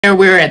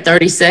We're at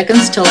 30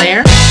 seconds till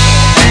air.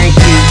 Thank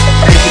you.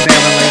 Thank you,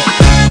 Beverly.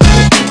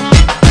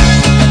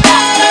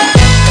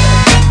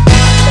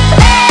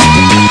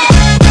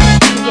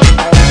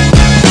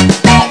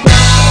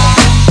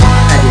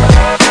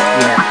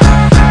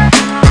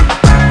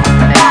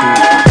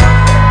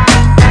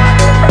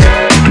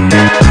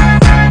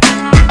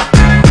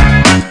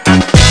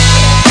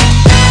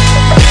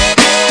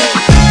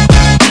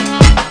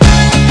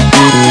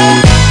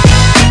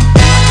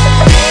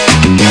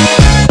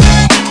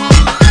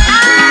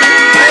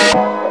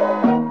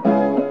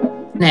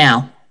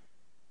 Now.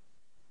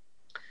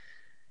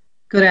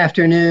 Good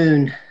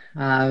afternoon.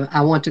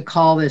 I want to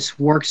call this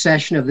work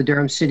session of the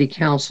Durham City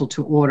Council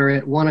to order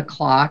at 1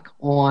 o'clock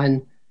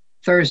on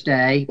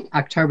Thursday,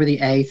 October the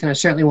 8th. And I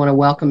certainly want to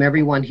welcome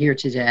everyone here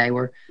today.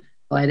 We're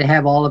glad to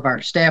have all of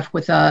our staff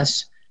with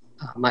us,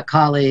 my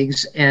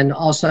colleagues, and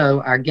also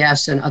our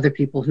guests and other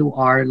people who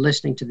are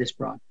listening to this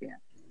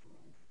broadcast.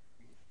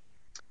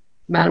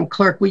 Madam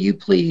Clerk, will you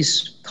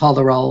please call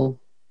the roll?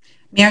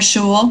 Mayor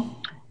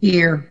Schewel.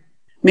 Here.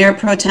 Mayor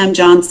Pro Tem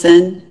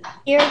Johnson.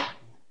 Here.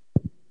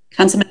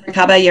 Councilmember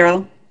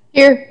Caballero.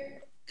 Here.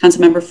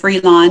 Councilmember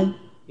Freelon.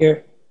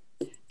 Here.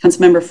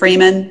 Councilmember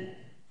Freeman.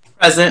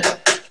 Present.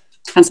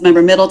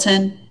 Councilmember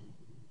Middleton.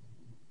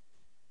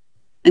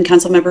 And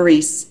Councilmember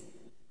Reese.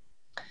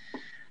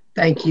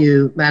 Thank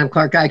you, Madam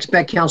Clerk. I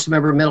expect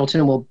Councilmember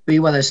Middleton will be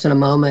with us in a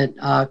moment.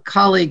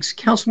 Colleagues,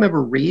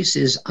 Councilmember Reese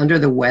is under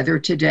the weather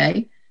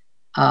today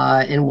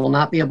and will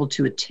not be able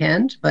to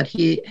attend, but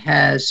he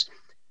has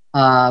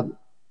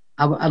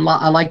I'd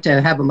like to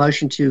have a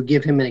motion to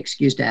give him an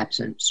excused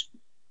absence.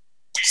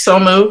 So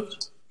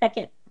moved.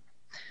 Second.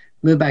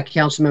 Moved by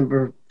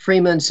Councilmember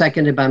Freeman,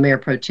 seconded by Mayor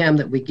Pro Tem,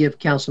 that we give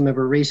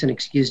Councilmember Reese an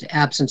excused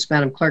absence.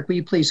 Madam Clerk, will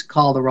you please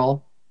call the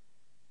roll?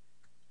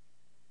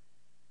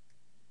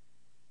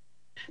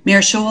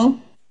 Mayor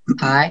Schewel.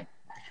 Aye.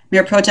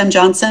 Mayor Pro Tem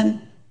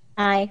Johnson.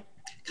 Aye.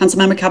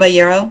 Councilmember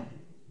Caballero.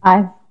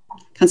 Aye.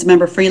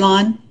 Councilmember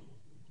Freelon.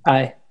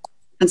 Aye.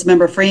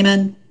 Councilmember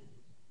Freeman.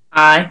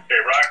 Aye.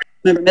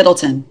 Member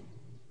Middleton.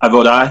 I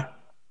vote aye.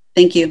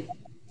 Thank you.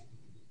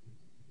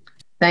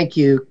 Thank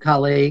you,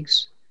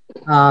 colleagues.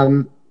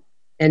 And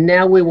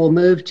now we will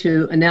move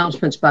to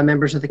announcements by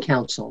members of the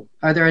council.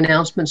 Are there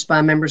announcements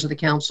by members of the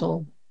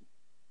council?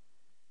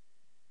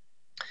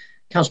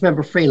 Councilmember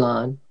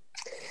Freelon.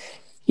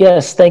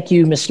 Yes, thank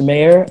you, Mr.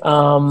 Mayor.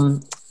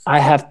 I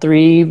have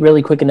three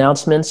really quick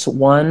announcements.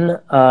 One,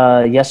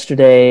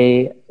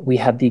 yesterday we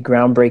had the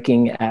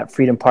groundbreaking at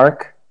Freedom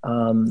Park.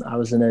 I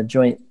was in a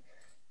joint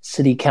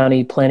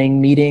city-county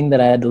planning meeting that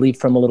I had to leave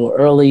from a little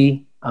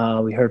early.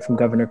 We heard from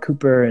Governor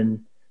Cooper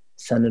and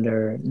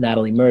Senator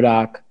Natalie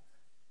Murdoch,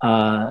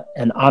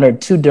 and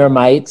honored two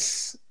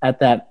Durhamites at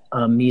that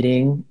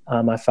meeting,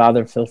 my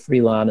father, Phil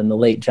Freelon, and the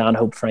late John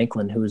Hope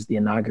Franklin, who was the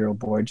inaugural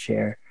board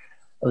chair.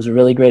 It was a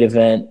really great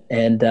event,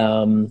 and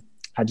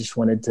I just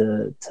wanted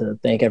to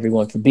thank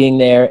everyone for being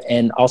there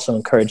and also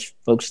encourage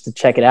folks to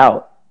check it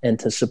out and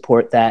to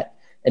support that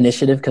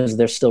initiative because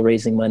they're still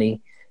raising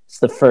money. It's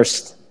the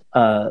first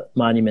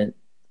monument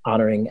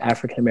honoring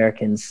African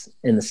Americans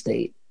in the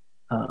state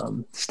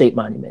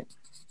monument.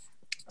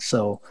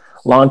 So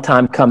long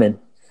time coming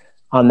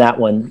on that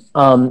one.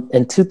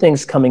 And two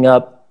things coming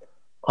up.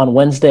 On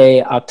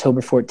Wednesday,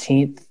 October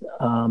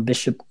 14th,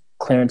 Bishop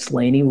Clarence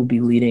Laney will be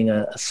leading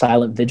a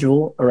silent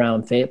vigil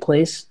around Fayette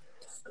Place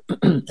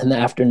in the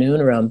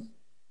afternoon around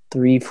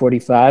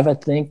 3:45, I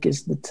think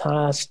is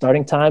the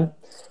starting time.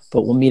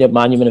 But we'll meet at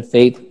Monument of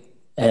Faith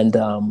and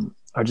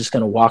are just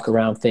going to walk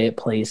around Fayette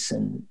Place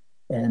and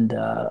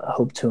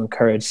hope to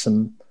encourage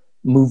some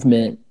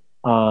movement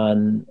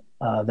on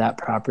that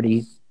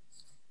property.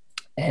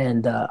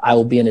 And I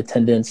will be in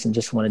attendance and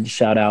just wanted to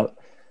shout out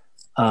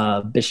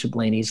Bishop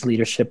Laney's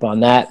leadership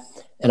on that.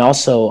 And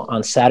also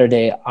on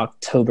Saturday,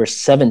 October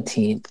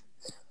 17th,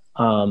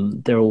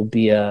 there will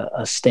be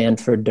a Stand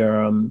for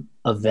Durham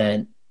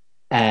event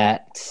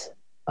at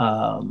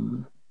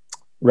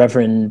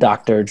Reverend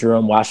Dr.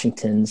 Jerome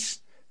Washington's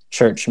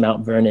church,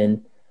 Mount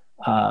Vernon.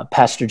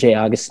 Pastor J.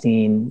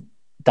 Augustine,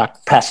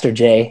 Pastor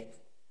J,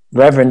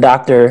 Reverend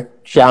Dr.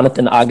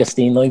 Jonathan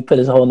Augustine, let me put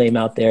his whole name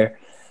out there,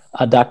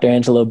 Dr.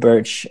 Angelo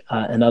Birch,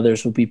 and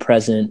others will be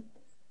present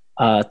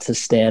to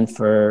stand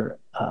for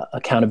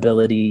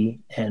accountability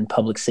and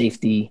public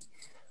safety.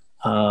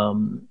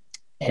 And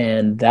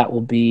that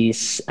will be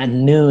at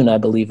noon, I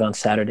believe, on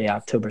Saturday,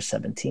 October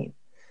 17th.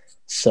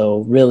 So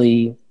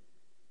really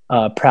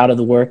proud of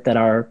the work that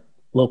our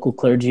local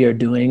clergy are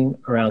doing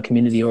around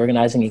community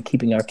organizing and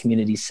keeping our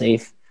community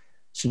safe.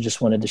 So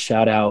just wanted to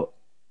shout out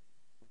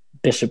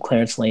Bishop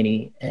Clarence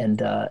Laney and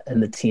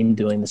the team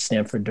doing the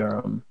Stand for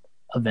Durham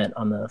event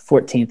on the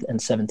 14th and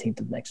 17th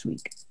of next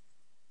week.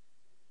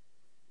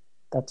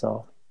 That's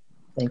all.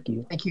 Thank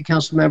you. Thank you,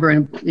 Councilmember.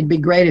 And it'd be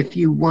great if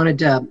you wanted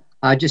to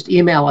just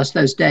email us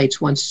those dates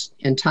once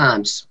and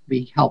times,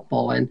 be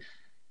helpful. And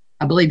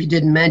I believe you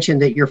didn't mention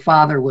that your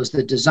father was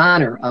the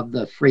designer of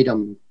the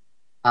Freedom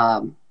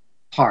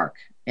Park,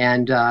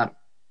 and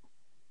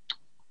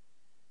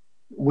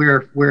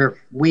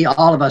we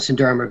all of us in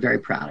Durham are very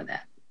proud of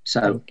that.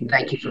 So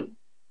thank you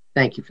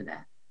for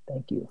that.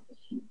 Thank you.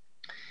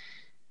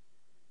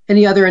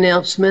 Any other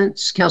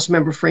announcements?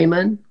 Councilmember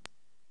Freeman?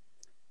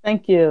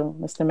 Thank you,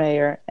 Mr.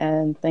 Mayor,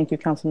 and thank you,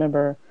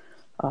 Councilmember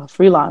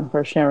Freeland,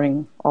 for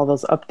sharing all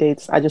those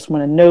updates. I just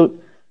want to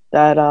note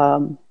that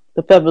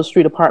the Federal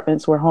Street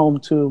apartments were home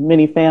to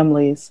many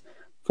families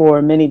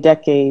for many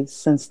decades,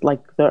 since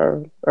like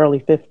the early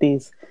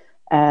 50s.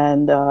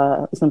 And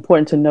it's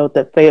important to note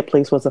that Fayette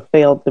Place was a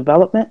failed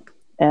development,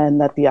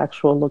 and that the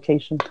actual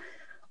location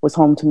was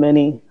home to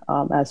many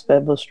as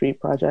Federal Street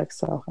projects.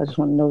 So I just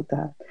want to note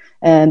that.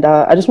 And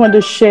I just wanted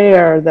to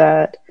share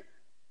that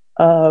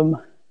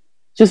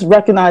just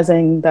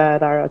recognizing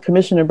that our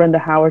Commissioner Brenda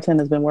Howerton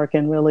has been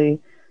working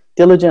really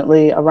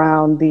diligently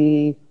around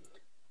the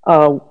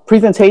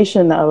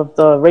presentation of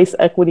the Race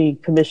Equity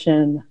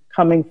Commission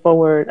coming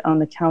forward on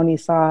the county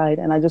side.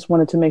 And I just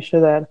wanted to make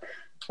sure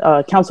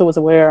that Council was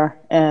aware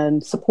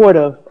and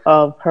supportive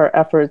of her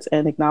efforts,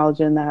 and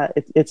acknowledging that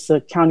it's a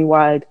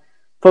countywide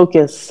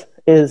focus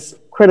is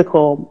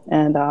critical.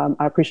 And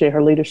I appreciate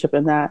her leadership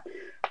in that.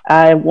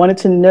 I wanted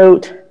to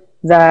note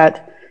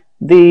that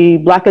the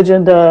Black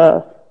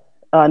Agenda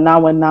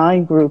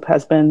 919 group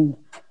has been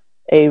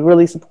a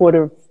really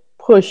supportive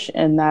push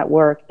in that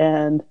work,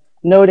 and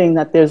noting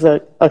that there's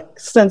a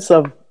sense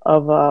of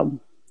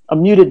a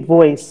muted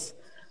voice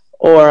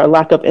or a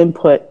lack of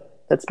input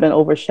that's been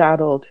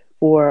overshadowed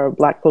for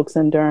Black folks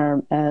in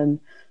Durham. And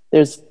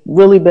there's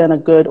really been a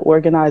good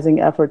organizing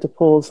effort to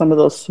pull some of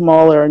those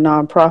smaller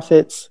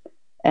nonprofits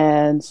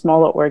and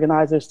smaller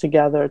organizers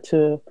together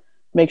to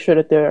make sure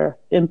that their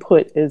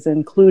input is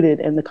included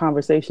in the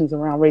conversations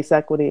around race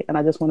equity. And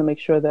I just want to make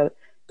sure that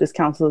this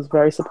council is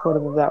very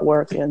supportive of that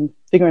work and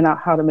figuring out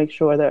how to make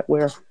sure that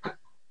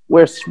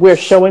we're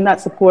showing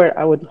that support.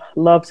 I would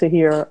love to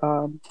hear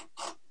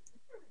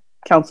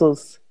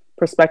council's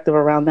perspective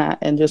around that,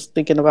 and just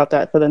thinking about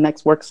that for the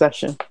next work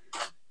session.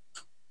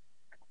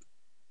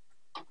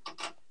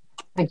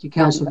 Thank you,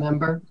 Council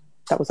Member.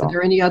 That was all. Are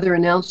there any other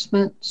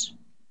announcements?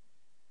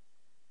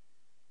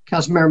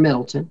 Councilmember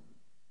Middleton.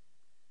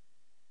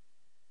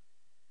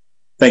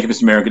 Thank you,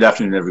 Mr. Mayor. Good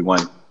afternoon,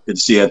 everyone. Good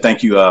to see you.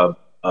 Thank you,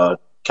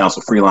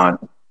 Council Freeland,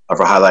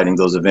 for highlighting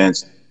those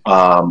events.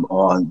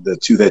 On the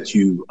two that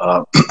you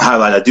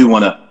highlight, I do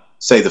want to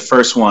say the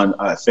first one,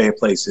 Fayette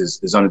Place,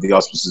 is under the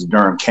auspices of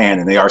Durham Can,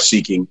 and they are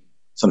seeking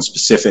some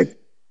specific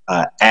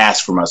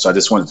asks from us. So I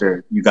just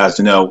wanted you guys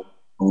to know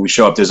when we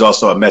show up, there's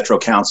also a Metro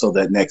Council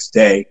that next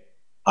day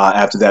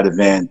after that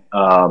event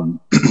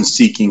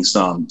seeking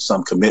some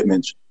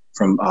commitments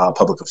from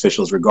public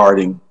officials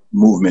regarding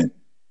movement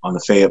on the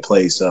Fayette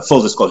Place.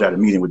 Full disclosure, I had a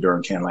meeting with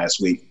Durham Can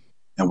last week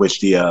in which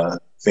the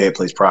Fayette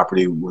Place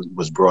property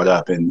was brought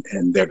up, and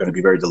they're going to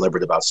be very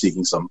deliberate about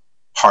seeking some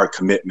hard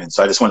commitments.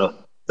 So I just want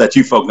to let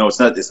you folk know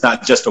it's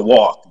not just a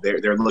walk.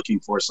 They're looking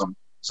for some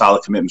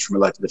solid commitments from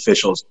elected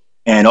officials.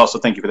 And also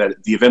thank you for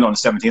that. The event on the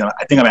 17th,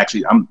 I think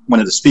I'm one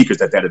of the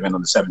speakers at that event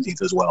on the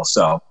 17th as well.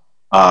 So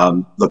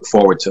look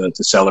forward to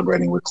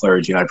celebrating with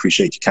clergy. And I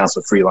appreciate you,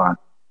 Councilor Freeland,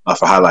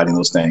 for highlighting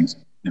those things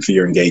and for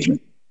your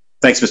engagement.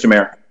 Thanks, Mr.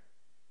 Mayor.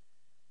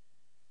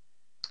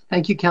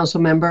 Thank you,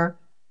 Council Member.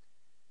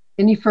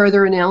 Any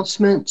further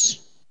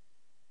announcements?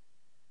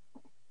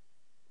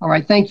 All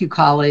right, thank you,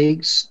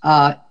 colleagues.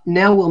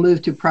 Now we'll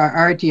move to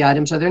priority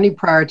items. Are there any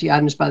priority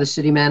items by the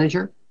City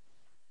Manager?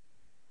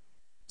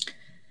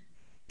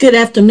 Good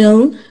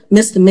afternoon,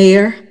 Mr.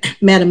 Mayor,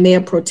 Madam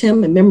Mayor Pro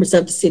Tem, and members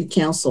of the City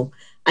Council.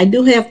 I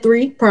do have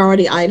 3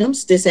 priority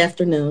items this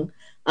afternoon.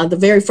 The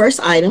very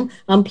first item,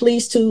 I'm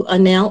pleased to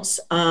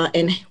announce,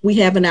 and we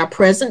have in our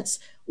presence,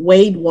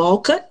 Wade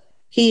Walcott.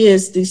 He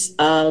is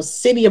the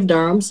City of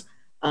Durham's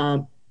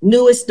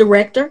newest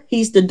director.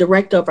 He's the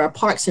director of our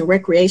Parks and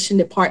Recreation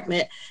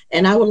Department.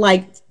 And I would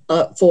like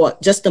for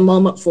just a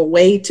moment for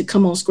Wade to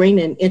come on screen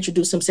and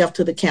introduce himself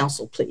to the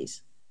council,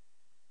 please.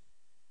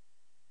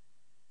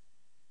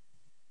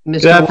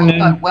 Mr. Good afternoon.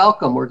 Walcott,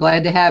 welcome. We're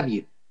glad to have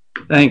you.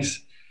 Thanks.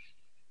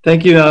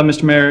 Thank you,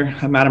 Mr. Mayor,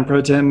 Madam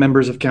Pro Tem,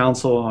 members of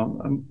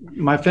council.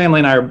 My family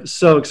and I are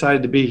so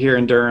excited to be here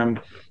in Durham,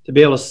 to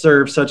be able to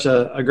serve such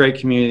a great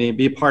community,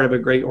 be a part of a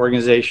great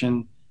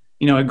organization,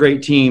 you know, a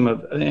great team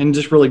and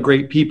just really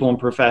great people and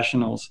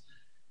professionals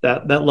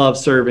that love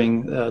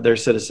serving their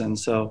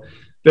citizens. So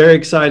very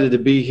excited to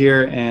be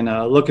here, and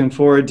looking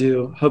forward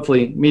to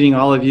hopefully meeting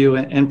all of you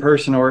in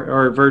person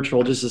or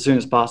virtual just as soon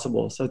as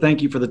possible. So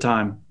thank you for the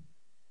time.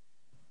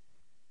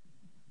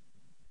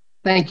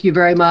 Thank you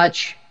very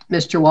much,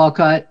 Mr.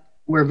 Walcott.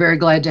 We're very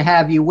glad to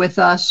have you with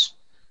us.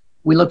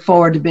 We look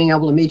forward to being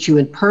able to meet you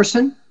in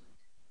person,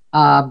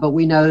 but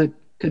we know it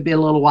could be a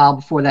little while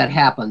before that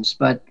happens.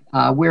 But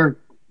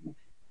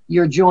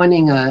you're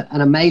joining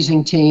an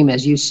amazing team,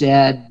 as you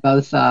said,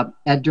 both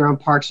at Durham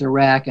Parks and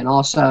Rec, and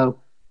also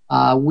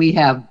we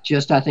have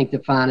just, I think, the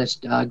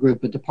finest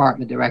group of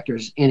department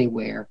directors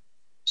anywhere.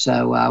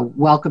 So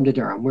welcome to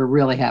Durham. We're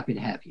really happy to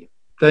have you.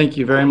 Thank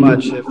you very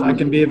much. If I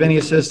can be of any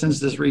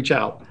assistance, just reach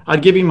out.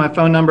 I'd give you my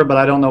phone number, but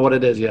I don't know what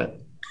it is yet.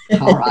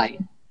 All right.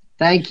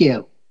 Thank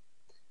you.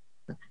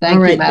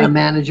 Thank you, Madam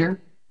Manager.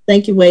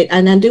 Thank you, Wade.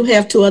 And I do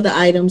have two other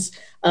items.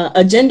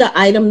 Agenda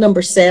item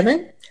number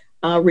 7,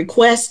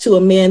 request to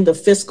amend the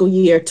fiscal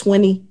year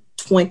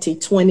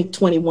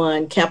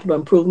 2020-2021 capital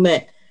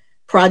improvement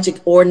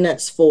project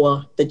ordinance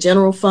for the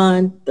general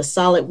fund, the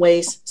solid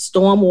waste,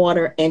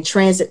 stormwater, and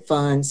transit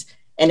funds,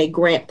 and a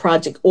grant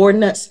project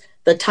ordinance.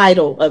 The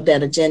title of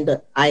that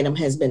agenda item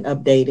has been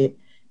updated.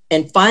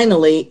 And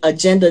finally,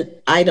 agenda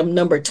item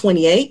number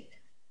 28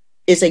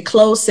 is a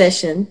closed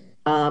session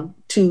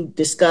to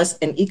discuss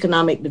an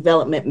economic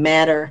development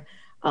matter.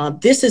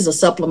 This is a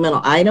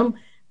supplemental item,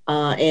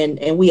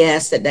 and we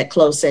ask that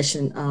closed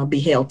session be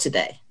held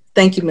today.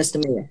 Thank you,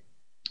 Mr. Mayor.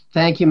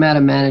 Thank you,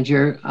 Madam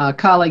Manager.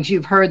 Colleagues,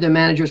 you've heard the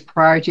manager's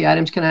priority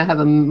items. Can I have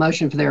a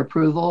motion for their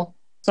approval?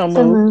 So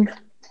moved.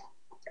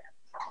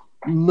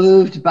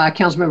 Moved by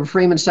Councilmember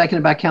Freeman,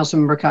 seconded by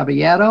Councilmember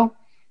Caballero.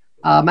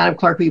 Madam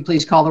Clerk, will you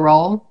please call the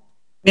roll?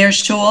 Mayor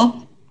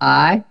Schewel?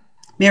 Aye.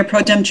 Mayor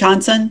Pro Tem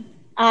Johnson?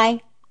 Aye.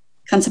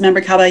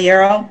 Councilmember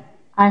Caballero?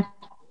 Aye.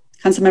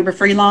 Councilmember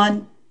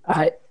Freelon?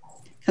 Aye.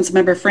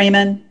 Councilmember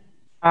Freeman?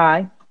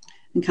 Aye.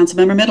 And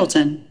Councilmember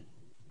Middleton?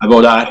 I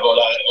vote aye.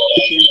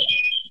 Thank you.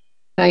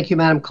 Thank you,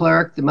 Madam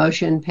Clerk. The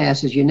motion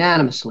passes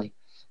unanimously.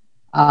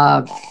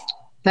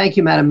 Thank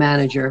you, Madam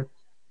Manager.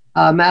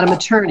 Madam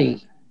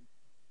Attorney,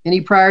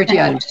 any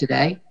priority items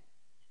today?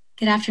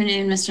 Good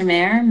afternoon, Mr.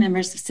 Mayor,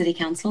 members of City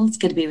Council. It's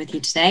good to be with you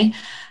today.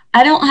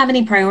 I don't have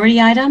any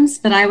priority items,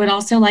 but I would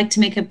also like to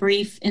make a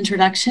brief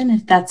introduction,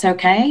 if that's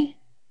okay.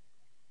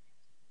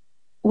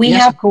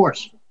 Yes, of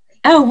course.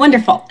 Oh,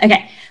 wonderful.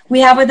 Okay. We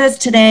have with us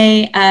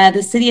today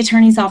the City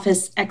Attorney's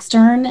Office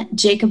extern,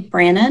 Jacob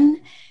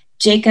Brannon.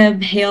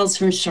 Jacob hails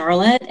from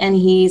Charlotte, and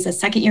he's a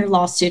second-year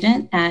law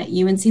student at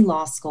UNC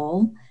Law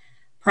School.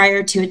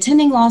 Prior to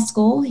attending law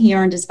school, he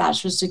earned his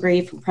bachelor's degree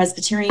from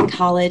Presbyterian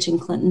College in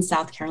Clinton,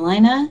 South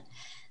Carolina.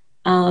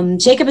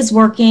 Jacob is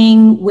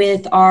working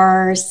with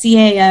our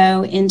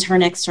CAO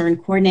intern-extern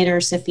coordinator,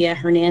 Sophia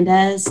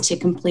Hernandez, to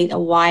complete a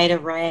wide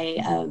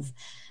array of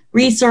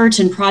research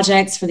and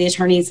projects for the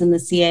attorneys in the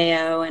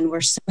CAO, and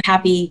we're so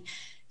happy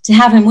to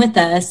have him with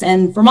us.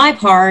 And for my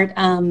part,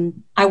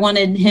 I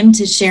wanted him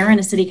to share in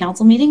a city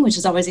council meeting, which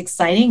is always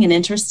exciting and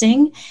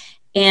interesting.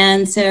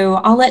 And so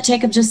I'll let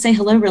Jacob just say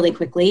hello really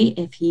quickly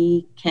if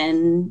he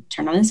can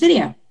turn on his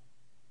video.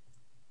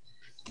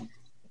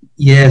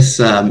 Yes,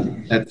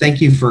 thank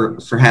you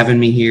for having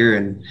me here.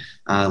 And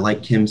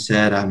like Kim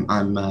said,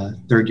 I'm a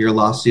third-year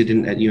law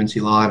student at UNC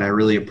Law, and I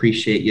really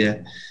appreciate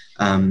you,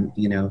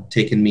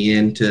 taking me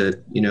in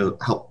to,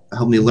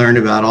 help me learn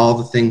about all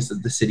the things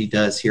that the city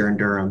does here in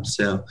Durham.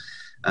 So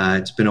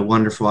it's been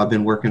I've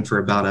been working for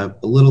about a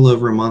little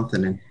over a month,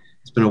 and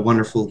it's been a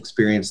wonderful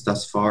experience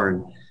thus far.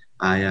 And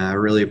I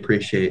really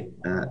appreciate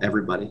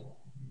everybody.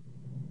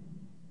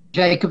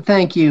 Jacob,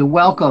 thank you.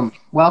 Welcome.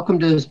 Welcome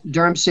to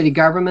Durham City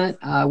Government.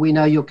 We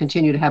know you'll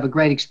continue to have a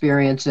great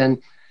experience,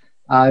 and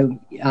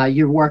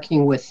you're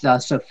working with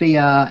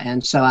Sophia,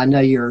 and so I know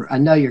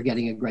you're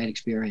getting a great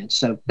experience.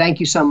 So thank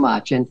you so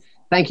much, and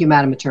thank you,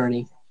 Madam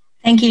Attorney.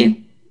 Thank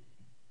you.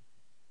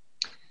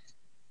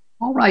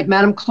 All right,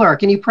 Madam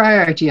Clerk, any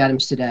priority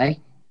items today?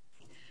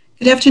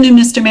 Good afternoon,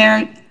 Mr.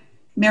 Mayor,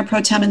 Mayor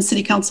Pro Tem, and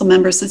City Council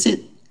members. The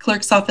City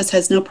Clerk's Office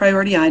has no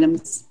priority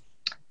items.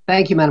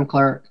 Thank you, Madam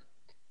Clerk.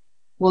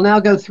 We'll now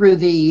go through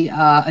the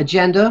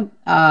agenda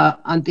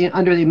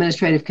under the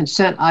administrative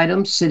consent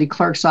items. City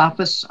Clerk's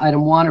Office,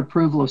 item 1,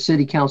 approval of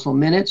City Council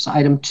minutes.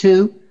 Item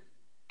 2,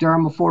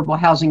 Durham Affordable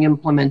Housing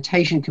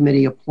Implementation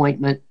Committee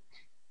appointment.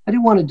 I do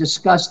want to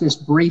discuss this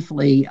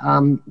briefly.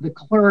 The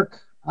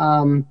clerk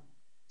had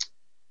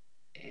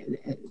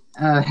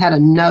a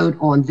note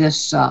on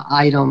this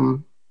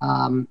item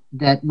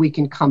that we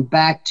can come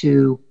back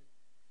to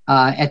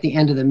at the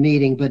end of the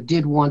meeting, but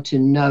did want to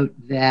note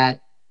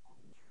that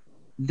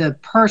the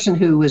person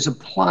who is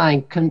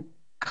applying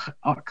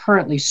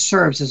currently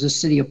serves as a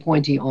city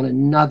appointee on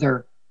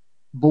another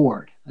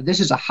board. This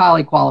is a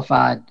highly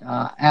qualified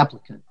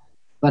applicant,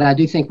 but I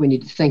do think we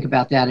need to think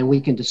about that, and we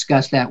can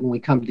discuss that when we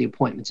come to the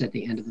appointments at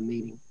the end of the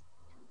meeting.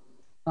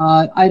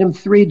 Item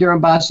 3,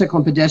 Durham Bicycle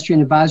and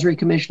Pedestrian Advisory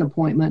Commission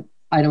appointment.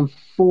 Item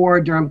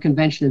 4, Durham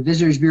Convention and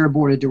Visitors Bureau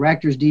Board of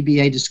Directors,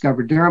 DBA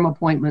Discover Durham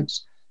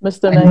appointments.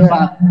 Mr.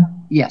 Mayor,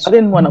 yes. I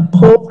didn't want to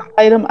pull the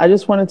item. I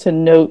just wanted to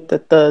note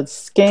that the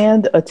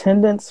scanned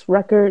attendance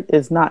record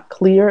is not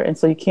clear, and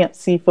so you can't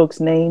see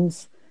folks'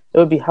 names. It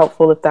would be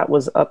helpful if that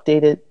was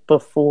updated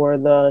before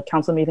the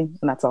council meeting,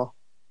 and that's all.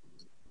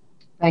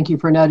 Thank you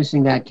for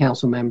noticing that,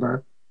 council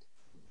member.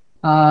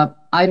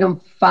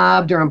 Item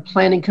 5, Durham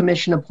Planning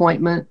Commission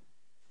appointment.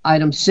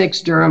 Item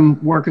 6,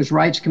 Durham Workers'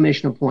 Rights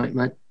Commission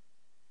appointment.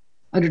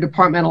 Under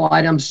departmental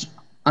items,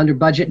 under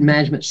Budget and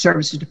Management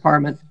Services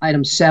Department,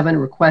 item 7,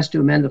 request to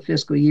amend the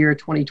fiscal year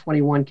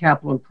 2021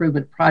 capital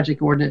improvement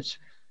project ordinance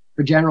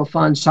for general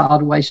fund,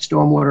 solid waste,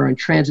 stormwater, and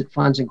transit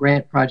funds and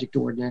grant project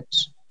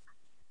ordinance.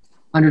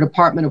 Under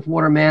Department of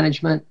Water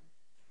Management,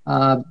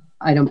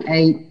 item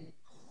 8,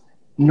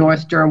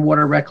 North Durham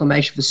Water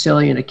Reclamation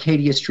Facility and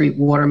Acadia Street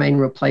water main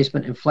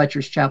replacement and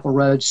Fletcher's Chapel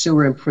Road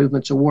sewer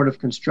improvements award of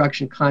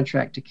construction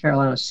contract to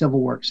Carolina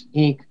Civilworks,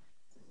 Inc.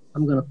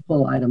 I'm going to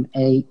pull item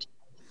 8.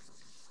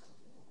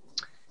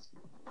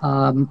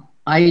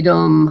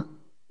 Item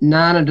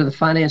 9 under the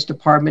Finance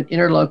Department,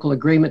 interlocal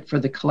agreement for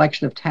the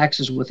collection of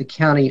taxes with the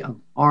County of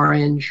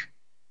Orange.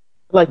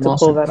 I'd like I'm to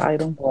also pull that going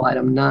to item. pull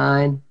item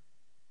 9.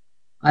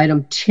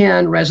 Item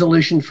 10,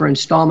 resolution for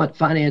installment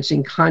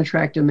financing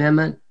contract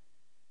amendment.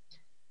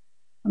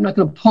 I'm not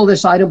going to pull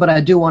this item, but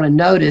I do want to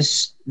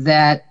notice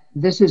that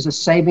this is a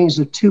savings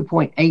of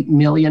 $2.8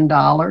 million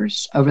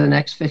over the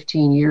next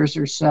 15 years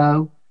or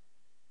so.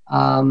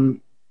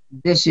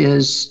 This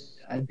is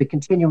the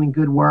continuing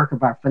good work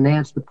of our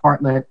finance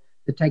department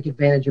to take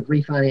advantage of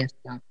refinancing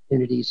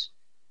opportunities.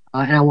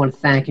 And I want to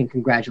thank and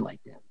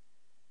congratulate them.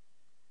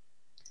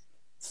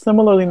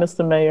 Similarly,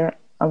 Mr. Mayor,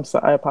 I'm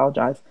sorry, I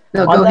apologize.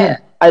 No, go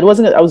ahead. I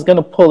was going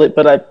to pull it,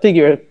 but I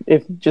figure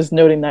if just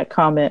noting that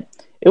comment,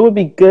 it would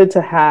be good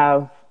to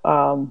have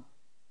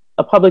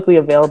a publicly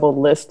available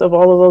list of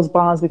all of those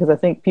bonds, because I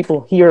think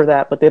people hear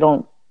that, but they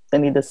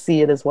need to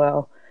see it as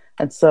well.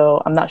 And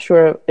so I'm not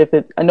sure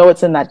I know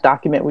it's in that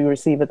document we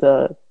receive at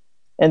the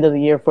end of the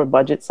year for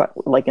budgets,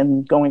 like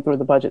in going through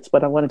the budgets,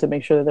 but I wanted to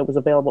make sure that it was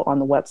available on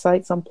the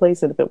website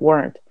someplace. And if it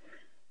weren't,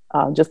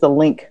 just a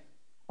link,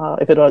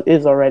 if it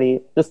is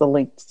already, just a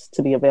link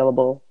to be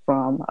available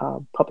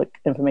from public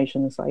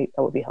information site,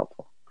 that would be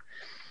helpful.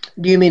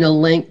 Do you mean a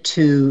link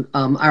to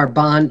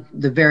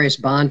the various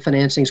bond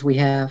financings we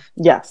have?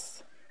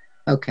 Yes.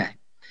 Okay.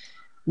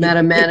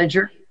 Madam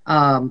Manager,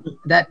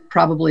 that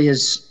probably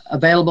is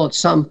available at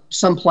some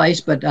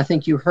place, but I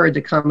think you heard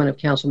the comment of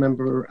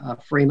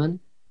Councilmember Freeman.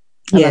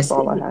 Yes, that's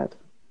all I had.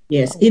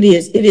 Yes, it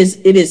is.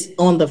 It is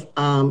on the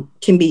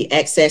can be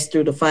accessed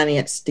through the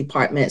finance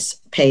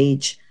department's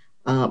page.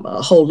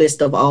 A whole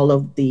list of all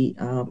of the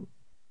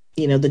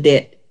the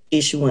debt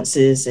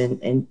issuances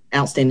and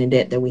outstanding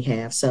debt that we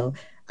have. So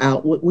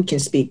we can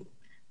speak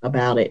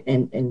about it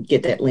and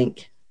get that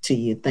link to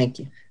you. Thank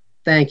you.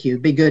 Thank you.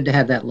 It'd be good to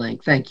have that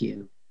link. Thank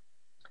you.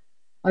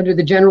 Under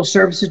the General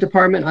Services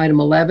Department, item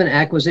 11,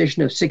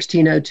 acquisition of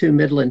 1602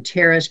 Midland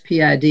Terrace,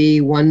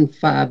 PID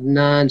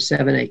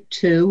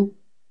 159782.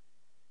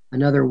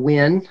 Another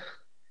win.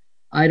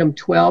 Item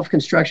 12,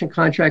 construction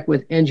contract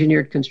with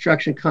Engineered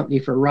Construction Company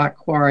for Rock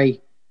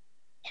Quarry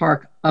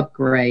Park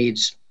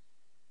upgrades.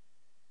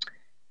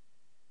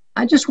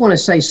 I just want to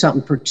say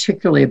something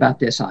particularly about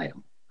this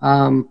item.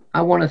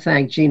 I want to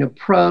thank Gina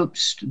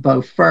Probst,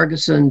 Bo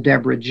Ferguson,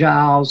 Deborah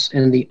Giles,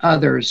 and the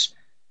others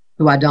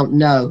who I don't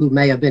know, who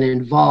may have been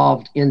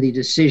involved in the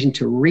decision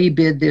to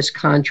rebid this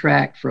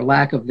contract for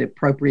lack of the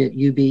appropriate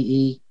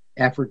UBE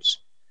efforts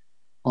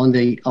on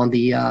the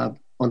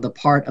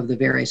part of the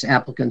various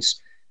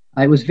applicants.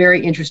 It was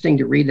very interesting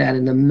to read that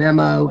in the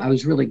memo. I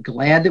was really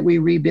glad that we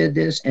rebid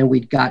this, and we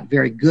got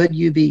very good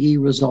UBE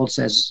results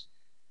as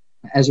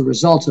a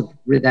result of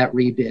that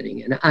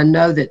rebidding. And I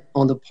know that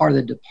on the part of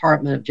the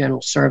Department of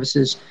General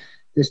Services,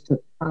 this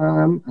took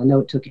time. I know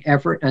it took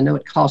effort. I know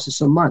it cost us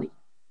some money,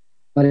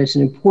 but it's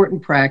an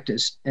important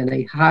practice and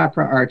a high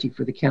priority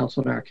for the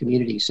council and our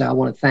community. So I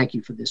want to thank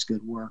you for this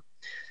good work.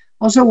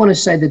 Also want to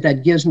say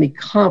that gives me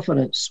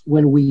confidence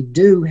when we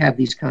do have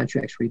these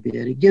contracts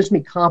rebid. It gives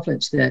me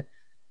confidence that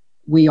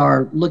we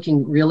are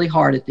looking really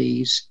hard at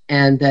these,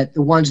 and that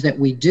the ones that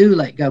we do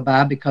let go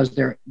by because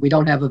we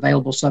don't have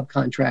available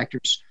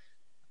subcontractors,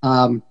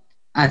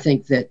 I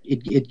think that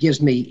it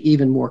gives me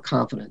even more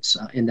confidence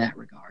in that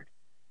regard.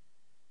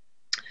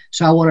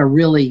 So I want to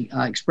really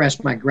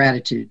express my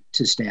gratitude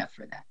to staff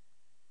for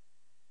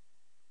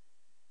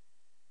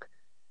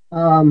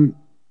that.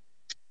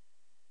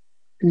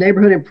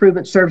 Neighborhood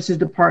Improvement Services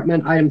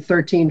Department, item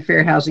 13,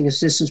 Fair Housing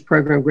Assistance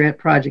Program Grant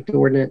Project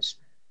Ordinance.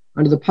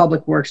 Under the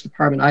Public Works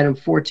Department, item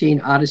 14,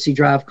 Odyssey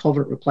Drive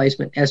Culvert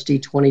Replacement,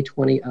 SD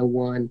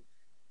 2020-01.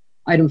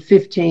 Item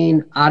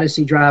 15,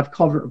 Odyssey Drive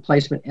Culvert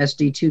Replacement,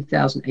 SD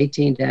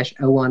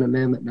 2018-01,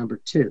 Amendment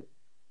number 2.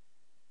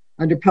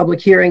 Under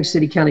Public Hearing,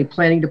 City County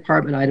Planning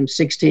Department, item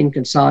 16,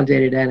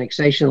 Consolidated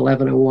Annexation,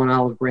 1101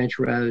 Olive Branch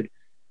Road.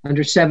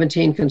 Under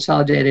 17,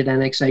 Consolidated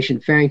Annexation,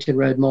 Farrington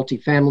Road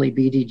Multifamily,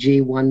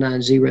 BDG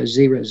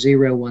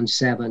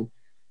 1900017.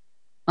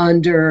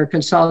 Under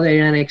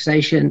Consolidated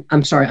Annexation,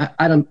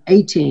 item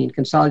 18,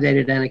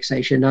 Consolidated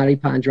Annexation, Naughty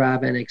Pine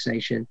Drive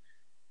Annexation.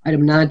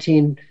 Item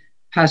 19,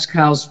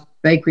 Paschall's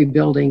Bakery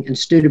Building and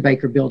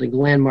Studebaker Building,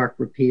 Landmark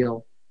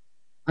Repeal.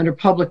 Under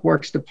Public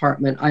Works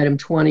Department, item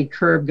 20,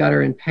 Curb,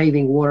 Gutter, and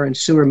Paving Water and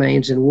Sewer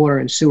Mains and Water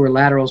and Sewer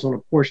Laterals on a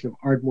portion of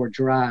Ardmore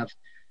Drive.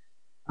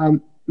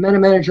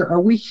 Madam Manager,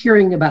 are we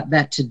hearing about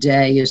that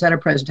today? Is that a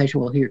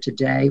presentation we'll hear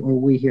today, or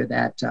will we hear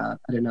that at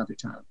another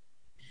time?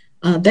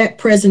 That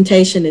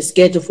presentation is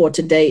scheduled for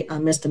today,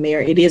 Mr.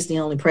 Mayor. It is the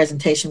only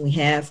presentation we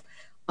have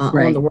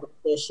on the work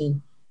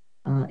session,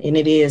 and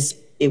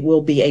it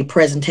will be a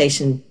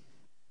presentation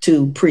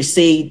to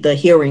precede the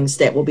hearings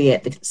that will be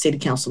at the City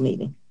Council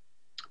meeting.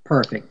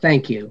 Perfect,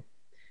 thank you.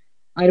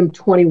 Item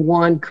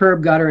 21,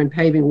 Curb, Gutter, and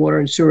Paving Water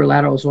and Sewer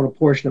Laterals on a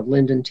portion of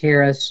Linden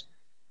Terrace.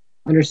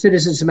 Under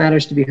Citizens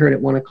Matters to be heard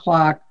at 1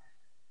 o'clock.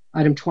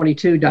 Item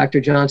 22,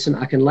 Dr. Johnson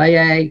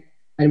Akinleye.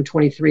 Item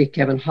 23,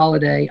 Kevin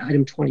Holliday.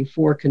 Item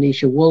 24,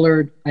 Kenneccia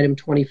Woolard. Item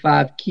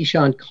 25,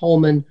 Keshaun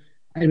Coleman.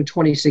 Item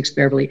 26,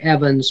 Beverly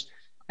Evans.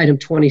 Item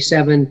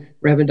 27,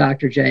 Reverend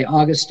Dr. J.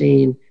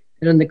 Augustine.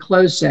 And in the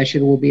closed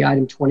session will be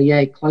item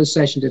 28, closed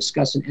session to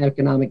discuss an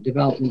economic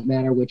development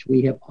matter, which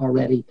we have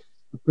already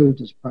approved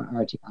as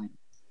priority item.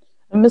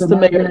 And Mr.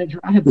 Mayor,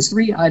 Manager, I have the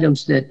 3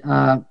 items that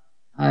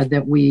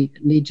that we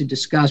need to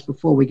discuss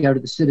before we go to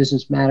the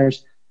citizens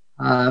matters.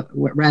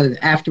 Rather,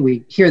 after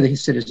we hear the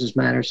citizens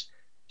matters,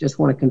 just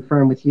want to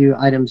confirm with you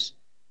items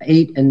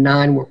 8 and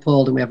 9 were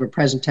pulled, and we have a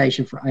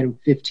presentation for item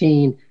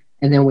 15,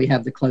 and then we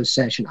have the closed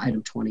session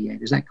item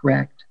 28. Is that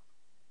correct?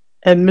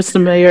 And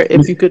Mr. Mayor,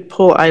 if you could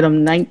pull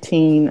item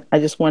 19, I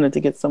just wanted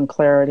to get some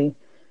clarity.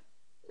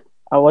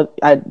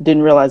 I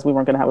didn't realize we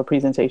weren't going to have a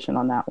presentation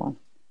on that one.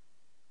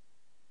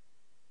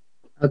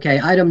 Okay,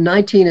 item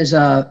 19 is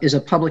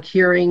a public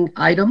hearing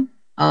item.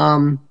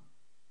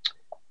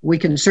 We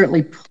can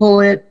certainly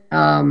pull it.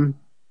 I'm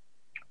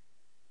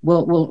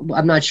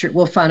not sure.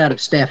 We'll find out if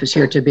staff is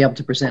here to be able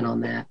to present on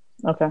that.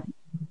 Okay.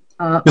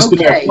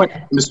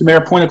 Mr.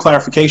 Mayor, point of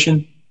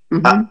clarification.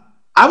 Mm-hmm.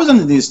 I was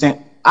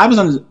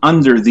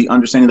under the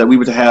understanding that we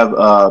were to have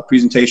a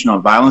presentation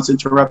on violence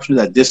interruption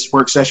at this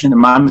work session.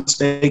 Am I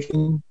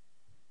mistaken?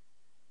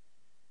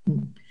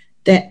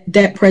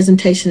 That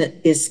presentation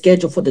is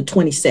scheduled for the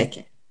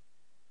 22nd.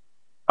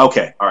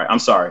 Okay, all right. I'm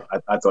sorry.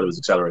 I thought it was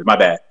accelerated. My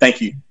bad.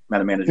 Thank you,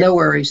 Madam Manager. No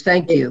worries.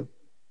 Thank you.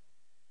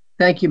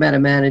 Thank you,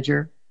 Madam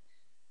Manager.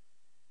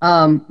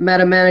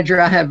 Madam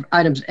Manager, I have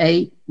items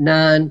 8,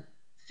 9,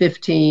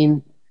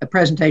 15, a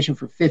presentation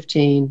for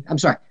 15. I'm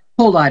sorry,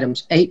 pulled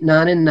items 8,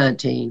 9, and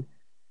 19,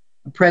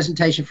 a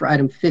presentation for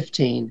item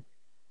 15,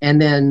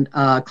 and then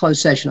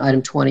closed session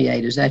item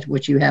 28. Is that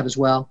what you have as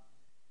well?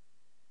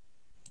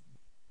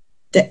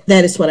 That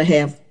is what I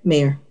have,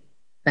 Mayor.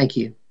 Thank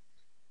you.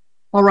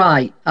 All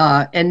right,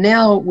 and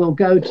now we'll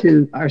go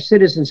to our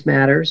citizens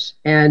matters,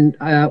 and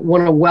I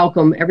want to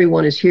welcome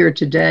everyone is here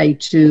today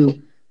to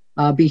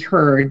be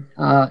heard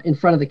in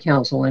front of the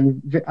council,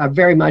 and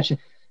very much,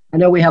 I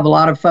know we have a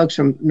lot of folks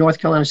from North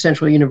Carolina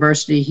Central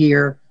University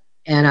here,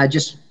 and I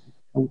just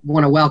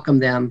want to welcome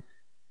them,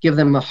 give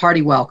them a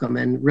hearty welcome,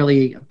 and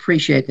really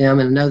appreciate them,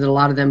 and know that a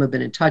lot of them have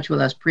been in touch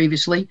with us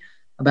previously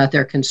about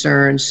their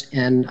concerns,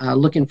 and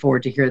looking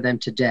forward to hear them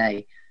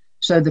today.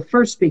 So the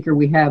first speaker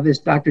we have is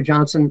Dr.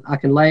 Johnson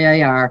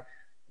Akinleye, our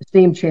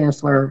esteemed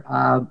chancellor,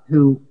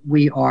 who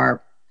we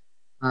are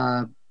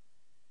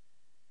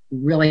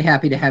really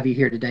happy to have you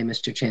here today,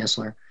 Mr.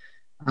 Chancellor.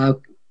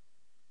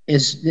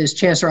 Is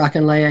Chancellor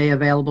Akinleye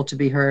available to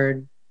be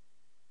heard?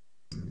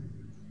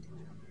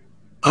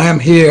 I am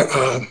here,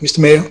 Mr.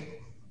 Mayor.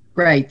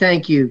 Great,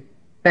 thank you.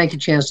 Thank you,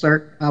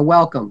 Chancellor.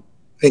 Welcome.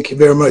 Thank you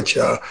very much.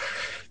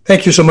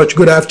 Thank you so much.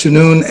 Good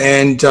afternoon.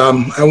 And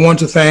I want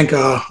to thank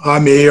our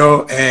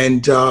mayor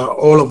and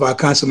all of our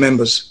council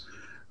members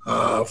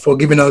for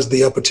giving us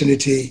the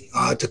opportunity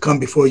to come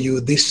before you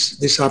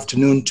this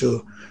afternoon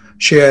to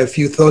share a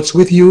few thoughts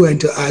with you and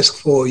to ask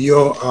for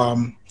your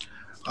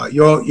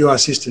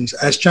assistance.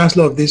 As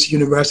chancellor of this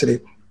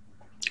university,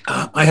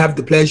 I have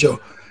the pleasure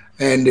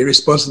and the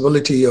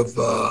responsibility of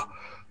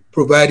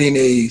providing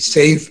a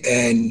safe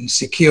and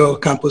secure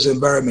campus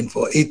environment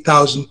for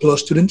 8,000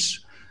 plus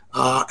students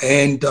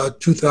and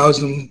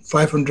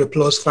 2,500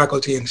 plus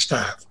faculty and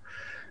staff.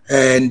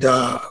 And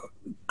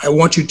I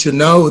want you to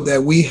know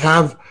that we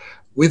have,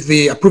 with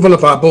the approval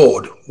of our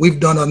board, we've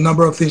done a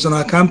number of things on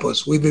our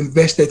campus. We've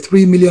invested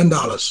 $3 million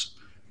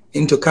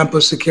into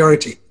campus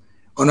security.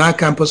 On our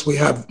campus, we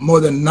have more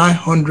than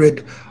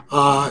 900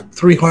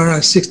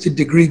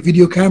 360-degree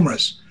video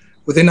cameras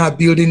within our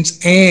buildings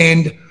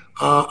and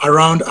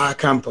around our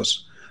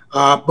campus.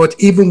 But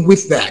even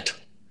with that,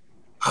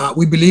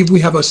 we believe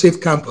we have a safe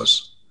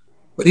campus.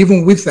 But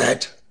even with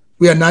that,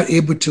 we are not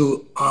able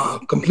to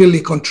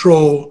completely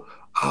control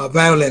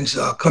violence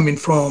coming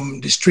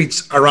from the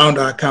streets around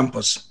our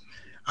campus.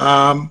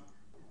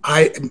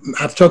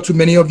 I've talked to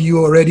many of you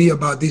already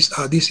about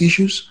these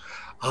issues.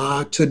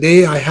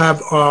 Today, I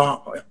have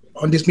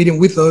on this meeting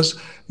with us,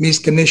 Ms.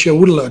 Kenneccia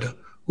Woolard,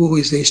 who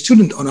is a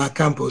student on our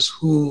campus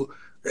who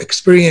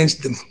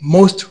experienced the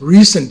most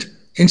recent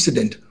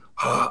incident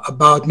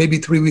about maybe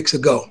 3 weeks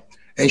ago.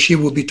 And she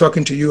will be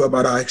talking to you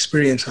about our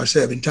experience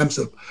herself in terms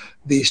of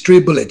the stray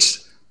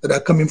bullets that are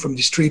coming from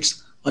the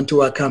streets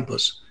onto our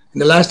campus. In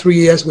the last 3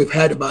 years, we've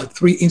had about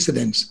 3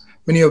 incidents.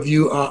 Many of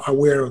you are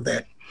aware of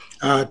that.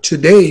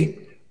 Today,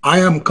 I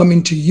am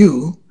coming to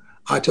you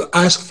to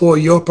ask for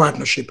your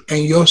partnership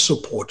and your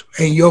support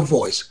and your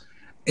voice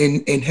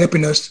in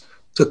helping us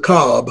to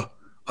curb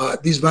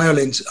this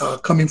violence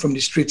coming from the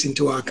streets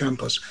into our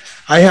campus.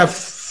 I have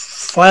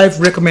 5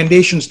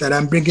 recommendations that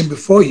I'm bringing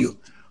before you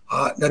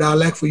that I'd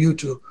like for you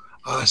to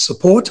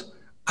support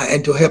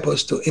and to help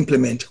us to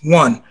implement.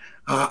 1,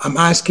 I'm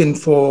asking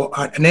for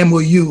an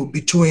MOU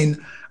between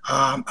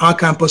our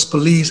campus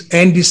police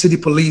and the city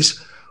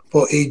police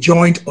for a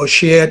joint or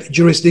shared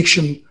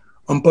jurisdiction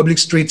on public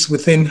streets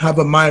within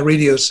half-a-mile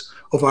radius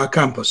of our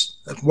campus.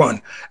 That's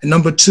 1. And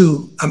number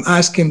 2, I'm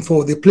asking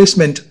for the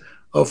placement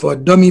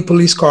of dummy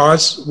police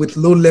cars with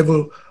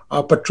low-level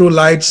patrol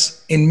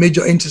lights in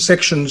major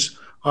intersections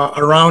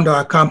around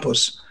our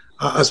campus,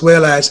 as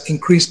well as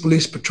increased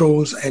police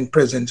patrols and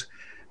presence.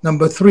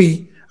 Number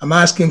 3, I'm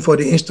asking for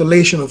the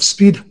installation of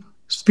speed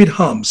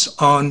humps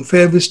on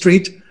Fairview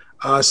Street,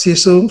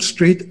 Cecil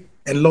Street,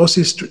 and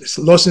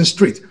Lawson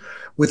Street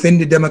within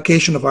the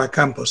demarcation of our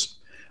campus.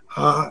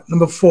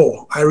 Number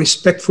 4, I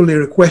respectfully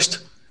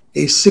request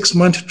a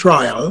 6-month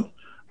trial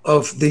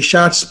of the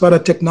shot spotter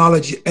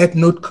technology at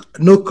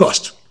no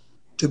cost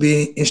to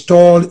be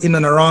installed in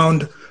and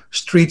around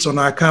streets on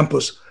our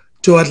campus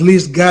to at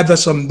least gather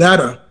some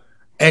data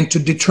and to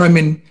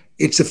determine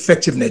its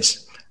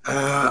effectiveness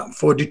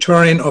for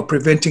deterring or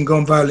preventing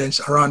gun violence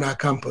around our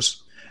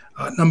campus.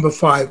 Number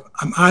 5,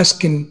 I'm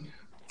asking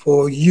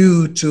for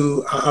you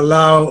to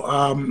allow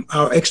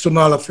our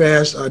External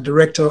Affairs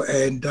Director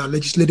and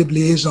Legislative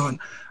Liaison,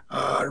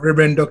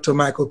 Reverend Dr.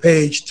 Michael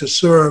Page, to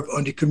serve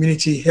on the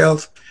Community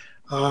Health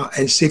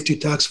and Safety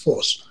Task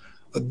Force.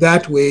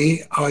 That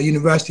way, our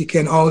university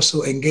can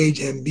also engage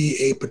and be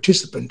a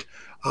participant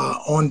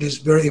on this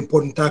very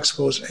important task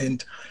force.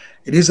 And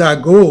it is our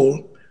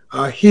goal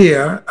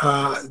here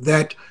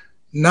that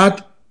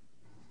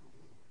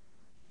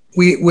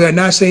we are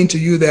not saying to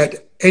you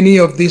that any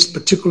of this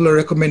particular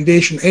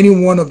recommendation, any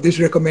one of these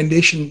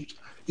recommendations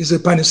is a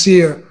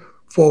panacea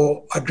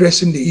for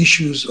addressing the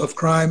issues of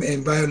crime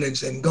and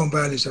violence and gun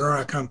violence around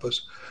our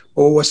campus.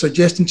 What we're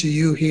suggesting to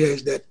you here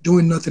is that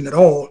doing nothing at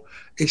all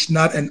is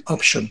not an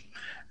option.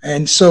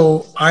 And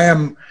so I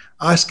am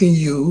asking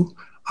you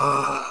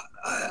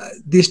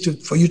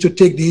for you to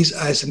take this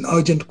as an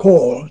urgent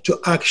call to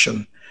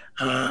action,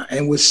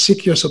 and we'll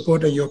seek your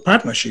support and your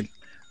partnership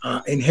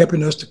in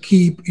helping us to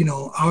keep,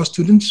 our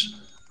students,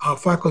 our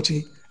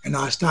faculty, and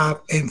our staff,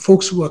 and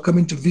folks who are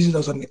coming to visit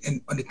us on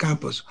the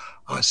campus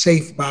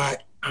safe by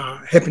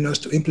helping us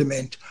to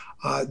implement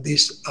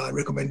these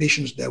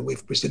recommendations that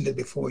we've presented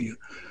before you.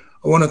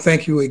 I want to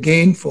thank you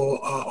again for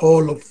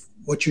all of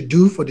what you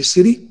do for the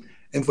city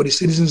and for the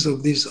citizens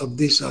of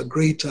this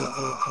great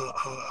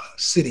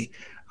city.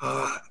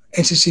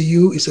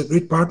 NCCU is a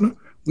great partner.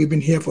 We've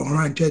been here for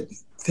around 10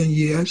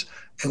 years,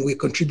 and we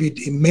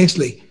contribute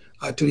immensely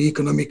to the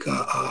economic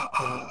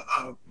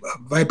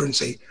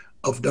vibrancy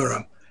of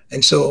Durham.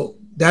 And so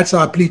that's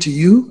our plea to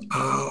you.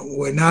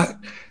 We're not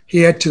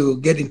here to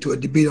get into a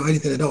debate or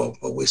anything at all,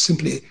 but we're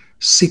simply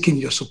seeking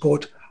your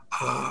support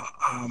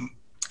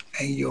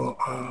and your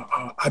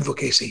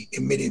advocacy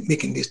in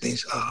making these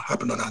things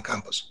happen on our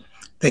campus.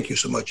 Thank you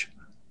so much.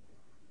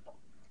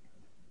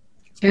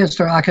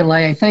 Chancellor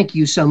Akinleye, thank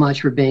you so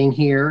much for being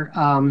here.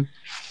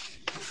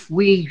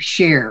 We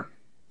share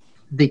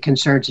the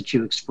concerns that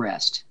you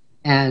expressed,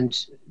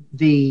 and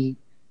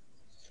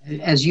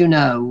as you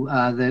know,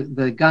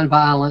 the gun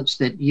violence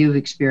that you've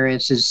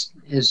experienced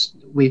is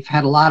we've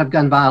had a lot of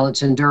gun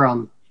violence in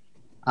Durham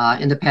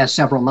in the past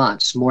several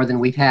months, more than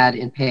we've had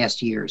in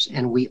past years,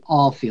 and we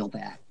all feel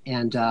that,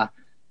 and are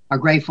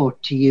grateful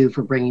to you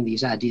for bringing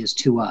these ideas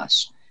to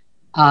us.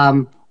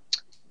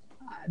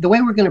 The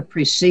way we're going to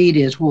proceed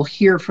is we'll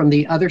hear from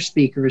the other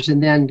speakers,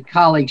 and then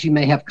colleagues, you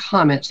may have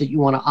comments that you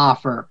want to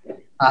offer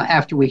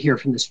after we hear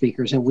from the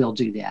speakers, and we'll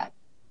do that.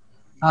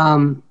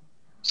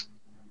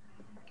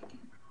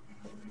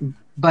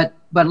 But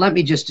let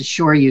me just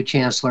assure you,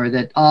 Chancellor,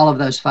 that all of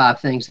those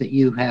 5 things that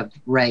you have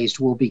raised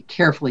will be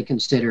carefully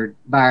considered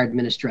by our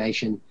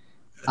administration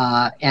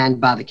and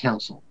by the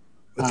council.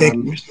 Thank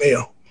you, Mr.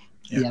 Mayor.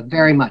 Yeah,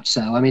 very much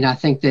so. I mean, I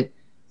think that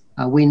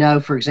we know,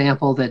 for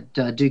example, that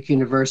Duke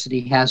University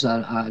has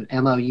a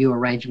MOU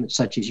arrangement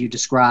such as you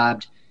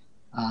described,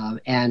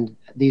 and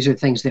these are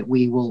things that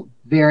we will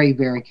very,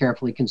 very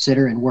carefully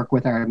consider and work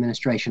with our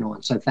administration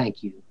on. So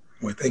thank you.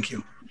 Well, thank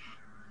you.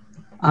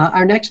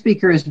 Our next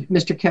speaker is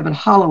Mr. Kevin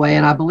Holloway,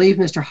 and I believe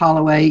Mr.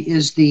 Holloway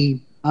is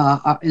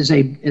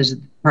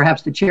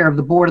perhaps the chair of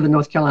the board of the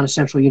North Carolina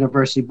Central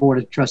University Board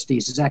of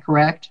Trustees. Is that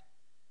correct?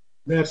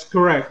 That's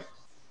correct.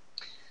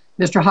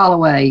 Mr.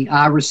 Holloway,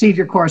 I received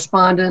your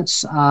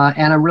correspondence,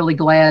 and I'm really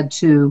glad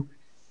to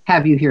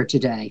have you here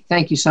today.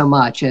 Thank you so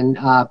much. And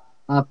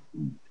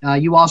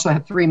you also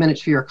have 3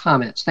 minutes for your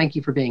comments. Thank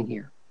you for being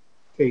here.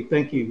 Okay,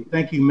 thank you.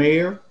 Thank you,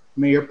 Mayor,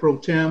 Mayor Pro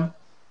Tem,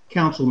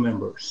 council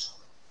members.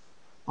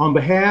 On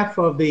behalf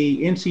of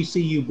the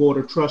NCCU Board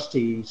of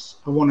Trustees,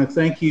 I want to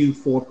thank you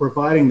for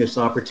providing this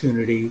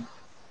opportunity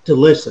to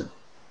listen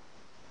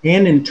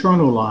and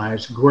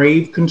internalize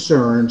grave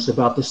concerns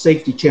about the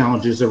safety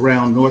challenges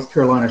around North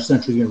Carolina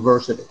Central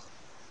University.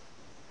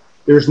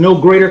 There's no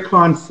greater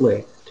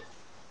conflict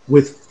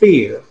with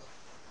fear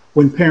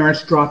when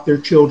parents drop their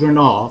children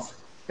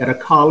off at a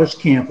college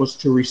campus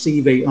to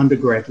receive an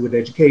undergraduate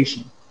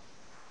education.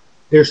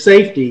 Their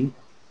safety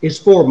is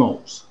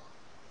foremost,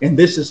 and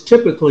this is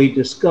typically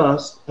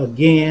discussed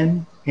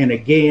again and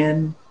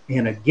again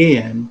and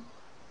again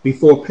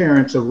before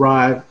parents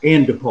arrive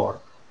and depart.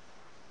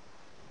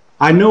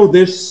 I know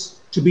this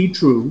to be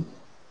true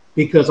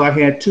because I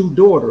had 2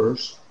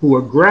 daughters who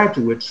are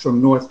graduates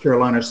from North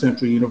Carolina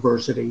Central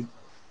University,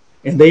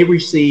 and they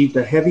received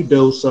a heavy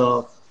dose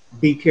of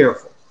be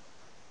careful.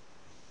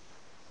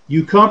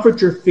 You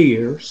comfort your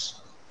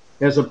fears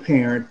as a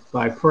parent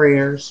by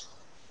prayers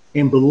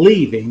and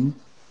believing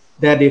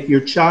that if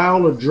your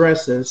child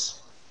addresses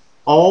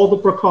all the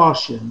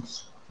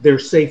precautions, their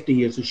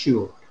safety is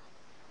assured.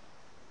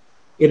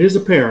 It is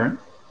apparent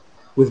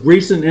with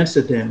recent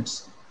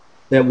incidents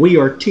that we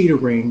are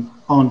teetering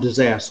on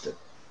disaster.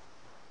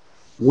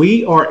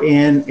 We are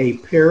in a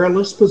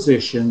perilous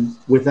position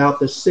without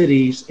the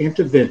city's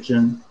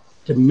intervention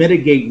to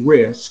mitigate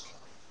risk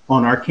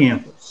on our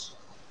campus.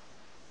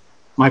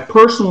 My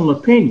personal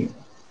opinion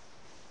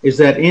is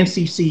that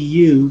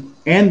NCCU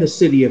and the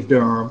City of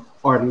Durham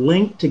are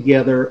linked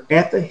together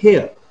at the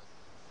hip,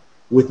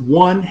 with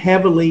one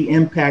heavily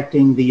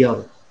impacting the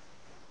other.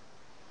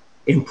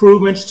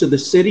 Improvements to the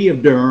City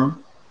of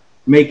Durham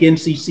make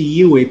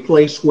NCCU a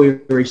place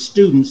where a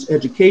student's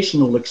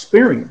educational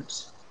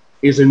experience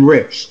is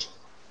enriched,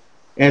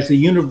 as the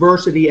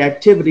university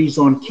activities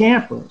on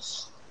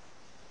campus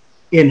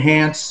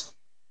enhance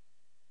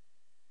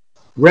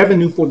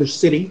revenue for the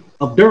City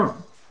of Durham.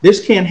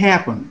 This can't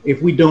happen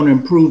if we don't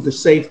improve the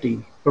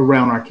safety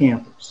around our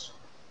campus.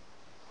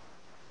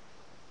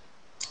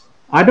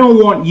 I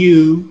don't want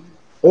you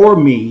or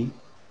me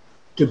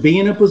to be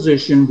in a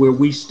position where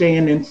we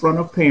stand in front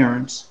of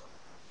parents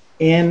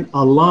and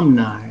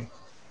alumni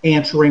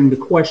answering the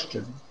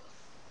question,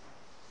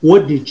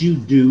 what did you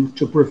do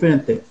to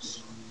prevent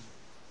this?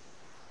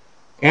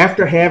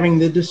 After having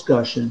the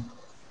discussion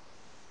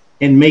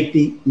and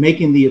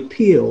making the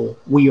appeal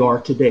we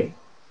are today.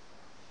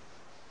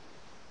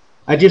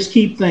 I just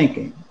keep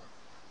thinking,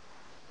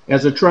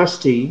 as a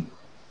trustee,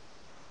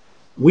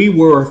 we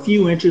were a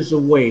few inches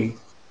away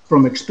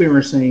from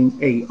experiencing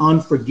an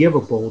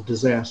unforgivable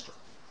disaster.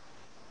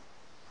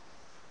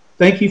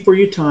 Thank you for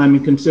your time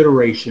and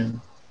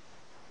consideration,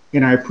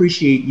 and I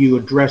appreciate you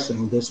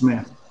addressing this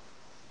matter.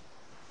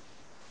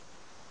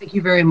 Thank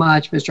you very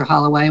much, Mr.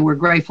 Holloway. We're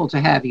grateful to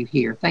have you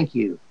here. Thank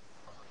you.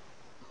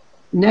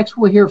 Next,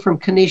 we'll hear from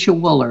Kenneccia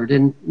Woolard.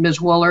 And Ms.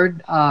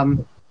 Woolard,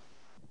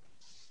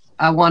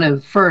 I want to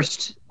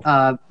first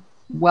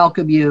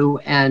welcome you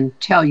and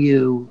tell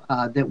you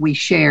that we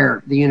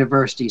share the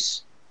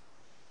university's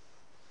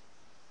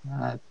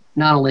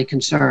not only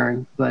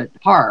concern, but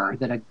horror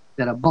that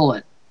a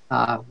bullet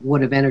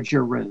would have entered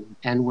your room.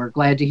 And we're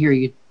glad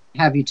to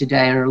have you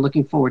today and are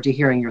looking forward to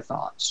hearing your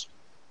thoughts.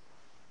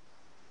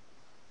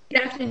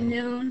 Good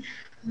afternoon,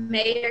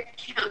 Mayor,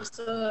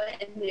 Council,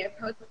 and Mayor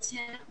Pro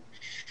Tem.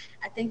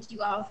 I thank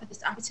you all for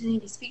this opportunity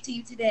to speak to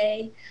you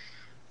today.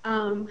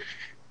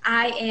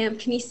 I am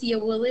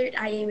Kenneccia Woolard.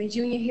 I am a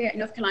junior here at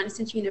North Carolina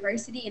Central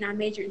University, and I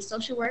major in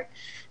social work.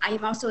 I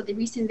am also the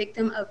recent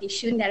victim of the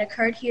shooting that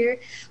occurred here,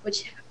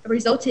 which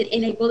resulted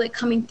in a bullet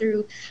coming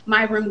through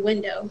my room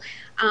window.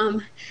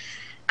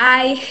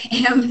 I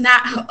am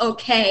not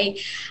okay.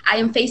 I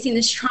am facing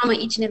this trauma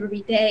each and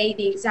every day,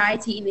 the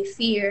anxiety and the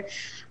fear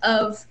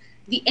of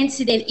the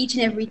incident each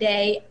and every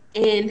day.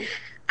 And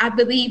I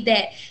believe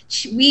that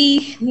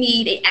we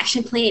need an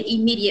action plan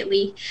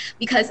immediately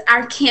because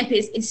our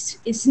campus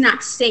is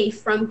not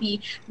safe from the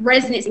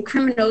residents and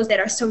criminals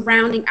that are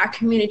surrounding our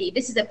community.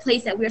 This is a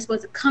place that we're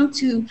supposed to come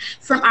to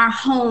from our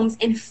homes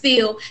and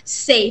feel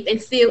safe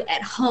and feel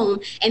at home.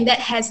 And that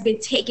has been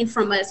taken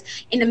from us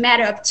in a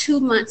matter of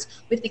 2 months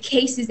with the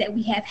cases that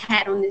we have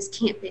had on this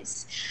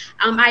campus.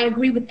 I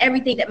agree with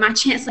everything that my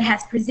chancellor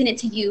has presented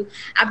to you.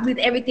 I believe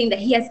everything that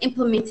he has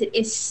implemented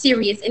is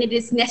serious and it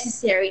is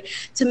necessary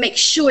to make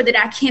sure that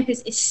our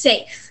campus is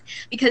safe,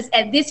 because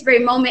at this very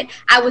moment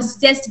I was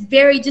just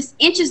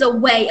inches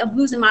away of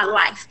losing my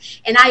life,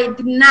 and I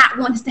do not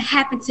want this to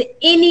happen to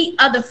any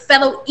other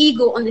fellow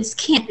Eagle on this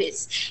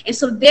campus. And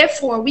so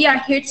therefore we are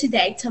here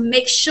today to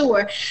make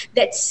sure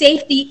that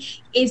safety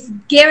is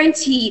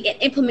guaranteed and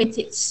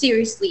implemented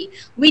seriously.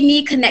 We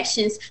need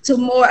connections to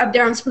more of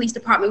Durham's Police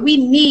Department. We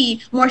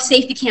need more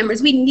safety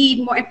cameras. We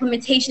need more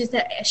implementations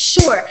to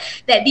assure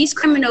that these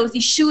criminals,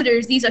 these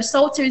shooters, these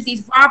assaulters,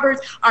 these robbers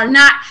are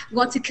not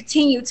going to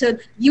continue to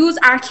use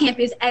our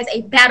campus as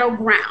a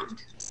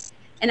battleground.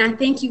 And I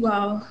thank you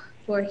all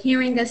for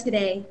hearing us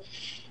today.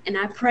 And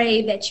I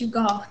pray that you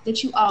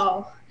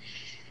all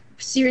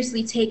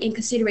seriously take in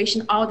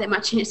consideration all that my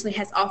chancellor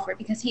has offered,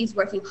 because he's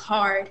working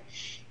hard.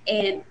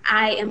 And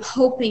I am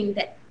hoping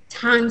that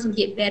times will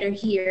get better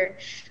here,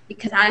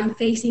 because I'm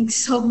facing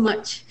so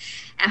much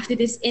after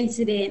this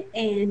incident.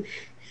 And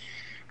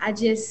I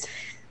just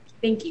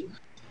thank you.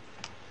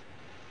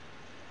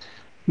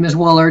 Ms.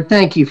 Woolard,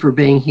 thank you for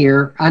being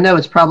here. I know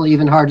it's probably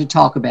even hard to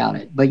talk about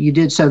it, but you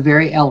did so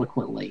very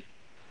eloquently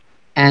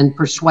and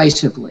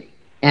persuasively.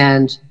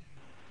 And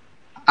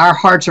our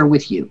hearts are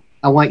with you.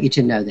 I want you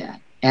to know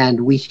that.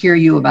 And we hear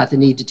you about the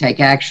need to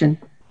take action,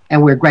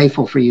 and we're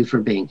grateful for you for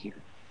being here.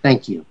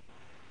 Thank you.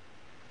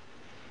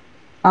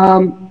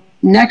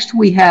 Next,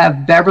 we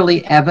have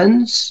Beverly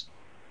Evans.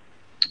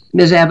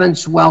 Ms.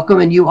 Evans, welcome,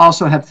 and you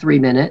also have 3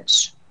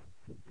 minutes.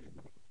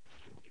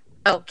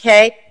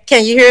 Okay,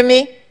 can you hear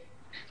me?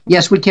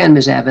 Yes, we can,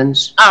 Ms.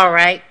 Evans. All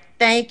right,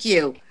 thank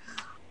you.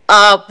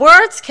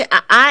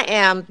 I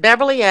am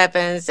Beverly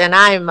Evans, and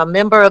I am a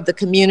member of the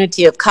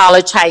community of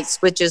College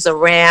Heights, which is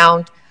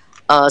around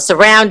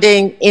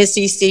surrounding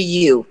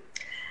NCCU.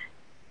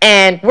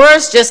 And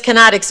words just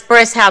cannot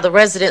express how the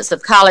residents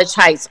of College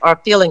Heights are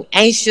feeling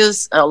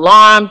anxious,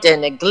 alarmed,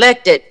 and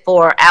neglected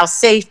for our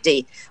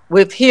safety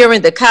with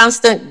hearing the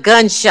constant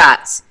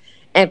gunshots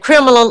and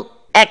criminal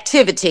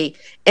activity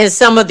in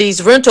some of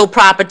these rental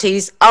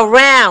properties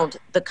around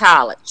the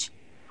college.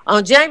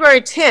 On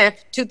January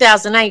 10th,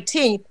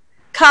 2019,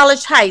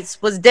 College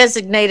Heights was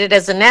designated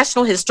as a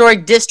National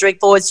Historic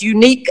District for its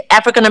unique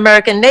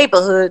African-American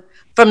neighborhood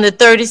from the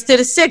 30s to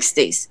the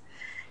 60s.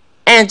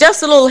 And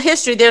just a little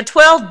history, there are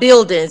 12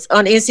 buildings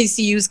on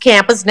NCCU's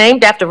campus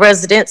named after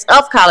residents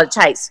of College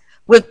Heights,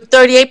 with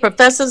 38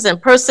 professors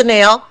and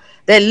personnel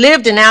that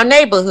lived in our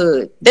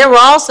neighborhood. There were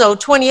also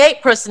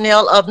 28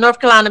 personnel of North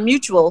Carolina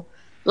Mutual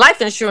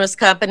Life Insurance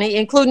Company,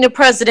 including the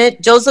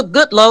president, Joseph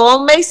Goodloe,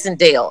 on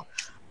Masondale,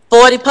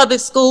 40 public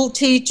school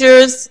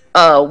teachers,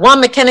 one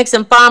Mechanics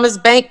and Farmers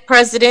Bank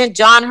president,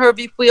 John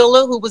Hervey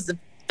Wheeler, who was the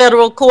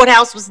federal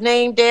courthouse was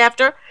named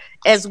after,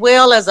 as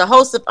well as a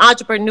host of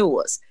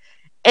entrepreneurs.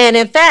 And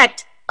in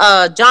fact,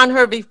 John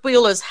Hervey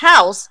Wheeler's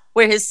house,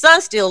 where his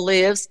son still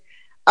lives,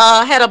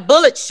 had a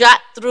bullet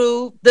shot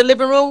through the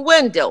living room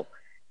window,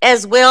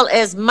 as well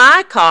as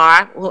my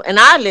car, and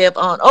I live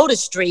on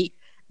Otis Street,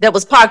 that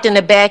was parked in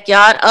the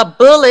backyard. A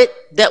bullet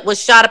that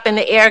was shot up in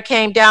the air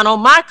came down on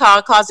my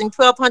car, causing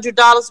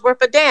 $1,200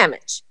 worth of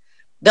damage.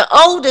 The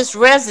oldest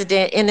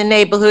resident in the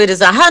neighborhood is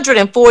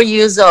 104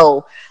 years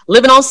old,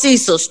 living on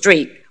Cecil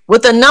Street,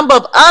 with a number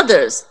of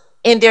others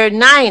in their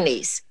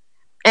 90s.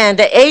 And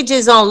the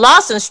ages on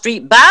Lawson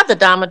Street by the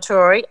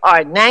dormitory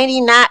are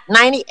 99,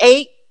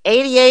 98,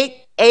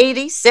 88,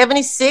 80,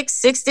 76,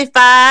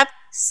 65,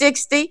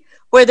 60,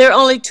 where there are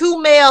only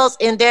 2 males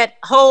in that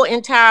whole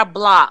entire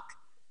block,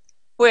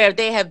 where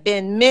there have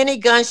been many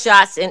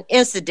gunshots and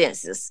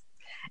incidences.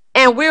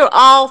 And we're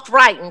all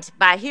frightened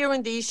by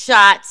hearing these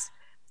shots,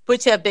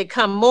 which have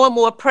become more and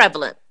more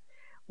prevalent.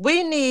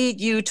 We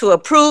need you to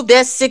approve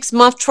that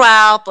 6-month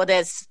trial for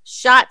that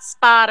shot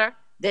spotter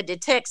that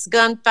detects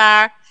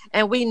gunfire.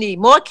 And we need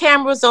more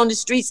cameras on the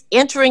streets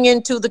entering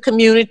into the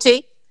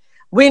community.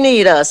 We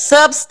need a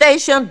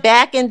substation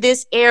back in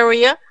this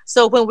area,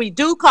 so when we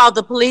do call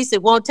the police,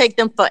 it won't take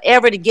them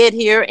forever to get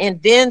here,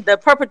 and then the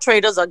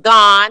perpetrators are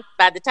gone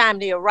by the time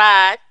they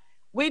arrive.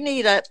 We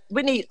need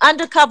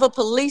undercover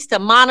police to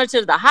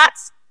monitor the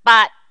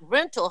hotspot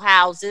rental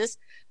houses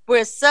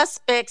where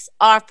suspects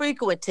are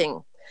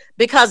frequenting,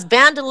 because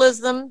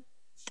vandalism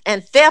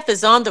and theft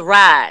is on the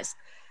rise,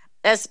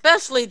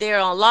 especially there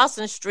on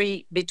Lawson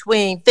Street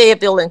between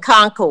Fayetteville and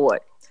Concord.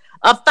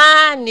 A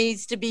fine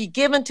needs to be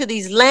given to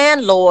these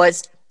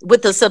landlords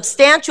with a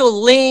substantial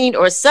lien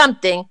or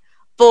something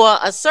for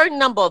a certain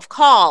number of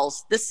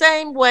calls. The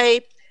same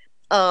way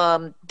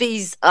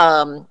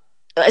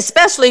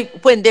especially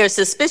when there's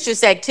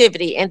suspicious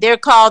activity and they're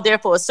called there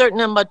for a certain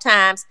number of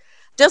times,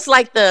 just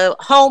like the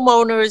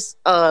homeowners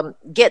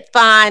get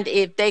fined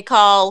if they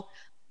call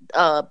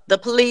the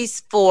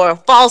police for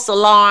false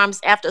alarms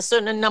after a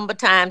certain number of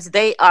times,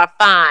 they are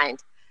fined.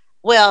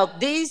 Well,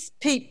 these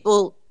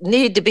homeowners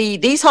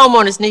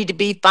need to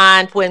be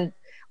fined when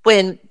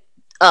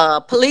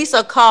police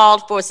are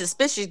called for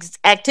suspicious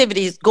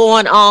activities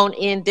going on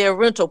in their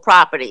rental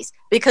properties,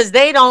 because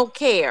they don't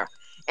care.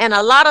 And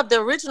a lot of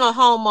the original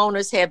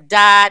homeowners have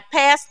died,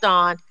 passed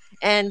on,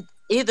 and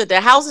either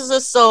their houses are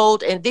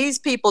sold and these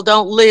people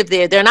don't live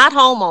there. They're not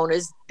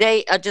homeowners.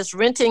 They are just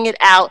renting it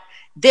out.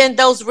 Then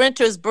those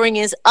renters bring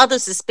in other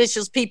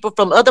suspicious people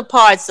from other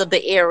parts of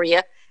the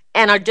area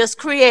and are just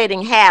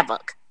creating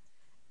havoc.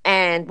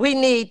 And we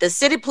need the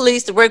city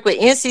police to work with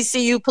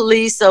NCCU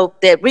police so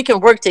that we can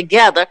work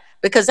together,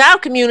 because our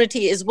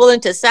community is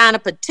willing to sign a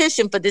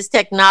petition for this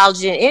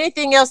technology and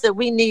anything else that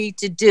we need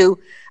to do,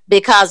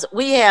 because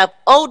we have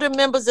older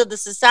members of the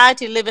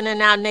society living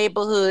in our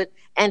neighborhood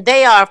and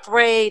they are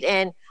afraid.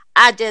 And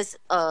I just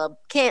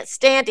can't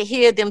stand to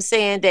hear them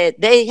saying that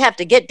they have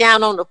to get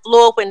down on the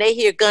floor when they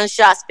hear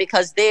gunshots,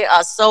 because they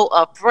are so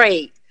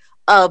afraid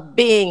of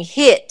being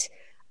hit.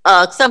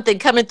 Something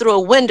coming through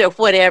a window,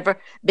 whatever,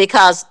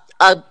 because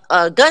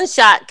a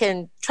gunshot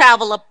can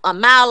travel up a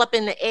mile up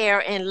in the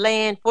air and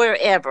land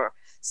wherever.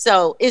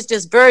 So it's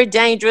just very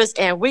dangerous,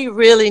 and we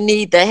really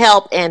need the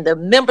help. And the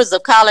members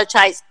of College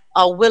Heights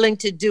are willing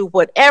to do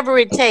whatever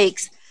it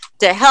takes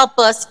to help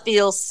us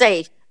feel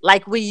safe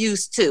like we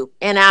used to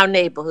in our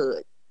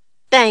neighborhood.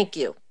 Thank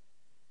you.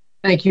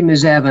 Thank you,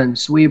 Ms.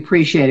 Evans. We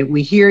appreciate it.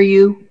 We hear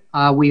you.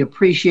 We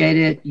appreciate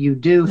it. You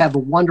do have a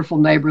wonderful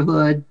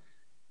neighborhood.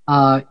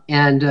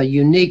 And a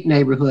unique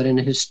neighborhood and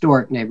a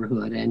historic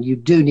neighborhood, and you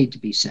do need to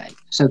be safe.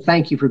 So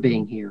thank you for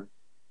being here.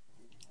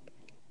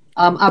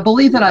 I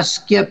believe that I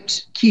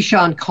skipped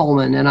Keshaun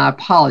Coleman, and I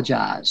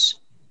apologize.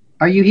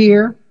 Are you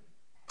here?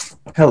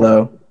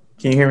 Hello.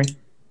 Can you hear me?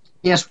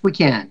 Yes, we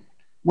can.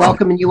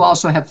 Welcome, and you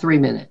also have 3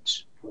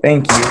 minutes.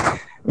 Thank you.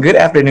 Good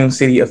afternoon,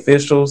 city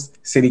officials,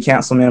 city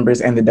council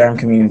members, and the Durham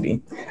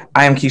community.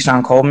 I am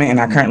Keshaun Coleman, and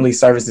I currently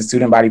serve as the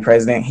student body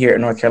president here at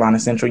North Carolina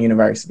Central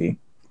University.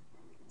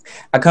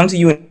 I come to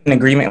you in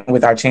agreement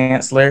with our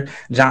Chancellor,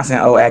 Johnson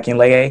O.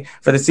 Akinleye,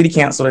 for the City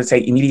Council to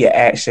take immediate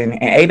action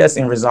and aid us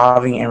in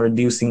resolving and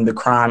reducing the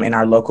crime in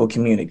our local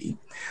community.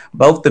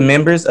 Both the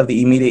members of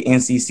the immediate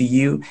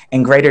NCCU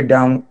and greater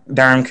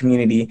Durham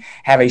community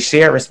have a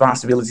shared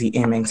responsibility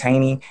in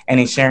maintaining and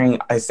ensuring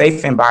a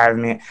safe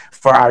environment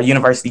for our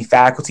university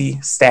faculty,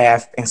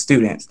 staff, and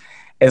students,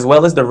 as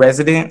well as the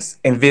residents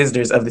and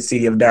visitors of the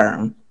city of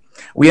Durham.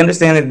 We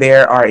understand that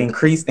there are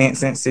increased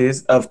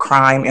instances of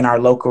crime in our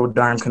local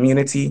Durham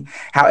community.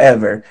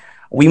 However,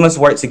 we must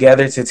work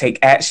together to take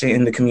action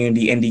in the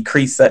community and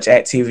decrease such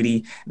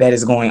activity that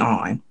is going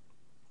on.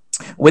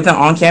 With an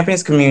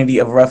on-campus community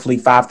of roughly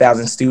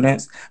 5,000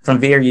 students from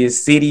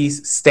various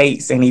cities,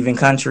 states, and even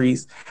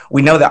countries,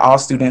 we know that all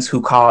students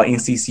who call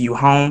NCCU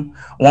home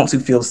want to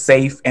feel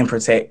safe and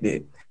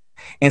protected.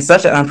 In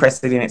such an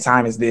unprecedented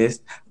time as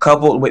this,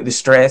 coupled with the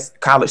stress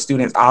college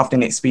students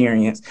often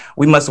experience,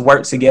 we must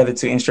work together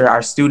to ensure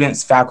our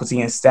students,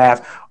 faculty, and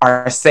staff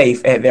are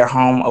safe at their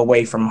home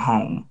away from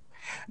home.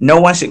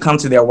 No one should come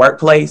to their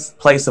workplace,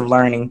 place of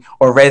learning,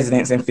 or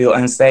residence and feel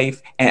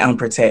unsafe and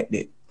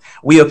unprotected.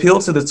 We appeal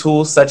to the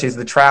tools such as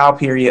the trial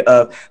period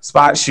of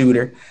spot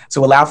shooter to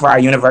allow for our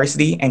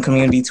university and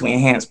community to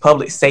enhance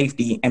public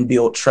safety and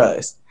build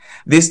trust.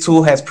 This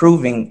tool has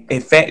proven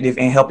effective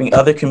in helping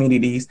other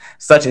communities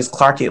such as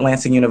Clark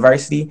Atlanta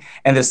University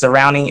and the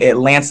surrounding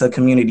Atlanta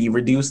community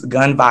reduce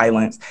gun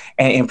violence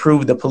and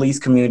improve the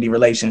police-community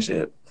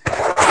relationship.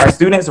 Our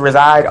students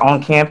reside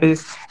on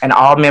campus, and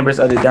all members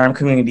of the Durham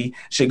community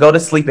should go to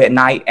sleep at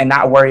night and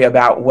not worry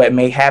about what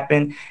may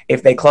happen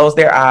if they close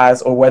their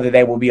eyes or whether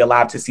they will be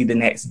alive to see the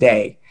next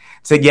day.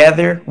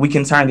 Together, we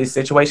can turn this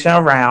situation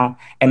around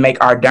and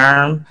make our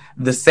Durham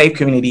the safe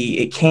community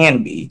it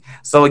can be.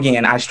 So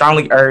again, I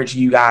strongly urge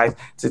you guys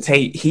to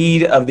take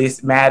heed of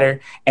this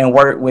matter and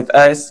work with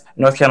us,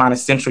 North Carolina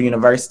Central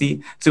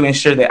University, to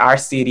ensure that our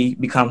city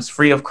becomes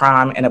free of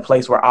crime and a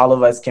place where all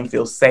of us can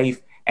feel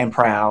safe and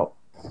proud.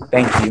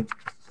 Thank you.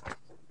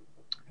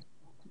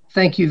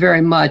 Thank you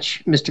very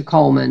much, Mr.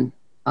 Coleman.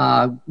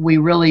 We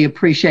really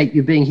appreciate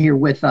you being here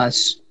with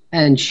us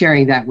and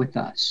sharing that with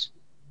us.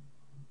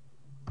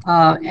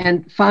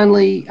 And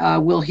finally,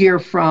 we'll hear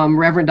from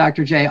Reverend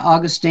Dr. J.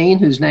 Augustine,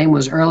 whose name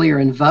was earlier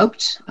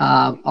invoked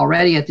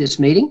already at this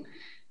meeting,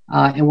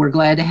 and we're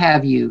glad to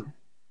have you.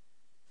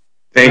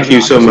 Thank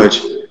you so much.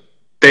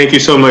 Thank you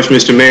so much,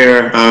 Mr.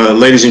 Mayor.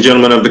 Ladies and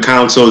gentlemen of the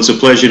council, it's a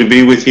pleasure to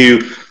be with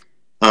you.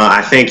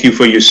 I thank you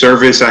for your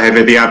service. I have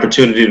had the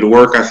opportunity to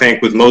work, I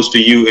think, with most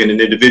of you in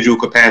an individual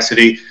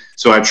capacity,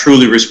 so I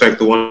truly respect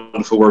the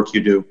wonderful work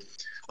you do.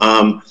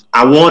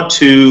 I want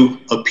to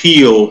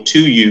appeal to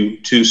you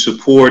to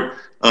support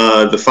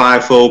the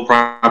fivefold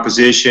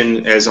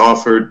proposition as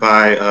offered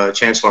by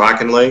Chancellor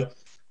Akinleye,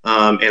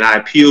 and I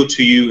appeal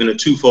to you in a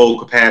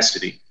twofold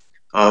capacity.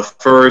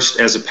 First,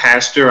 as a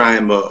pastor, I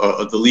am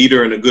the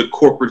leader and a good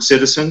corporate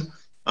citizen,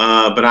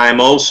 but I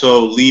am also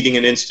leading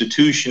an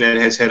institution that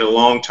has had a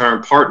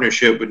long-term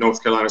partnership with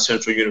North Carolina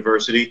Central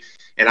University,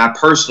 and I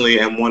personally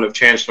am one of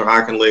Chancellor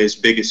Akinleye's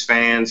biggest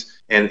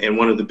fans and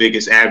one of the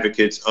biggest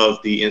advocates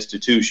of the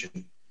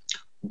institution.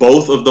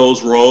 Both of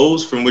those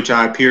roles from which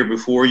I appear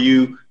before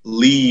you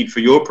lead,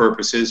 for your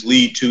purposes,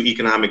 lead to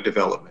economic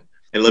development.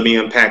 And let me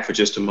unpack for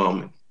just a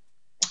moment.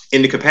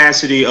 In the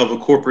capacity of a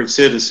corporate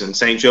citizen,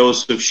 St.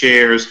 Joseph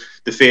shares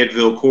the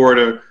Fayetteville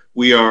corridor.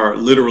 We are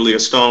literally a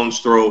stone's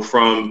throw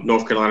from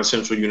North Carolina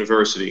Central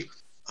University.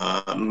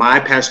 My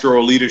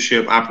pastoral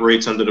leadership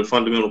operates under the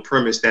fundamental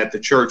premise that the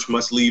church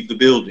must leave the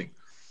building,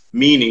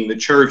 meaning the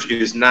church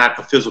is not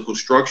a physical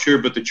structure,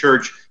 but the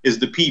church is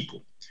the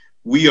people.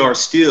 We are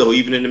still,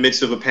 even in the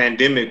midst of a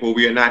pandemic where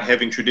we are not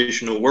having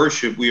traditional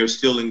worship, we are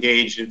still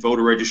engaged in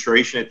voter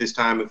registration at this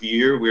time of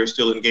year. We are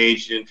still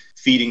engaged in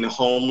feeding the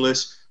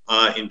homeless,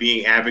 in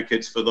being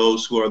advocates for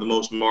those who are the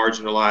most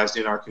marginalized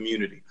in our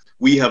community.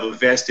 We have a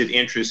vested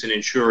interest in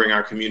ensuring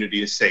our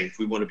community is safe.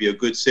 We want to be a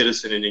good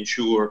citizen and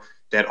ensure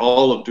that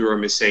all of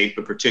Durham is safe,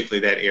 but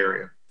particularly that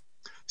area.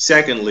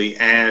 Secondly,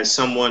 as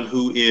someone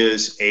who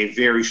is a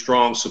very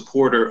strong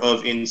supporter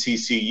of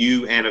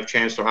NCCU and of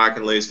Chancellor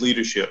Akinleye's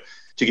leadership,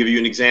 to give you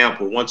an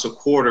example, once a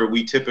quarter,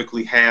 we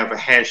typically have a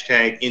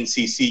hashtag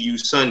NCCU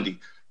Sunday,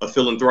 a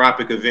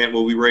philanthropic event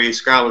where we raise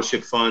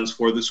scholarship funds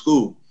for the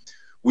school.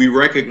 We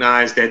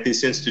recognize that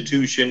this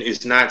institution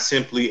is not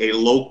simply a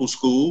local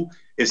school,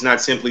 it's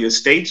not simply a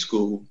state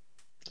school,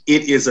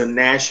 it is a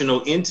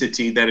national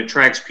entity that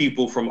attracts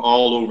people from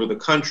all over the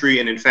country,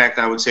 and in fact,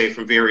 I would say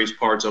from various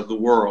parts of the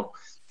world.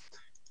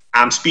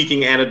 I'm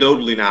speaking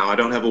anecdotally now. I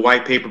don't have a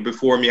white paper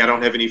before me. I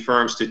don't have any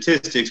firm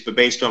statistics, but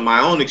based on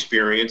my own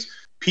experience,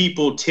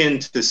 people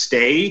tend to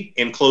stay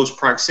in close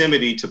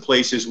proximity to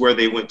places where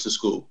they went to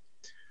school.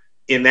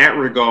 In that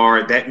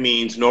regard, that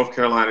means North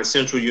Carolina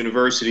Central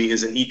University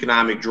is an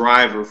economic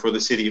driver for the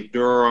city of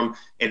Durham,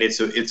 and it's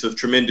a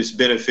tremendous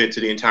benefit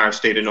to the entire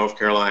state of North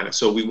Carolina.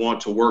 So we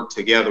want to work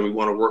together. We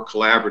want to work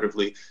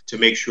collaboratively to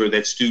make sure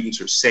that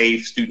students are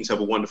safe, students have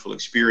a wonderful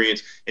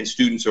experience, and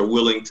students are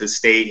willing to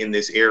stay in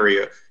this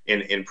area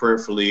and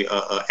prayerfully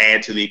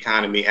add to the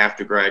economy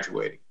after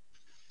graduating.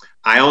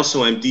 I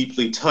also am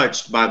deeply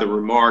touched by the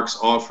remarks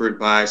offered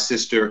by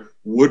Sister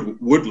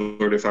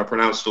Woolard, if I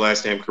pronounced the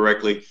last name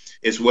correctly,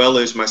 as well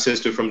as my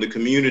sister from the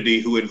community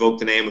who invoked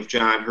the name of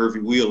John Hervey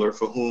Wheeler,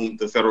 for whom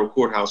the federal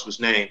courthouse was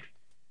named.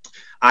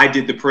 I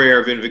did the prayer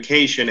of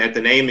invocation at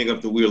the naming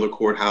of the Wheeler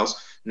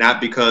Courthouse,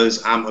 not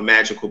because I'm a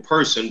magical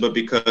person, but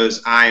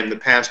because I am the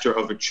pastor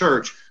of a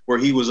church where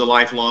he was a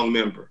lifelong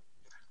member.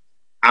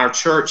 Our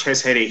church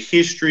has had a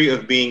history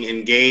of being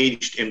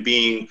engaged in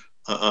being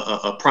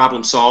a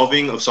problem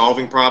solving, of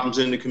solving problems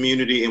in the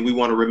community, and we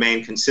want to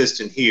remain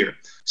consistent here.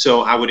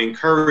 So I would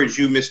encourage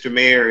you, Mr.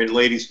 Mayor and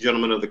ladies and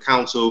gentlemen of the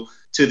council,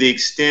 to the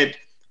extent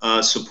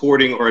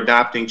supporting or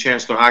adopting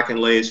Chancellor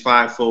Akinleye's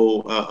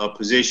fivefold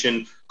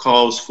position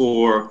calls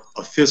for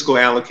a fiscal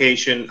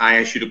allocation, I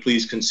ask you to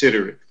please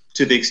consider it.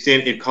 To the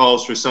extent it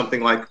calls for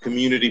something like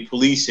community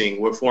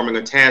policing, we're forming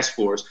a task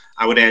force,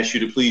 I would ask you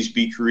to please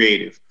be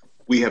creative.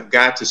 We have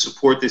got to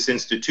support this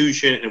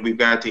institution, and we've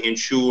got to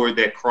ensure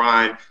that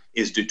crime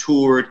is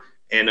detoured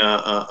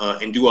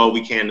and do all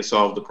we can to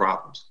solve the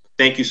problems.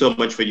 Thank you so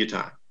much for your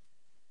time.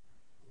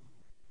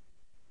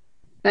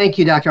 Thank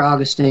you, Dr.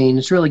 Augustine.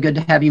 It's really good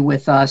to have you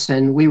with us,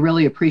 and we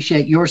really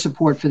appreciate your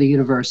support for the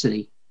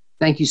university.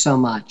 Thank you so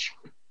much.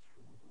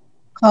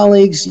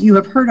 Colleagues, you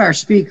have heard our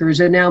speakers,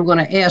 and now I'm going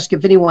to ask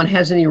if anyone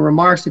has any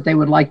remarks that they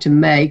would like to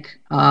make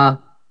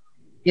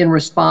in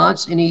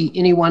response.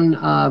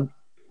 Anyone?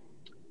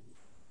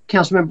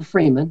 Councilmember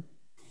Freeman.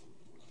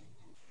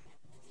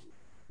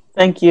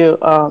 Thank you,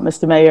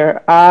 Mr.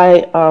 Mayor.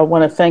 I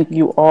want to thank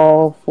you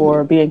all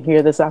for being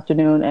here this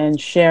afternoon and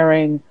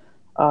sharing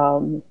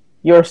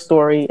your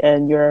story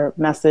and your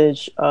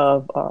message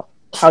of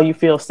how you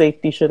feel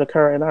safety should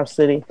occur in our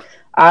city.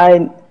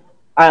 I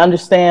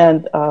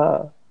understand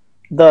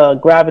the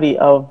gravity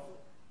of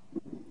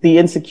the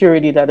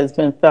insecurity that has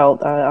been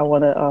felt. I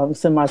want to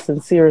send my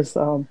sincerest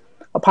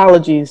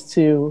apologies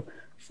to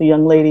the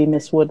young lady,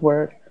 Miss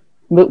Woodward.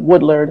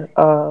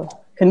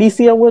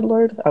 Kenneccia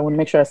Woolard. I want to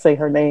make sure I say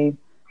her name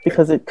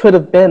because it could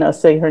have been a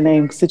say her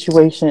name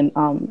situation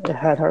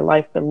had her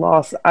life been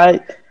lost.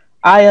 I've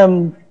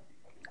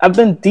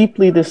been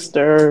deeply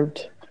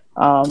disturbed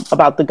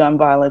about the gun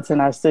violence in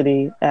our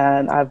city,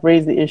 and I've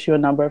raised the issue a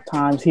number of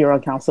times here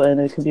on council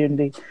and in the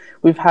community.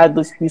 We've had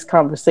these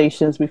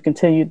conversations. We've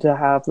continued to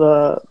have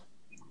the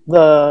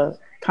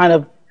kind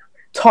of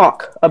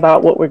talk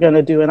about what we're going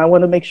to do, and I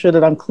want to make sure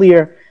that I'm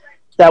clear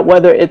that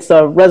whether it's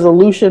a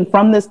resolution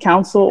from this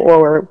council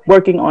or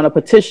working on a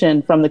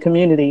petition from the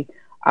community,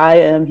 I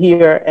am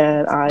here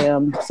and I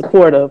am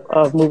supportive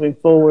of moving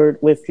forward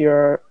with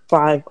your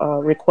 5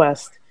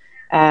 requests.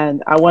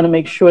 And I want to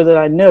make sure that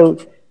I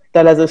note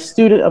that as a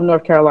student of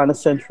North Carolina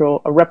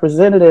Central, a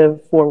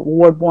representative for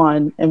Ward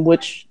 1, in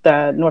which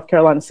the North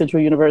Carolina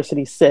Central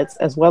University sits,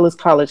 as well as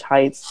College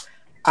Heights,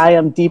 I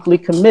am deeply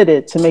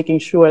committed to making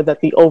sure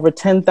that the over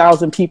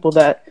 10,000 people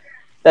that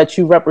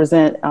you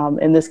represent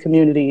in this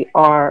community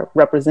are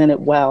represented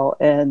well,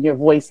 and your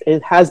voice,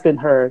 it has been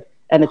heard.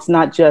 And it's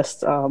not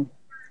just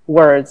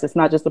words, it's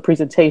not just a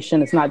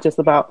presentation, it's not just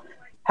about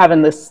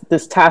having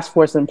this task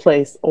force in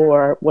place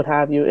or what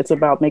have you. It's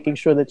about making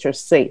sure that you're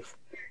safe.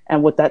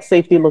 And what that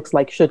safety looks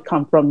like should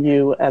come from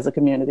you as a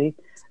community.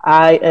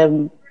 I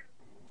am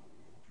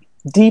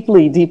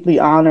deeply, deeply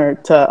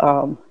honored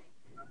to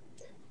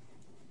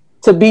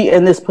be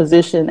in this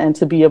position and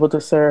to be able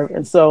to serve.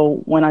 And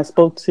so when I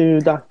spoke to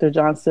Dr.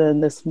 Johnson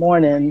this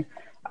morning,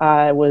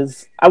 I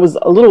was a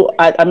little,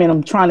 I mean,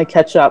 I'm trying to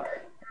catch up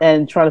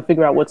and trying to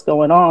figure out what's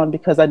going on,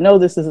 because I know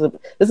this is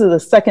the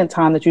second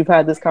time that you've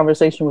had this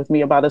conversation with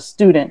me about a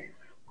student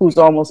who's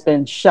almost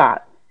been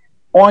shot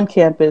on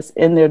campus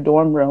in their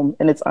dorm room,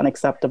 and it's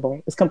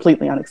unacceptable. It's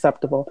completely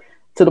unacceptable,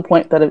 to the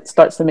point that it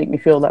starts to make me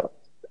feel that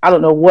I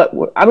don't know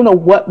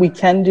what we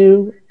can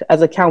do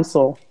as a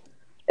council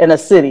in a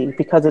city,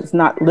 because it's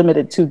not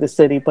limited to the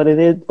city,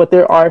 but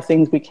there are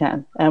things we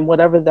can, and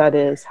whatever that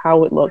is,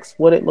 how it looks,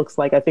 what it looks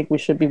like, I think we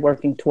should be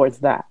working towards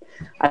that.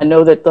 I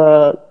know that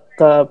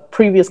the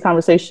previous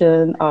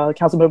conversation,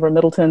 Councilmember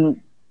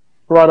Middleton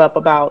brought up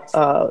about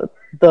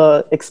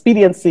the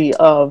expediency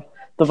of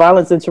the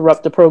Violence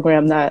Interrupter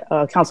program that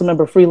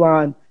Councilmember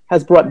Freeland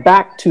has brought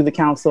back to the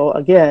council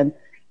again.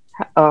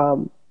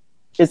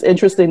 It's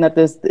interesting that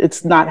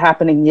it's not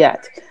happening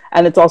yet.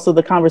 And it's also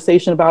the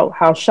conversation about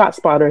how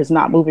ShotSpotter is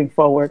not moving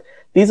forward.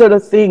 These are the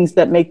things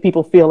that make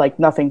people feel like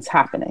nothing's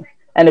happening.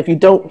 And if you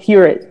don't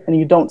hear it and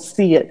you don't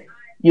see it,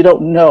 you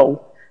don't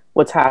know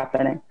what's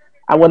happening.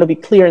 I want to be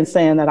clear in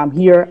saying that I'm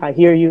here, I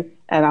hear you,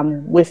 and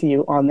I'm with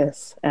you on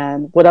this.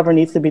 And whatever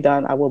needs to be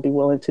done, I will be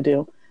willing to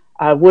do.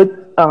 I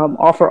would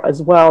offer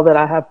as well that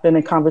I have been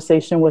in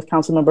conversation with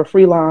Councilmember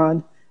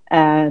Freeland,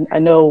 and I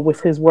know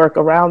with his work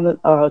around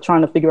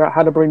trying to figure out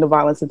how to bring the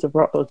Violence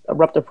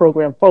Interrupter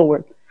program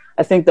forward,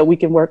 I think that we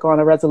can work on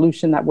a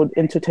resolution that would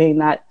entertain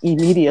that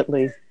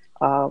immediately,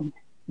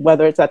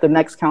 whether it's at the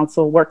next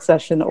council work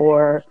session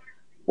or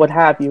what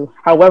have you.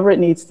 However it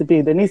needs to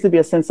be, there needs to be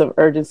a sense of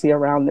urgency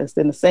around this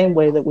in the same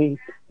way that we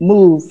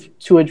move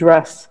to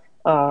address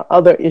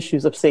other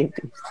issues of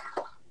safety.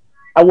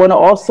 I want to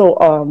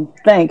also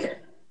thank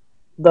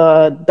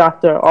the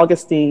Dr.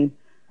 Augustine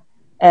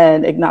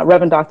and not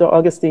Reverend Dr.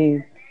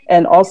 Augustine,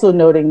 and also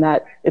noting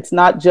that it's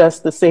not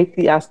just the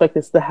safety aspect,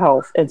 it's the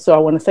health. And so I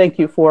want to thank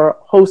you for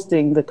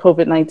hosting the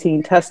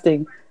COVID-19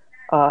 testing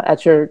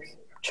at your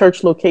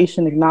church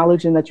location,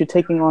 acknowledging that you're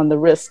taking on the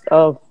risk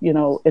of,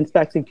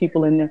 infecting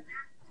people in there.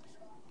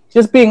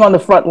 Just being on the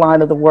front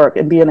line of the work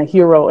and being a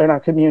hero in our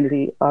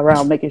community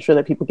around making sure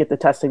that people get the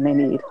testing they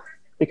need.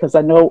 Because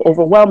I know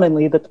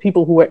overwhelmingly that the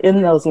people who were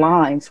in those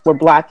lines were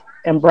Black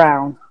and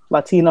Brown,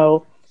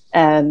 Latino,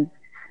 and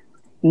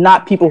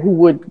not people who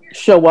would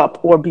show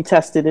up or be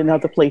tested in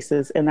other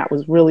places. And that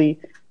was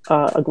really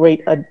a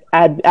great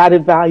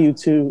added value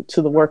to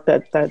the work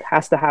that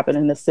has to happen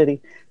in this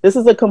city. This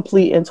is a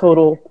complete and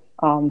total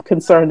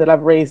concern that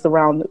I've raised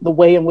around the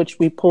way in which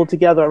we pulled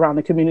together around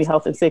the Community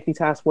Health and Safety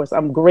Task Force.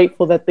 I'm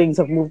grateful that things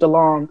have moved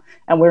along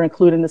and we're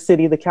including the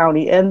city, the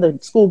county, and the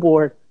school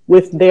board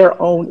with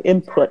their own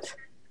input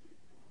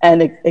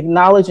and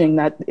acknowledging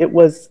that it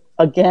was,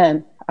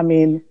 again,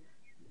 I'm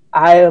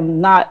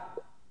not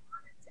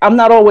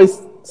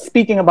always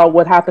speaking about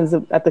what happens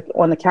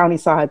on the county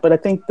side, but I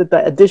think that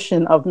the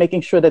addition of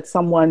making sure that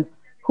someone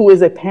who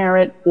is a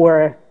parent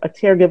or a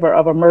caregiver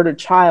of a murdered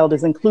child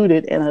is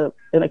included in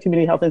a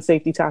community health and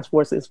safety task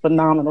force is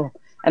phenomenal.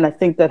 And I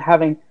think that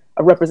having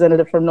a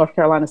representative from North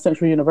Carolina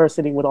Central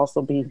University would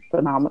also be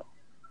phenomenal.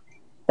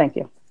 Thank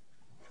you.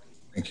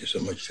 Thank you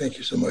so much. Thank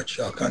you so much,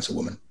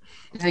 Councilwoman.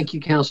 Thank you,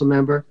 Council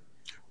Member.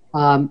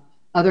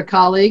 Other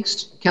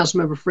colleagues,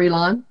 Councilmember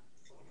Freelon.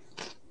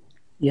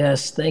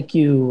 Yes, thank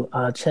you,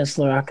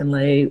 Chancellor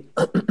Akinleye,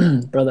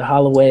 Brother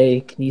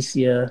Holloway,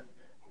 Kenneccia,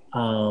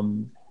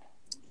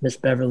 Miss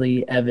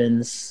Beverly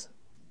Evans,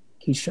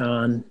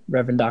 Keshaun,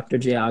 Reverend Dr.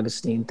 J.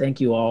 Augustine.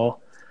 Thank you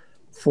all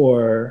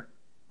for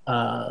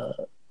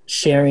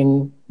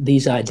sharing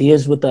these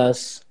ideas with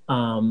us.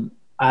 I'm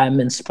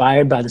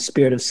inspired by the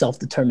spirit of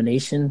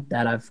self-determination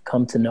that I've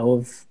come to know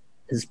of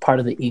as part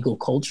of the Eagle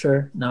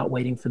culture, not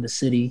waiting for the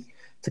city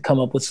to come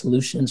up with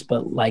solutions,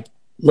 but like,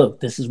 look,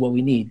 this is what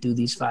we need, do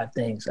these 5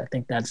 things. I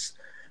think that's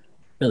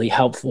really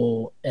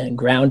helpful and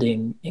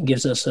grounding and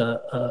gives us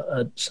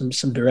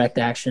some direct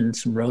action,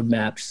 some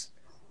roadmaps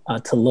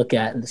to look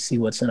at and to see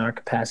what's in our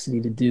capacity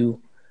to do.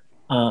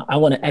 I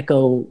want to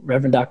echo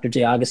Reverend Dr.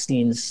 J.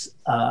 Augustine's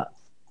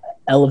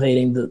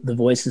elevating the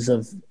voices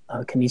of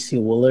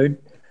Kenneccia Woolard.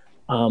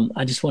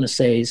 I just want to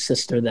say,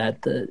 sister,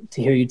 that to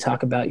hear you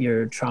talk about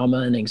your trauma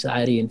and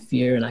anxiety and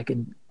fear, and I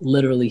could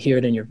literally hear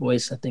it in your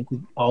voice, I think we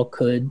all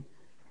could.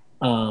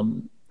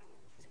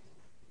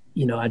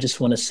 I just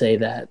want to say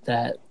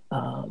that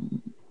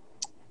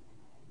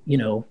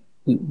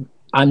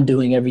I'm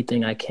doing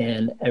everything I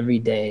can every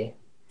day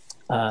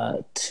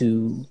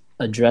to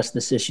address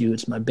this issue.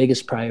 It's my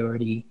biggest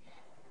priority.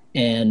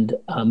 And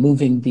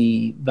moving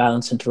the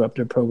violence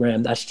interrupter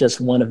program, that's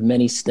just one of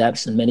many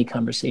steps and many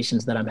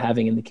conversations that I'm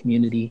having in the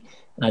community.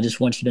 And I just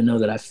want you to know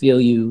that I feel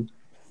you.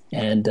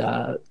 And,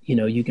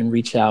 you can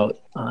reach out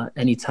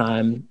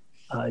anytime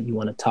you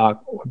want to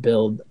talk or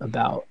build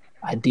about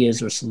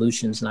ideas or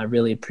solutions. And I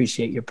really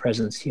appreciate your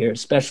presence here,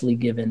 especially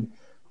given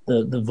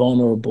the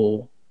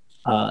vulnerable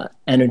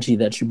energy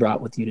that you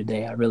brought with you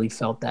today. I really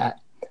felt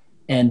that.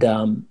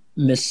 And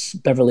Miss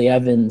Beverly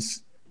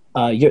Evans,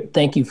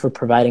 thank you for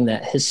providing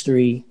that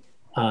history,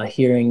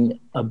 hearing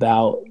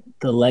about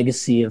the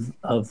legacy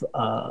of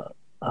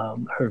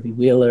Hervey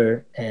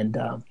Wheeler. And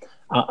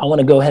I want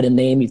to go ahead and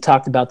name, you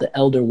talked about the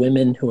elder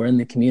women who are in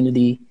the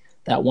community,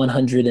 that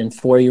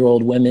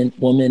 104-year-old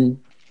woman,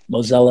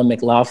 Mozella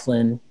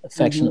McLaughlin,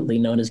 affectionately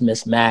known as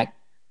Miss Mac.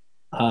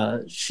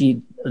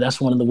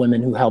 That's one of the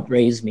women who helped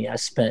raise me. I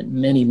spent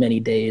many, many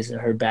days in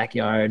her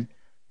backyard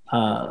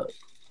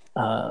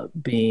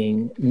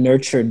being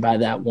nurtured by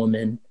that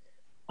woman.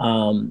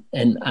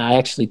 And I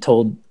actually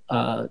told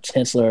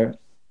Chancellor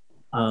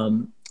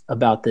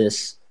about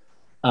this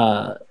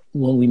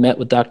when we met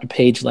with Dr.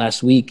 Page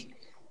last week,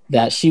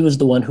 that she was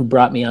the one who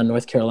brought me on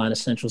North Carolina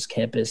Central's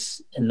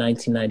campus in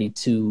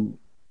 1992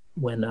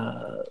 when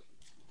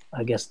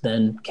I guess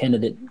then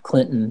candidate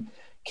Clinton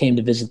came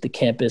to visit the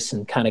campus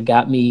and kind of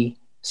got me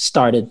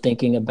started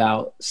thinking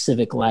about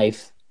civic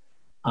life.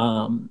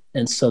 And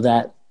so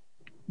that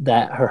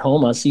her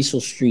home on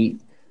Cecil Street,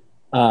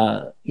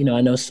 I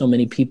know so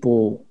many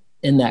people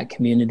in that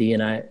community,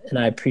 and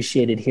I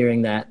appreciated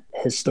hearing that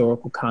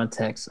historical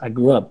context. I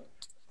grew up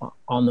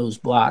on those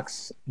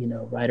blocks,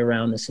 right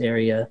around this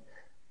area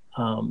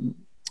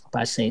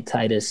by St.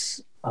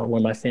 Titus,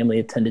 where my family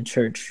attended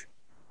church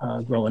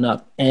growing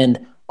up.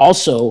 And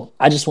also,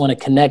 I just want to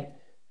connect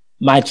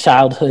my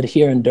childhood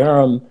here in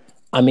Durham.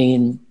 I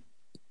mean,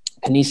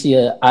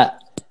 Kenneccia,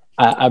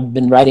 I've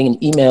been writing in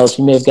emails.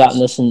 You may have gotten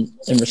this in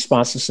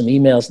response to some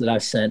emails that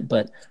I've sent,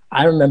 but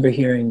I remember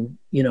hearing,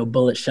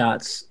 bullet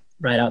shots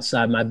right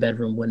outside my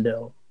bedroom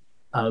window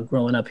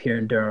growing up here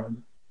in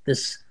Durham.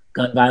 This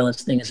gun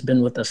violence thing has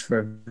been with us for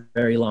a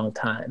very long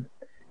time.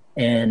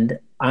 And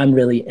I'm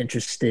really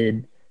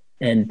interested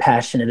and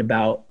passionate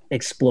about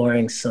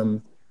exploring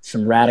some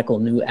radical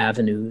new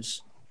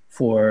avenues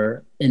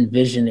for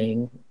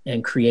envisioning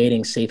and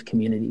creating safe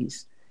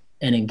communities.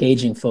 and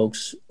engaging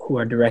folks who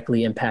are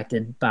directly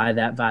impacted by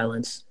that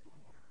violence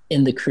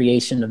in the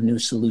creation of new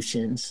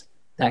solutions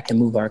that can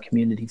move our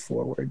community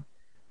forward.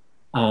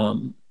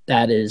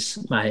 That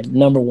is my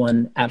number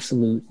one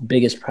absolute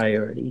biggest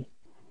priority.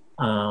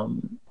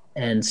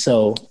 And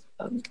so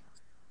I'm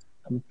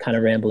kind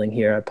of rambling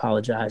here, I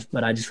apologize,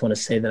 but I just want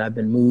to say that I've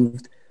been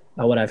moved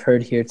by what I've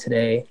heard here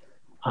today.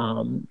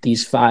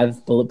 These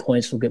 5 bullet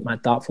points will get my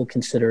thoughtful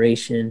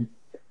consideration,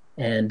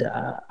 and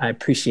I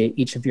appreciate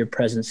each of your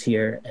presence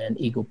here and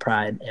Eagle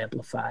Pride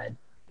amplified.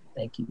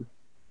 Thank you.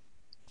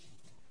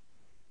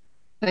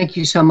 Thank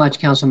you so much,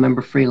 Councilmember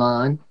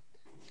Freelon.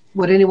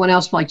 Would anyone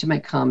else like to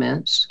make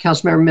comments?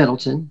 Councilmember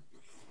Middleton.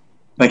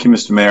 Thank you,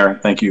 Mr. Mayor.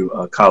 Thank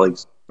you,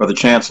 colleagues. Brother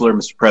Chancellor,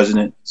 Mr.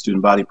 President,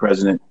 Student Body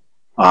President,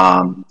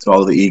 to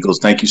all of the Eagles,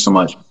 thank you so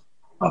much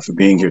for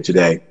being here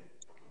today.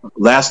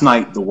 Last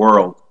night, the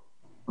world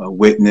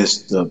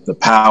witnessed the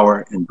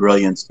power and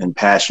brilliance and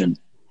passion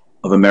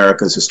of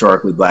America's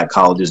historically Black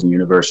colleges and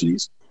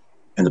universities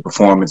and the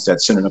performance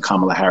that Senator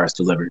Kamala Harris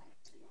delivered.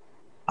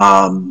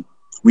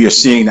 We are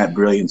seeing that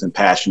brilliance and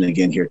passion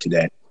again here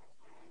today.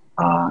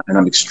 And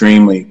I'm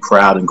extremely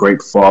proud and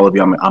grateful for all of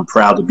you. I'm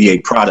proud to be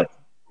a product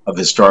of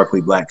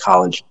historically Black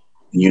college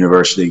and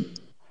university.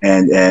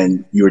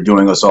 And you are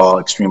doing us all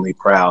extremely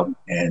proud,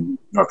 and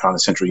North Carolina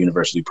Central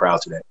University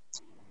proud today.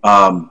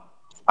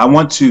 I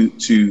want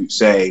to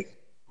say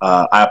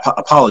I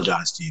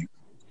apologize to you,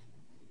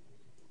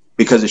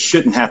 because it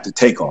shouldn't have to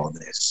take all of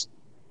this.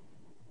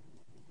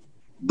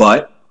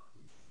 But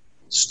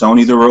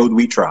stony the road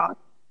we trod,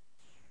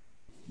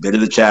 bit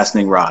of the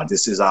chastening rod.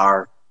 This is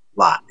our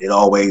lot. It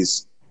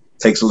always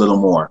takes a little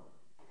more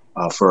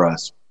for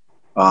us.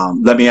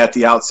 Let me at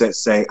the outset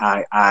say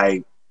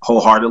I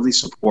wholeheartedly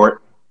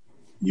support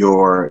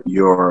your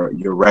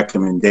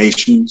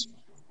recommendations.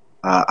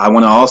 I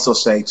want to also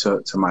say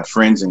to my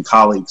friends and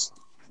colleagues,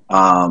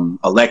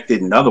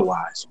 elected and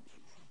otherwise,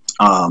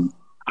 I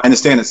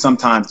understand that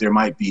sometimes there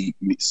might be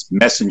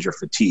messenger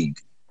fatigue,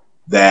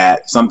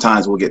 that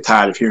sometimes we'll get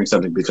tired of hearing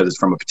something because it's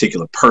from a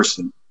particular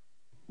person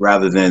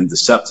rather than the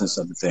substance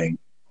of the thing.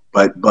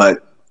 But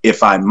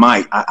if I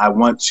might, I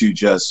want to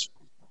just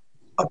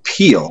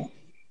appeal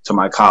to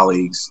my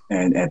colleagues,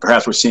 and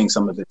perhaps we're seeing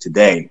some of it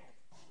today,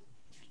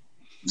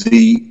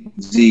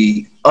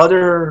 the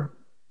utter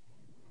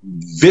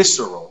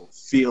visceral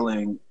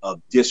feeling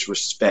of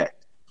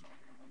disrespect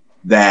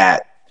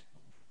that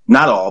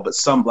not all, but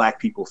some Black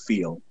people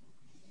feel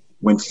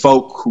when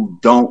folk who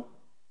don't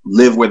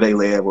live where they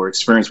live or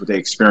experience what they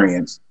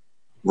experience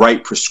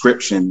write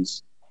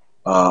prescriptions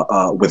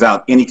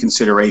without any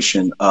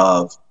consideration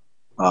of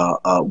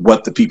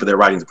what the people they're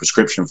writing the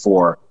prescription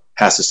for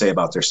has to say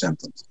about their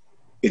symptoms.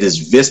 It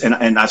is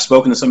and I've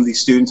spoken to some of these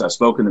students, I've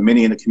spoken to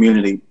many in the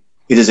community.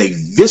 It is a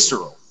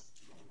visceral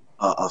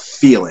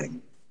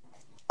feeling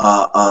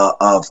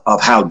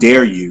of how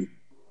dare you,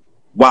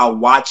 while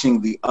watching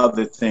the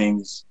other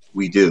things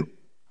we do.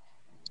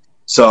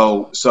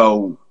 So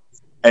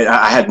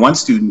I had one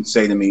student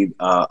say to me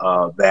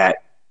that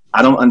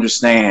I don't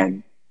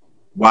understand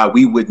why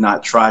we would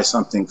not try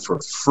something for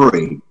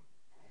free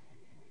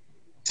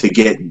to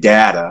get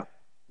data,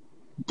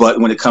 but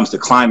when it comes to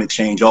climate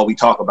change, all we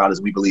talk about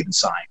is we believe in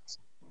science.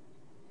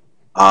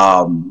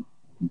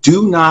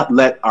 Do not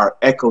let our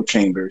echo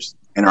chambers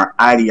and our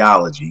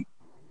ideology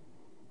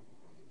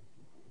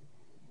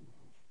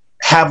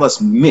have us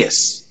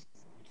miss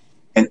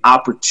an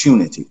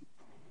opportunity,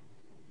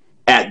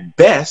 at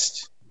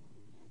best,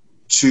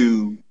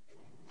 to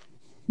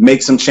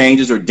make some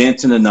changes or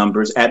dents in the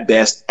numbers, at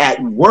best. At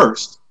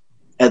worst,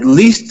 at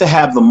least to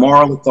have the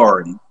moral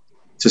authority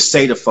to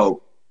say to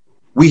folk,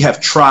 we have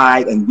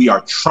tried and we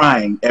are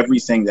trying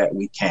everything that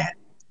we can.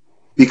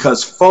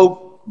 Because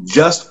folk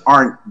just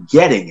aren't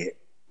getting it,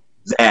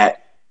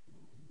 that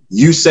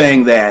you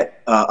saying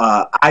that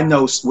I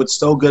know what's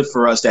so good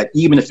for us that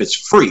even if it's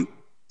free,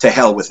 to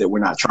hell with it, we're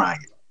not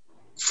trying it.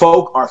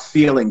 Folk are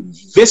feeling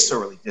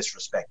viscerally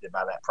disrespected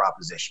by that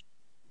proposition.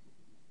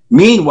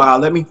 Meanwhile,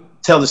 let me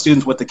tell the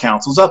students what the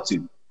council's up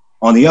to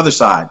on the other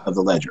side of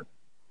the ledger.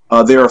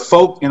 There are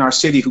folk in our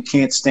city who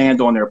can't stand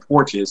on their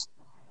porches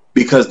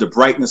because the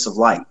brightness of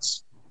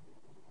lights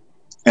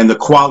and their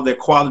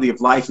quality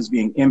of life is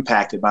being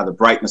impacted by the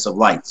brightness of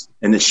lights,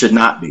 and it should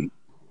not be.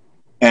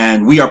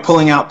 And we are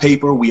pulling out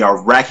paper. We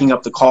are racking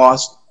up the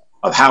cost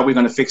of how we're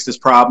going to fix this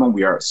problem.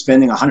 We are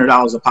spending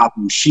 $100 a pop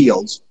in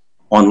shields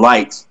on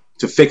lights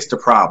to fix the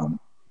problem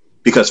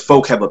because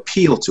folk have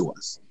appealed to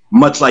us,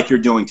 much like you're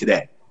doing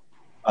today,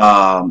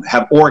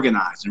 have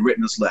organized and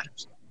written us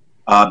letters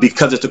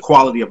because it's a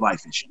quality of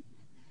life issue.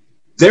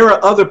 There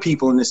are other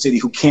people in the city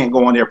who can't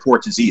go on their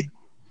porches either,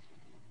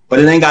 but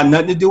it ain't got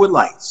nothing to do with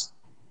lights.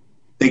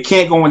 They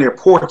can't go on their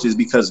porches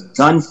because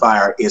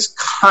gunfire is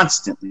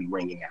constantly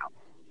ringing out.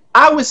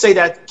 I would say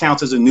that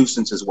counts as a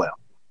nuisance as well.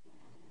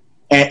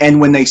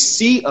 And when they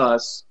see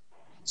us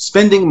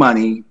spending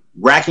money,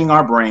 racking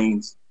our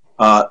brains,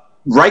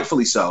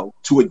 rightfully so,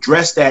 to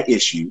address that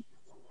issue,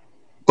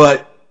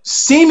 but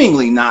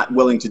seemingly not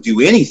willing to do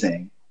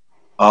anything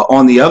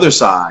on the other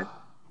side,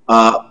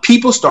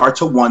 people start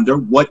to wonder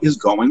what is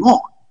going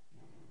on.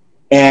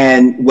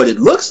 And what it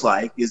looks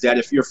like is that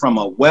if you're from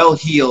a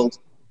well-heeled,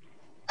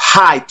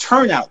 high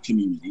turnout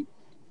community,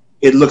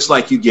 it looks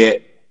like you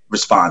get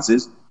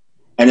responses.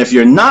 And if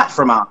you're not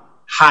from a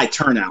high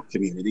turnout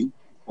community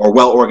or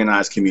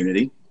well-organized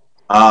community,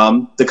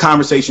 the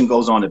conversation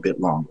goes on a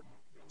bit longer.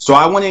 So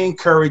I want to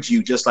encourage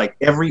you, just like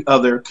every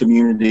other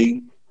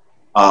community,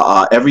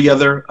 every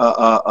other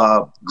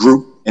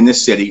group in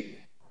this city,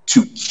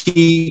 to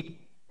keep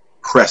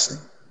pressing.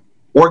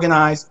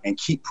 Organize and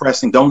keep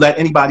pressing. Don't let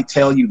anybody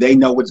tell you they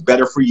know what's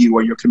better for you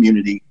or your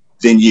community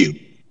than you.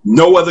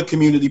 No other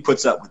community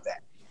puts up with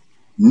that.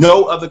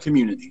 No other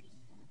community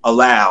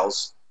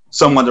allows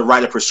someone to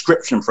write a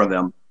prescription for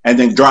them and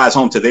then drives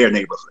home to their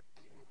neighborhood.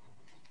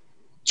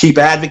 Keep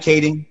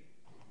advocating,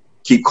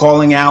 keep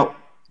calling out,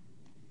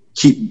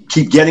 keep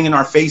getting in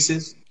our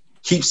faces,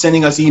 keep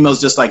sending us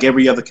emails just like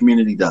every other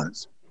community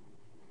does.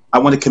 I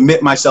want to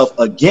commit myself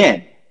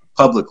again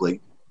publicly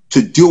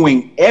to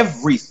doing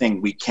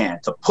everything we can,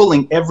 to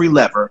pulling every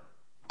lever,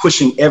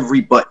 pushing every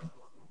button.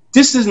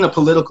 This isn't a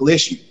political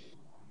issue.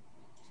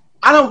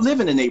 I don't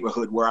live in a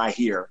neighborhood where I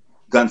hear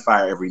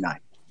gunfire every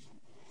night.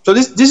 So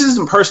this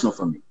isn't personal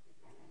for me.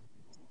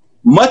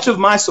 Much of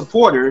my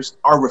supporters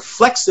are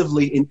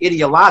reflexively and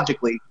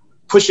ideologically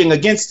pushing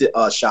against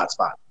the shots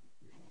fired.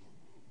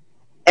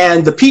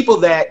 And the people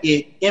that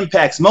it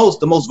impacts most,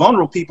 the most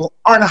vulnerable people,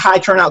 aren't a high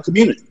turnout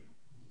community.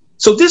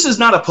 So this is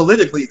not a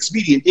politically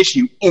expedient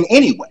issue in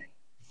any way.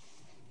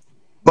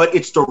 But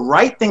it's the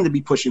right thing to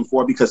be pushing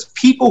for, because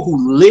people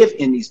who live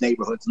in these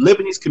neighborhoods, live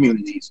in these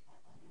communities,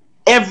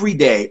 every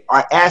day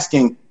are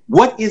asking,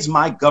 what is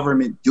my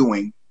government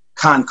doing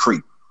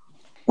concrete?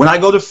 When I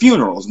go to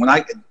funerals,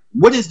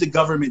 what is the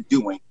government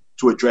doing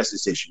to address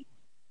this issue?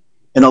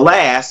 And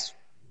alas,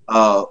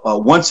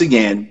 once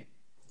again,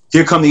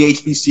 here come the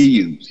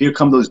HBCUs. Here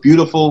come those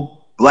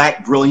beautiful,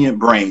 Black, brilliant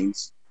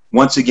brains,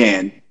 once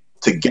again,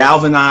 to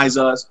galvanize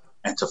us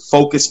and to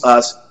focus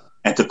us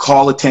and to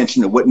call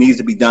attention to what needs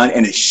to be done.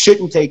 And it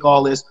shouldn't take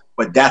all this,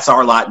 but that's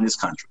our lot in this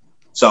country.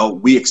 So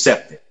we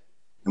accept it,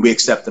 and we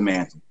accept the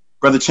mantle.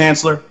 Brother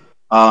Chancellor,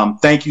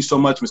 thank you so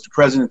much, Mr.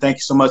 President. Thank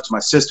you so much to my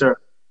sister,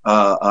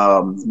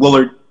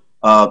 Woolard.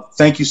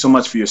 Thank you so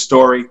much for your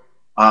story.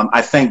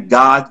 I thank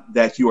God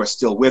that you are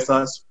still with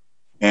us.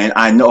 And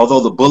I know,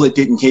 although the bullet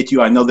didn't hit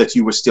you, I know that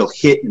you were still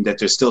hit and that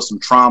there's still some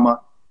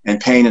trauma and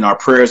pain, and our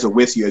prayers are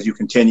with you as you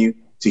continue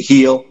to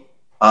heal.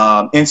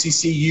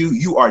 NCCU,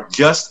 you are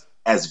just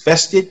as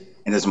vested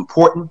and as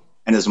important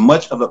and as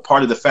much of a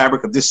part of the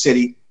fabric of this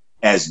city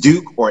as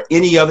Duke or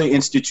any other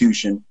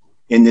institution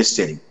in this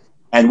city.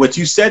 And what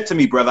you said to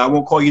me, brother, I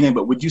won't call your name,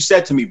 but what you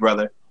said to me,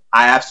 brother,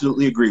 I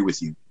absolutely agree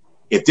with you.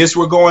 If this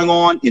were going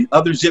on in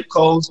other zip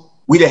codes,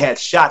 we'd have had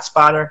shot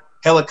spotter,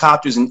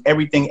 helicopters, and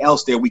everything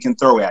else there we can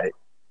throw at it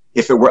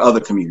if it were other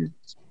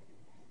communities.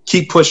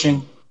 Keep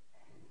pushing.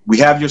 We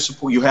have your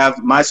support. You have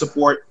my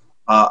support.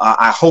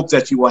 I hope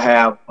that you will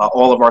have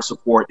all of our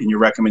support in your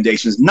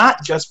recommendations,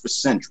 not just for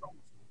Central,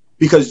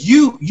 because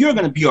you're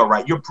going to be all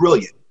right. You're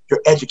brilliant.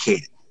 You're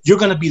educated. You're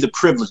going to be the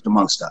privileged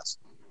amongst us.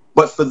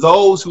 But for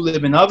those who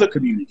live in other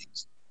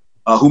communities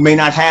who may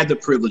not have the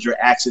privilege or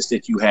access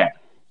that you have,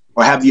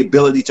 or have the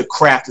ability to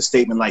craft a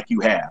statement like you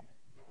have,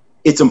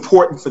 it's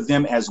important for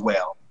them as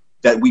well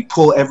that we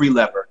pull every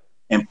lever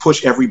and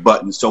push every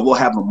button, so we'll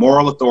have the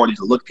moral authority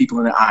to look people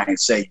in the eye and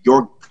say,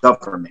 your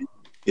government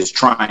is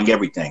trying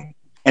everything.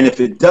 And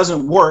if it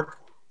doesn't work,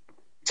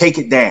 take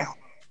it down.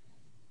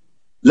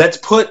 Let's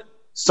put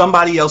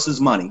somebody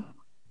else's money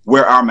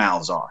where our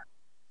mouths are.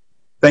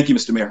 Thank you,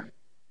 Mr. Mayor.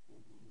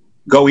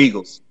 Go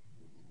Eagles.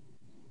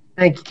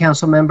 Thank you,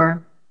 Council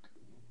Member.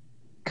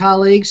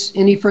 Colleagues,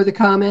 any further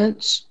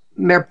comments?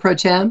 Mayor Pro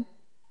Tem?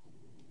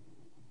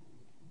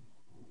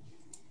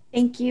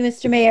 Thank you,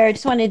 Mr. Mayor. I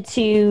just wanted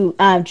to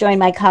join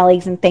my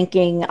colleagues in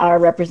thanking our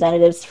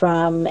representatives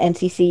from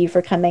NCCU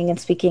for coming and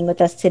speaking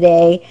with us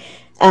today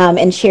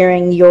and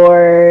sharing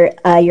your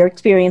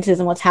experiences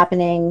and what's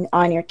happening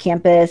on your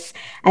campus.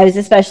 I was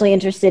especially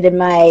interested in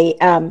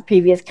my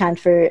previous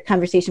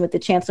conversation with the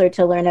Chancellor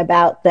to learn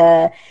about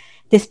the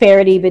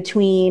disparity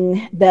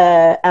between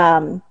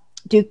the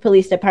Duke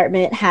Police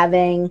Department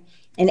having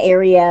an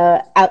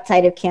area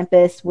outside of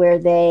campus where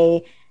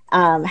they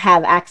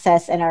have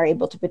access and are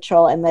able to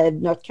patrol, and the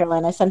North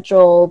Carolina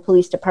Central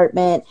Police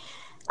Department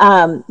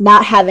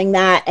not having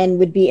that, and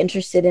would be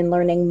interested in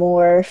learning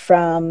more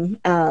from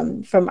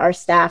our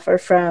staff or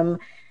from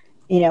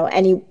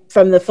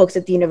the folks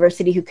at the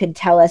university who could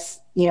tell us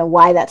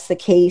why that's the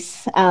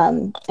case,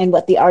 and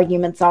what the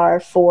arguments are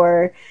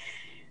for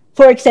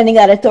extending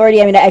that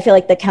authority. I mean, I feel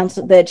like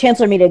the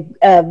Chancellor made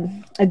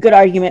a good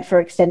argument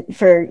for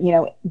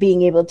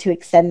being able to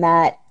extend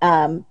that.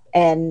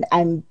 And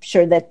I'm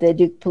sure that the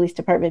Duke Police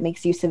Department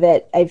makes use of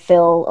it. I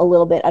feel a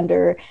little bit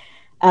under,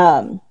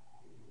 I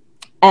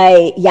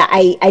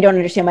don't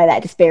understand why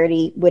that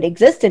disparity would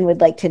exist, and would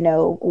like to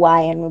know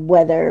why and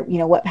whether,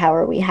 what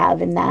power we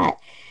have in that.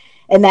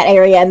 in that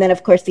area. And then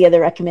of course the other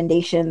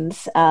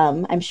recommendations,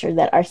 I'm sure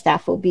that our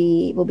staff will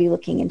be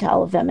looking into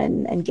all of them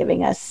and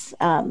giving us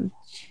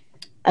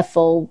a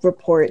full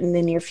report in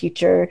the near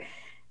future.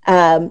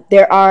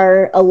 There's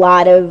a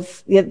lot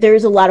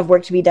of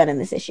work to be done in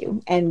this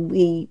issue. And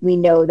we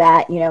know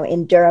that,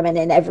 in Durham and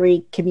in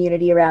every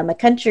community around the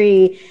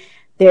country,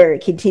 there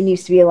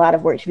continues to be a lot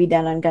of work to be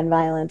done on gun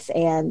violence,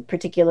 and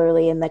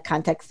particularly in the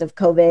context of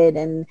COVID.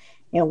 And,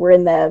 we're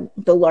in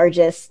the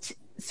largest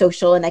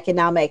social and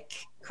economic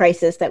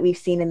crisis that we've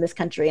seen in this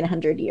country in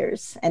 100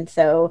 years. And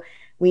so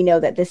we know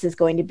that this is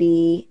going to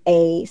be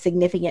a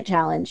significant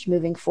challenge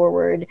moving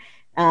forward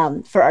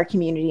for our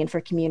community and for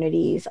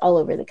communities all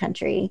over the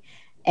country.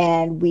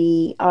 And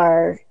we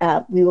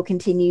will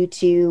continue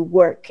to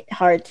work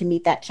hard to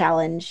meet that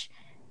challenge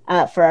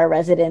for our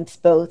residents,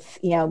 both,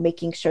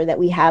 making sure that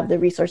we have the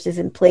resources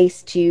in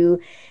place to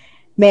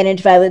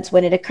manage violence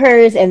when it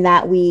occurs, and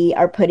that we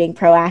are putting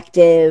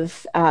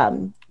proactive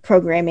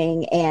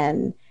programming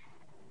and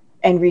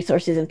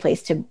resources in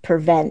place to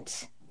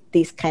prevent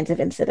these kinds of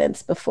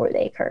incidents before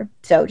they occur.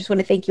 So just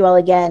want to thank you all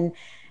again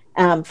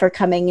for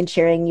coming and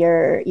sharing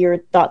your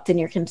thoughts and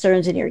your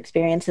concerns and your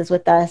experiences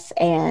with us.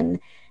 And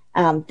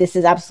this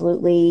is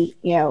absolutely,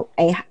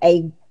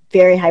 a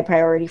very high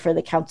priority for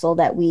the council,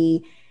 that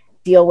we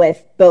deal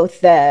with both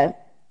the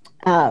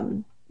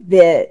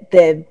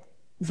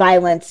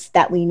violence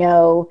that we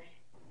know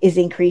is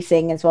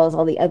increasing, as well as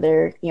all the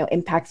other,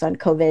 impacts of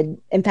COVID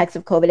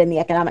and the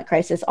economic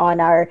crisis on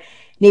our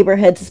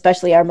neighborhoods,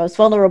 especially our most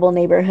vulnerable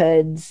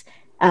neighborhoods,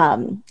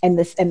 and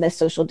the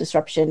social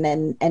disruption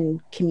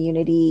and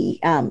community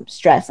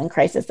stress and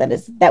crisis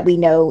that we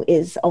know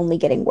is only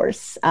getting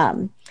worse.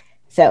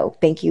 So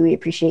thank you, we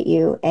appreciate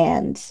you,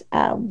 and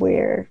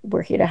we're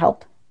here to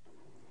help.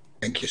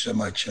 Thank you so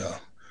much,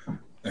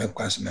 Madam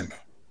Council Member.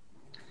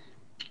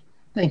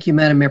 Thank you,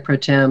 Madam Mayor Pro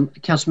Tem.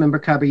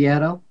 Councilmember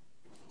Caballero.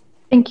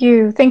 Thank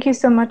you. Thank you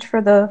so much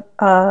for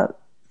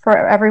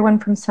for everyone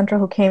from Central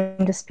who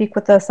came to speak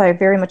with us. I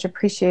very much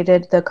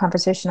appreciated the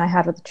conversation I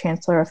had with the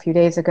Chancellor a few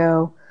days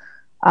ago.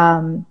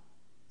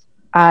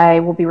 I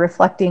will be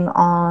reflecting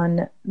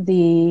on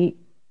the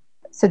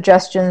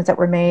suggestions that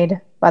were made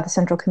by the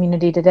Central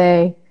community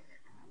today.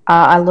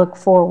 I look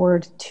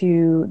forward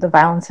to the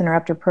Violence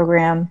Interrupter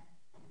Program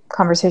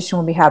conversation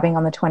we'll be having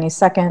on the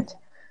 22nd.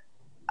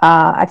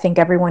 I think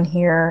everyone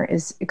here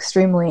is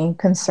extremely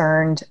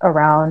concerned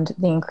around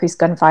the increased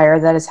gunfire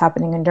that is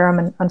happening in Durham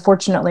and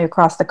unfortunately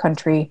across the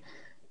country.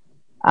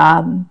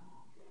 It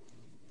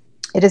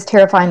is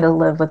terrifying to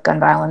live with gun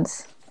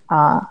violence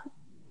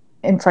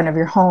in front of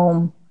your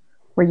home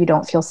where you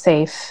don't feel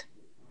safe.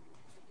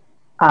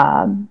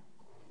 No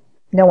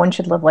one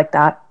should live like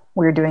that.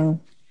 It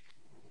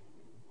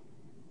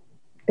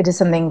is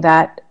something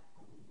that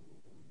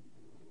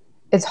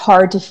is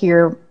hard to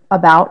hear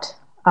about.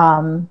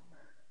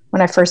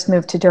 When I first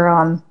moved to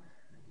Durham,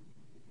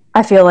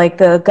 I feel like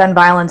the gun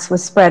violence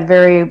was spread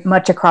very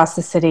much across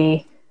the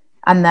city.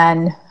 And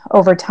then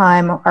over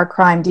time, our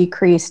crime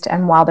decreased.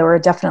 And while there were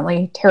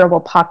definitely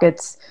terrible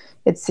pockets,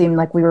 it seemed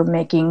like we were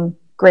making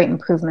great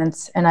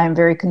improvements. And I'm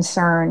very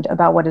concerned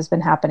about what has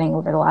been happening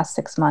over the last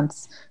 6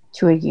 months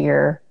to a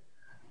year,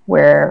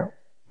 where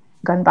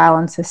gun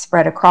violence is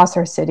spread across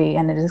our city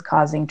and it is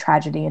causing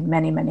tragedy in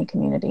many, many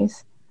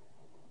communities.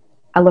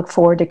 I look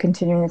forward to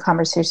continuing the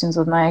conversations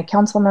with my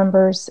council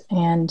members.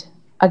 And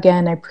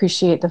again, I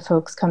appreciate the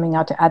folks coming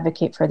out to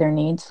advocate for their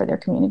needs for their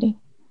community.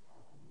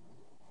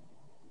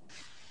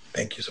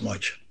 Thank you so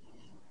much.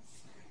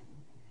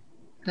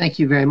 Thank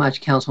you very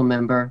much, Council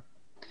Member.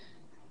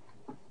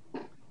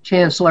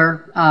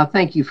 Chancellor,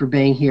 thank you for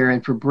being here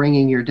and for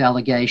bringing your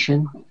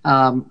delegation.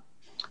 I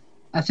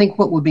think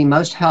what would be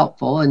most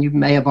helpful, and you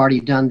may have already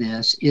done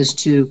this, is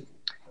to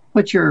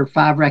put your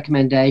 5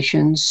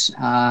 recommendations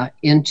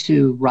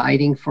into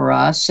writing for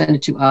us, send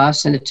it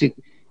to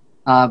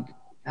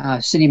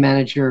City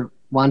Manager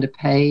Wanda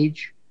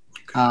Page,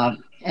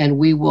 and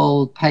we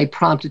will pay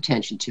prompt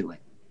attention to it.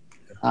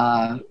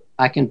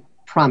 I can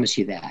promise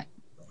you that.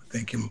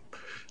 Thank you.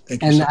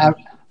 Thank you. And so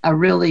much. I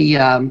really,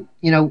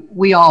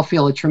 we all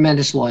feel a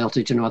tremendous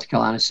loyalty to North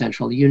Carolina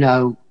Central. You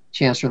know,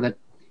 Chancellor, that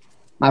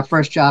my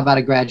first job out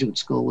of graduate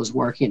school was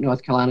working at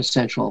North Carolina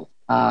Central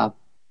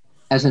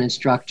as an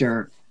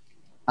instructor.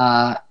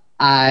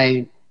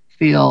 I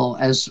feel,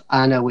 as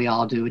I know we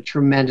all do, a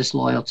tremendous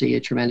loyalty, a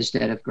tremendous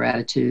debt of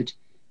gratitude.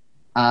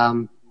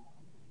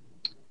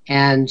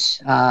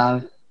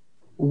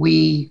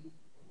 We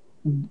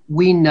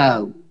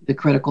know the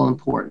critical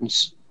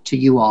importance to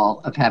you all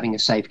of having a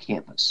safe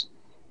campus.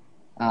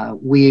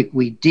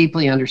 We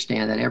deeply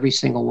understand that. Every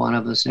single one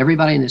of us,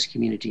 everybody in this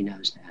community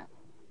knows that.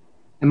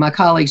 And my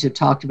colleagues have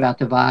talked about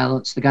the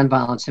violence, the gun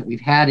violence that we've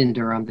had in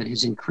Durham that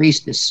has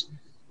increased this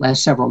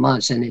last several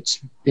months, and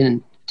it's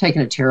been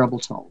taking a terrible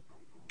toll.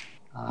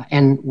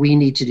 And we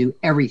need to do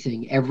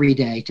everything every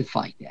day to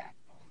fight that.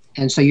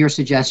 And so your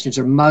suggestions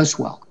are most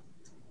welcome.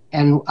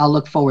 And I'll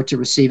look forward to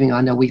receiving,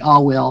 I know we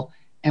all will,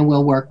 and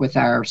we'll work with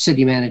our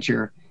city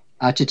manager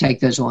to take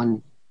those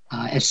on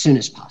as soon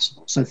as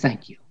possible. So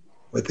thank you.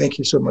 Well, thank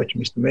you so much,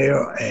 Mr.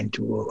 Mayor, and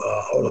to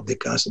all of the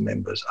council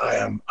members. I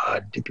am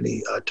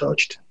deeply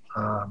touched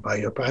by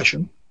your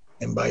passion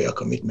and by your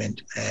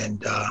commitment,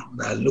 and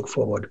I look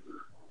forward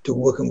to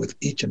working with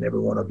each and every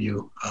one of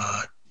you,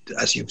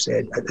 as you've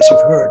said, as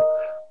you've heard,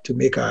 to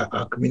make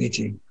our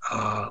community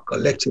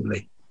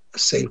collectively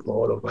safe for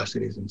all of our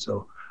citizens.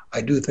 So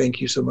I do thank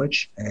you so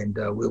much, and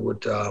we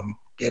would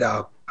get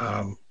our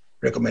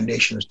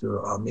recommendations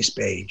to Ms.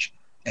 Page,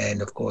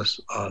 and of course,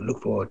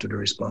 look forward to the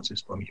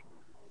responses from you.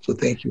 So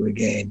thank you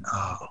again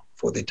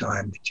for the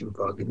time that you've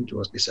given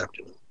to us this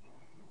afternoon.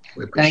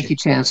 Thank you,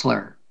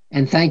 Chancellor.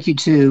 And thank you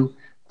to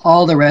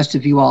all the rest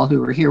of you all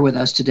who are here with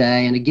us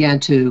today. And again,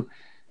 to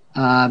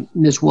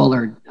Ms.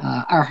 Woolard,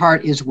 our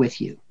heart is with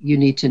you. You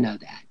need to know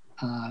that.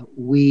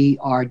 We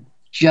are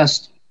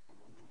just,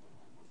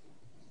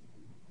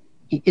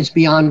 it's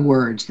beyond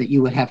words that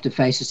you would have to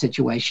face a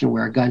situation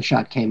where a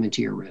gunshot came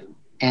into your room.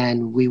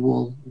 And we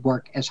will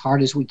work as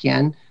hard as we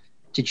can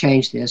to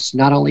change this,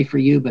 not only for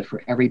you, but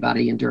for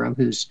everybody in Durham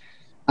who's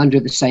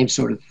under the same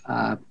sort of,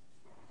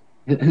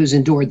 who's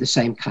endured the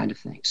same kind of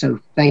thing. So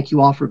thank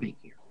you all for being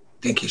here.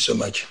 Thank you so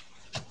much.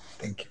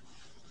 Thank you.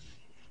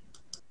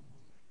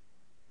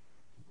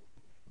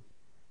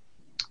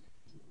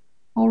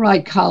 All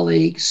right,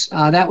 colleagues,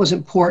 that was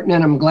important,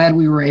 and I'm glad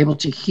we were able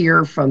to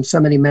hear from so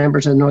many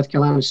members of the North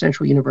Carolina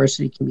Central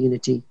University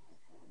community.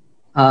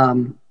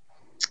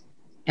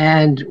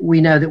 And we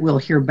know that we'll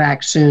hear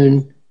back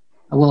soon.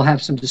 We'll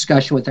have some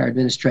discussion with our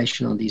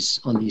administration on these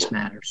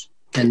matters.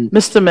 And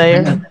Mr.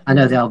 Mayor, I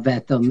know they'll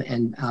vet them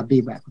and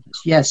be back with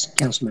us. Yes,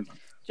 Councilmember.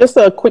 Just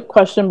a quick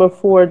question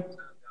before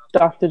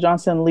Dr.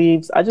 Johnson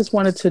leaves. I just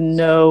wanted to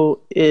know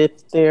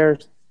if their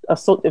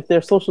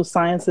social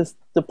sciences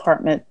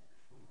department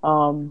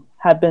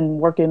have been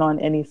working on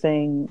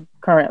anything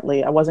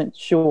currently. I wasn't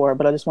sure,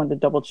 but I just wanted to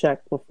double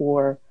check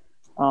before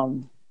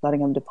letting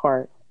them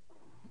depart.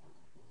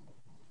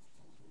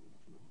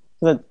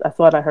 I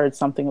thought I heard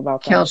something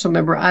about that. Council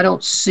member, I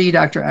don't see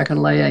Dr.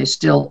 Akinleye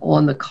still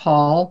on the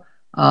call,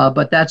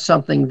 but that's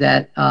something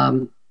that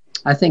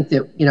I think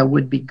that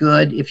would be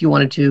good if you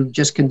wanted to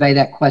just convey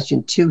that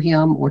question to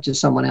him or to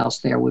someone else.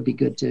 There would be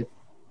good to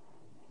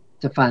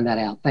find that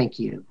out. Thank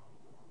you.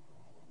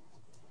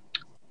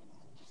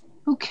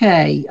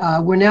 Okay,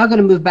 we're now going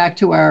to move back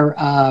to our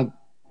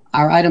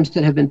items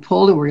that have been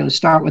pulled, and we're going to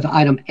start with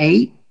item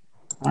 8.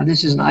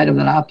 This is an item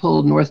that I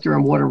pulled: North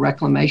Durham Water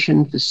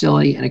Reclamation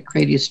Facility and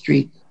Acadia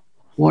Street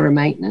Water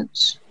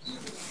Maintenance.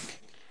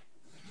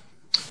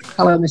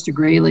 Hello, Mr.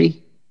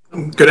 Greeley.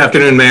 Good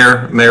afternoon,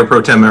 Mayor, Mayor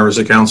Pro Tem, members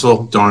of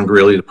Council. Don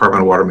Greeley,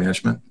 Department of Water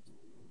Management.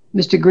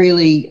 Mr.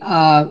 Greeley,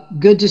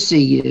 good to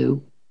see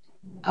you.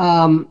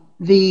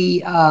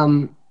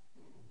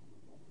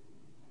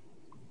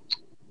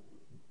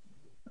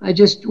 I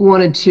just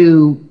wanted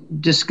to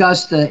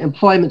discuss the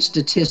employment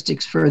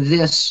statistics for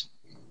this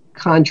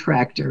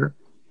contractor.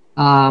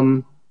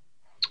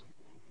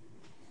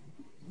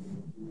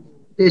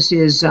 This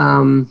is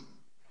Carolina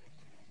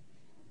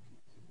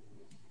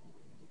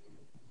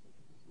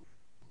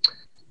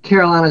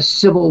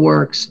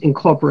Civilworks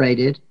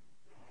Incorporated.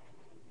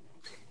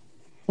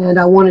 And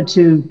I wanted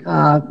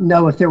to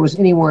know if there was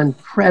anyone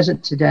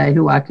present today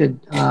who I could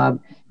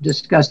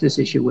discuss this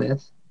issue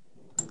with.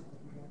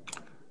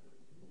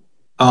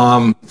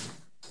 I'm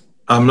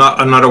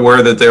not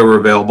aware that they were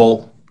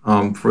available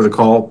for the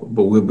call,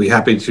 but we'll be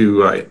happy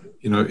to,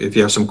 if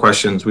you have some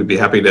questions, we'd be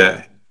happy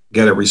to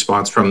get a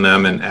response from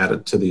them and add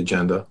it to the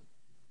agenda.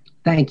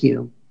 Thank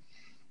you.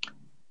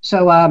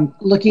 So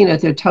looking at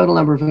their total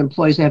number of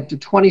employees, they have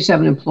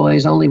 27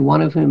 employees, only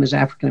one of whom is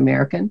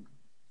African-American.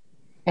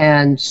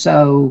 And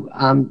so,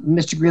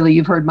 Mr. Greeley,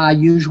 you've heard my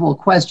usual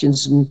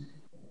questions and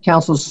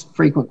council's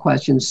frequent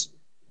questions.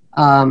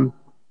 I'm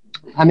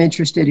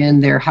interested in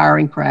their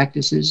hiring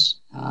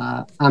practices.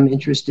 I'm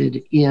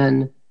interested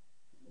in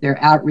their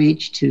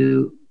outreach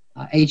to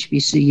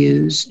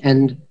HBCUs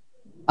and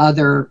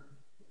other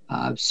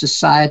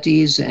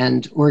societies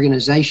and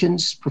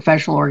organizations,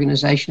 professional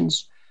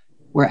organizations,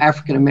 where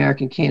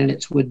African-American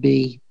candidates would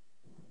be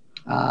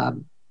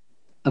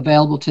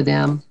available to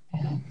them.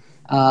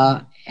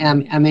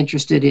 I'm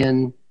interested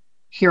in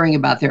hearing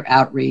about their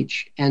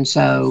outreach. And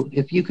so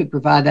if you could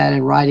provide that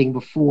in writing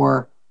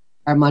before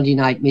our Monday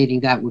night meeting,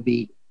 that would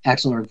be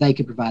excellent, or if they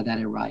could provide that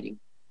in writing.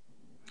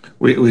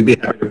 We'd be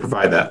happy to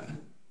provide that.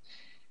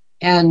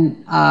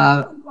 And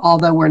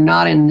although we're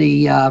not in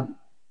the,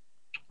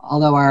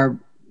 although our,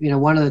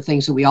 one of the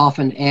things that we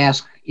often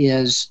ask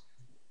is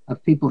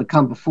of people that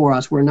come before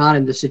us, we're not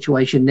in the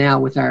situation now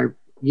with our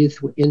youth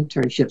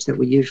internships that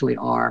we usually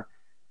are.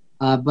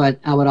 But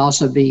I would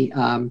also be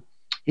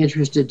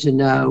interested to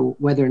know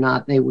whether or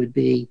not they would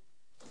be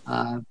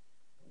a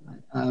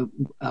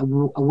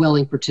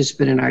willing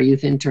participant in our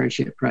youth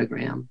internship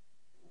program.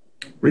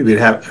 We'd be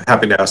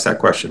happy to ask that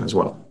question as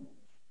well.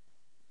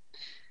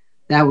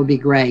 That would be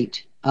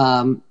great.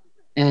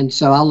 And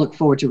so I'll look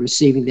forward to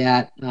receiving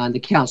that, the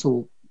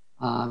council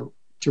to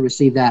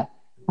receive that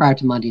prior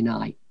to Monday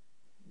night.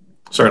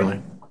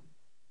 Certainly.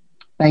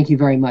 Thank you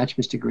very much,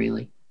 Mr.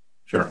 Greeley.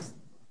 Sure.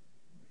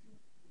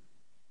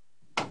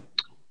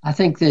 I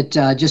think that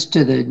just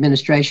to the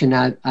administration,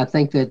 I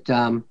think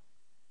that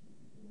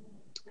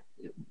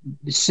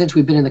since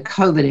we've been in the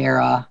COVID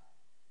era,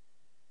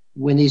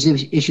 when these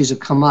issues have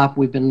come up,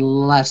 we've been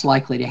less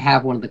likely to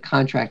have one of the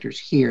contractors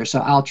here. So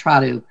I'll try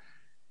to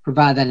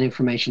provide that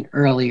information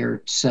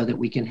earlier so that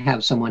we can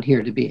have someone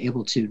here to be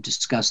able to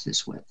discuss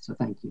this with. So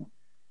thank you.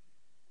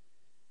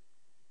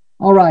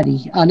 All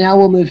righty, now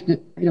we'll move to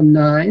item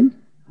 9.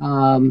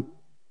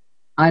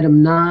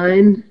 Item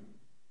 9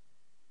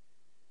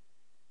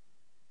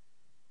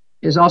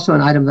 is also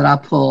an item that I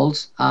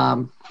pulled.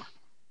 And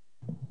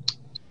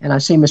I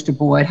see Mr.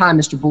 Boyd. Hi,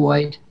 Mr.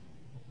 Boyd.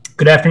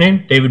 Good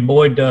afternoon, David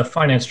Boyd,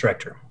 Finance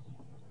Director.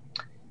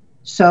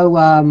 So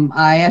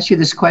I asked you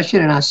this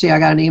question, and I see I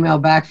got an email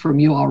back from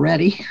you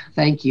already.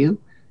 Thank you.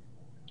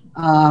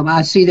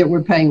 I see that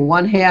we're paying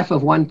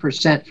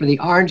 0.5% for the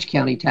Orange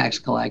County tax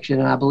collection,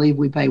 and I believe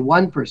we pay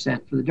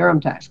 1% for the Durham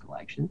tax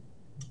collection.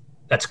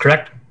 That's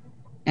correct.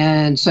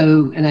 And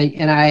so, and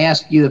I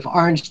asked you if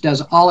Orange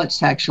does all its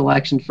tax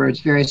collection for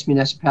its various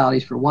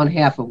municipalities for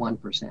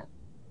 1/2%.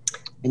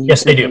 And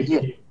yes, they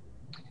do.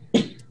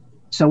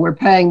 So we're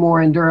paying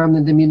more in Durham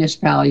than the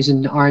municipalities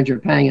in Orange are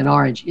paying in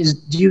Orange.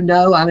 Do you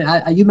know, I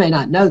mean, you may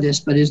not know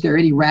this, but is there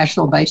any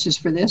rational basis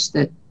for this?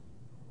 That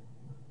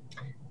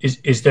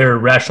is there a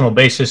rational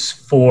basis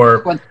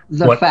for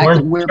the fact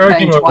that we're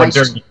paying twice?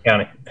 Durham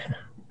County?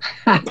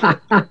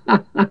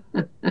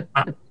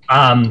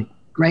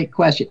 Great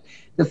question.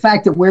 The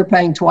fact that we're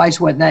paying twice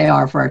what they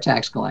are for our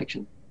tax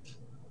collection,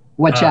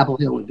 what Chapel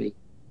Hill would be.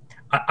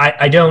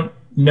 I don't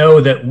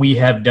know that we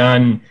have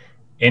done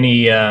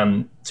any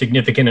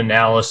significant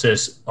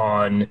analysis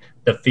on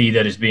the fee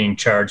that is being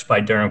charged by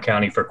Durham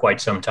County for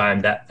quite some time.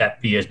 That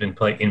fee has been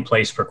in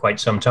place for quite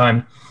some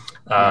time.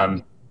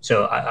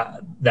 So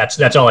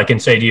that's all I can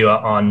say to you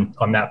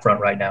on that front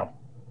right now.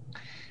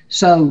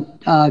 So,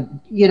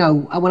 you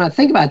know, when I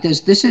think about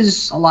this, this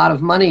is a lot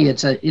of money.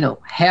 It's a,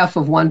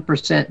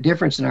 0.5%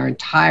 difference in our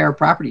entire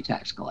property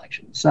tax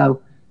collection.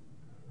 So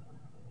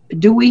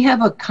do we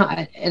have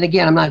and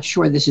again, I'm not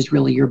sure this is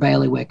really your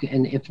bailiwick,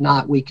 and if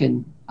not, we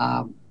can,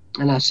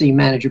 and I see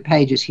Manager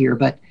Page is here,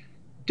 but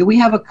do we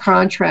have a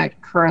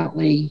contract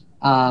currently?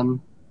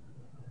 I'm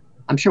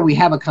sure we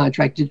have a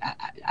contract.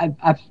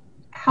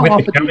 How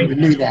often do we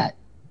renew that?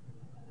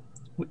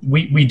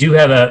 We do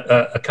have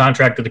a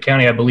contract with the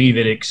county. I believe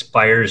it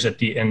expires at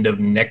the end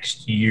of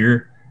next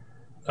year.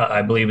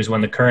 I believe is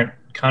when the current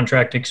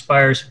contract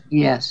expires.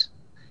 Yes.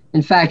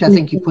 In fact, I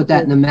think you put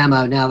that in the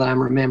memo now that I'm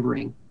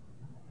remembering.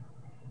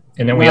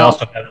 And then we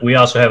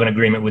also have an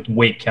agreement with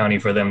Wake County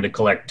for them to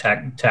collect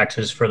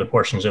taxes for the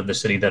portions of the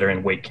city that are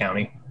in Wake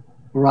County.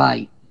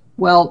 Right.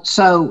 Well,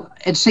 so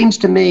it seems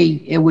to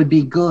me it would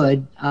be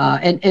good,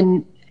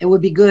 and it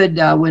would be good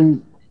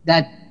when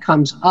that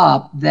comes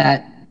up,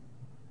 that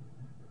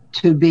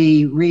to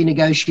be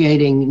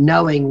renegotiating,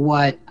 knowing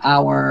what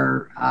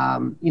our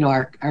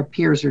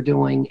peers are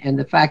doing, and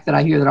the fact that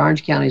I hear that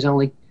Orange County is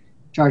only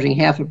charging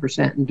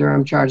 0.5% and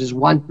Durham charges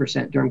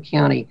 1%. Durham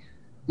County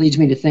leads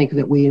me to think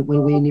that when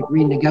we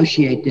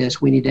renegotiate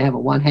this, we need to have a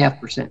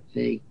 0.5%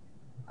 fee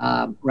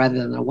rather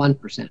than a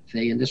 1%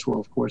 fee, and this will,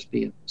 of course,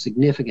 be a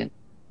significant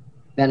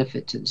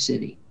benefit to the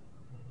city.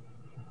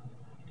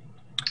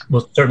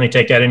 We'll certainly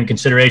take that into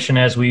consideration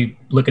as we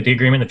look at the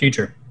agreement in the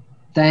future.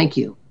 Thank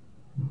you.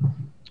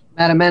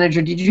 Madam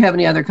Manager, did you have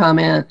any other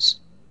comments?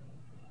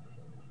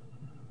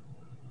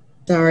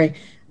 Sorry,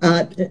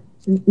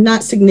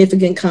 not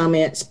significant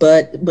comments,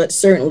 but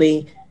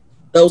certainly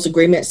those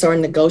agreements are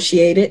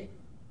negotiated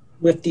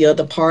with the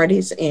other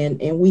parties,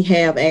 and we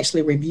have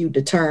actually reviewed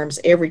the terms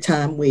every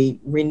time we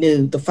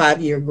renew the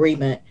 5-year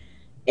agreement.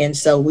 And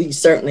so we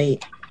certainly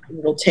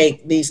will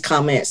take these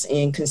comments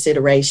in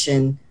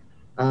consideration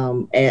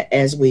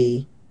as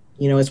we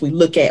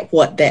look at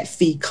what that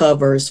fee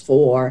covers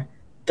for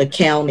the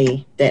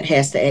county that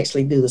has to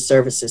actually do the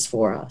services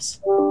for us.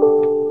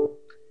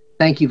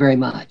 Thank you very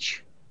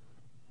much.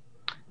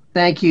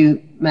 Thank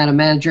you, Madam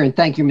Manager, and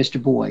thank you,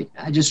 Mr. Boyd.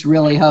 I just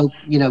really hope,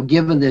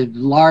 given the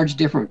large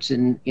difference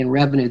in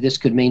revenue this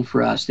could mean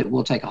for us, that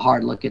we'll take a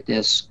hard look at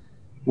this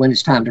when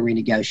it's time to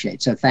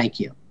renegotiate. So thank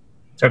you.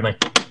 Certainly.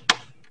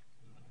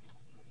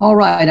 All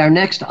right, our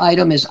next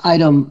item is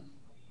item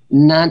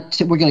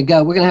 19. We're going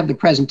to have the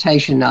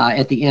presentation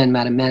at the end,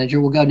 Madam Manager.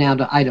 We'll go now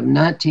to item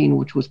 19,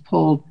 which was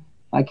pulled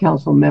by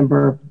Council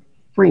Member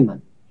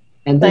Freeman.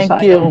 And this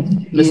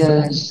item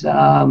is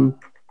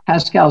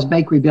Paschall's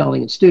Bakery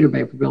Building and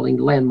Studebaker Building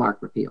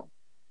landmark repeal.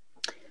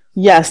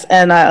 Yes,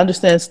 and I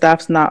understand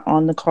staff's not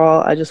on the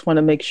call. I just want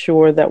to make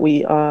sure that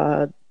we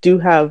do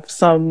have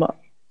some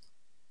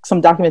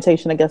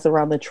documentation, I guess,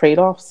 around the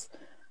trade-offs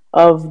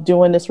of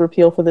doing this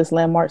repeal for this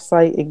landmark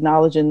site,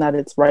 acknowledging that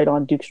it's right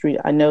on Duke Street.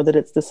 I know that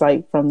it's the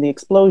site from the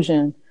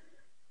explosion,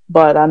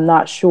 but I'm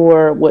not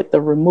sure what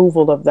the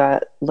removal of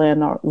that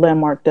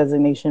landmark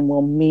designation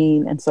will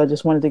mean. And so I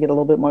just wanted to get a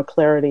little bit more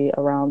clarity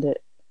around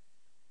it.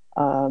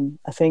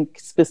 I think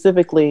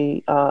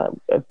specifically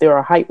if there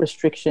are height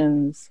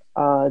restrictions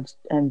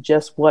and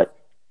just what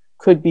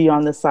could be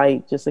on the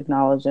site, just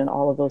acknowledging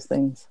all of those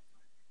things.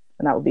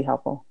 And that would be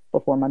helpful.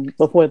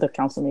 before the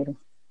council meeting.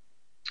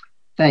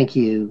 Thank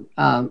you.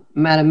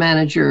 Madam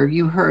Manager,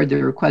 you heard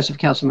the request of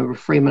Councilmember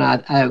Freeman.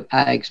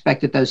 I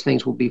expect that those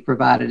things will be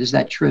provided. Is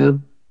that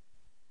true?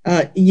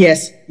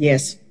 Yes.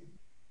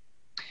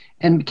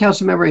 And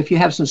Councilmember, if you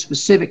have some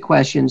specific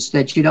questions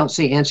that you don't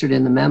see answered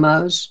in the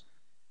memos,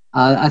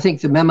 I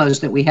think the memos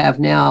that we have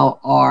now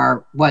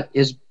are what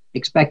is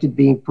expected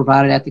being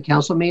provided at the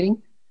council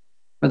meeting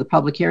for the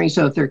public hearing.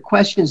 So if there are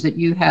questions that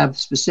you have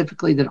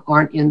specifically that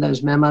aren't in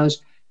those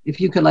memos, if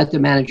you could let the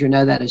manager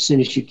know that as soon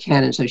as you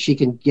can, and so she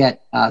can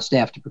get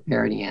staff to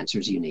prepare any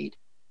answers you need.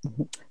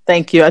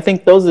 Thank you. I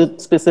think those are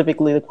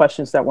specifically the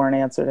questions that weren't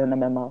answered in the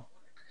memo.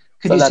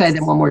 Could you say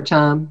them one more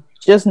time?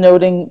 Just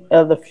noting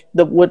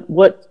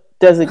what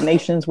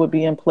designations would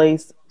be in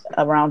place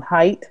around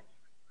height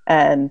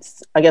and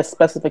I guess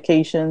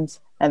specifications,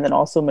 and then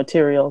also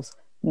materials,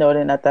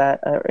 noting that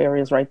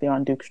area is right there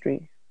on Duke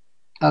Street.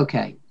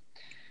 Okay.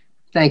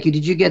 Thank you.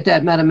 Did you get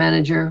that, Madam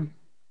Manager?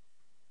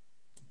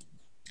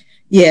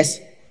 Yes,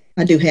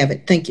 I do have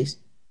it. Thank you.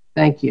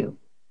 Thank you.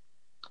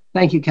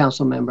 Thank you,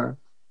 Council Member.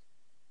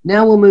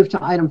 Now we'll move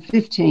to item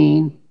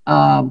 15,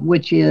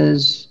 which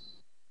is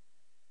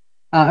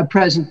item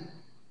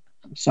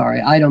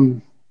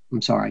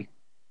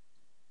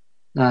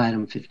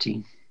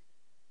 15.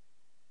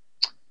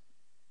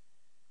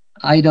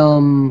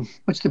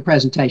 What's the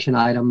presentation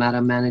item,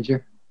 Madam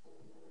Manager?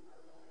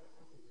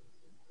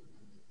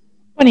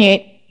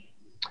 28.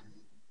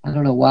 I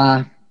don't know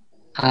why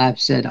I've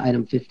said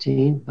item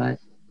 15, but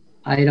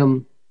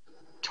item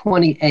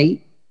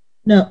 28.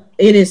 No,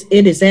 it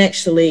is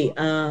actually,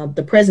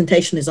 the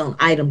presentation is on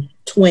item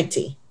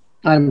 20.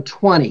 Item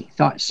 20,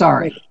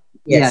 sorry.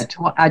 Yes.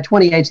 Yeah,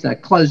 28 is the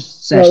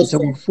closed session. So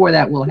before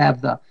that, we'll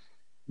have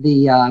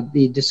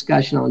the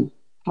discussion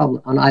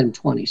on item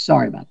 20.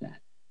 Sorry about that.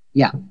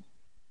 Yeah.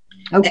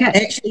 Okay.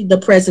 Actually, the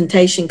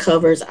presentation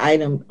covers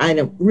item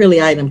 20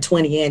 and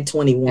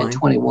 21. And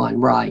 21,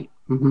 right.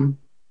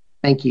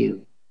 Thank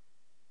you.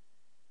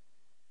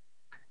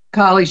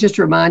 Colleagues, just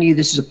to remind you,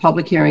 this is a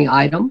public hearing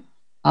item,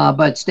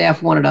 but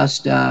staff wanted us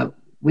to,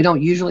 we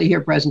don't usually hear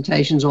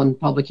presentations on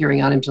public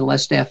hearing items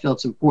unless staff feel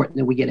it's important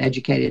that we get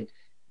educated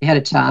ahead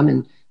of time,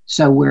 and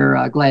so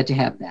we're glad to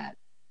have that.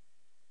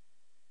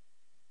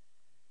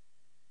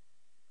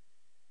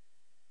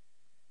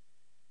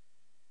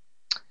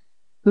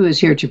 Who is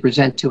here to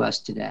present to us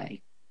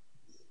today?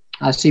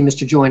 I see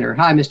Mr. Joyner.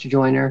 Hi, Mr.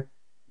 Joyner.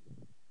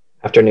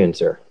 Afternoon,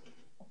 sir.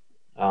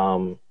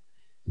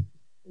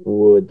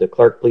 Would the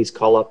clerk please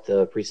call up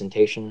the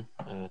presentation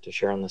to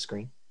share on the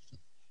screen?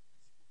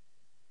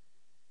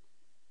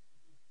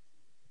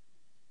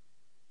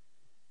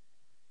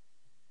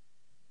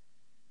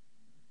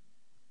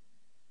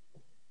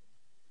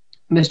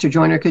 Mr.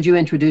 Joyner, could you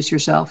introduce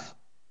yourself?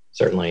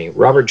 Certainly.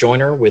 Robert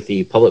Joyner with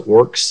the Public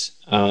Works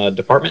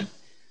Department.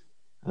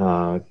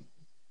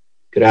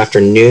 Good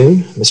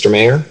afternoon, Mr.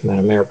 Mayor,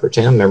 Madam Mayor Pro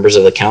Tem, members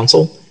of the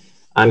council.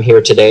 I'm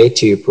here today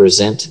to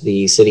present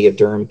the City of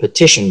Durham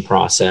petition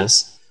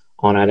process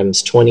on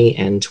items 20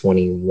 and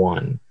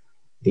 21.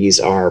 These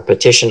are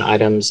petition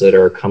items that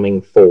are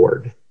coming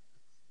forward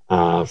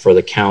for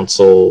the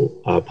council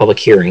public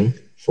hearing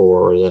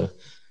for the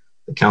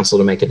council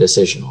to make a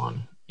decision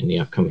on in the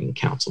upcoming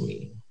council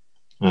meeting.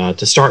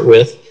 To start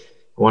with,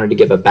 I wanted to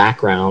give a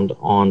background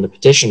on the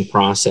petition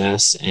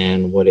process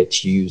and what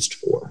it's used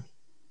for.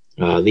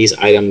 These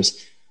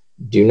items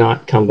do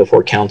not come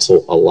before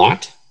council a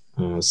lot,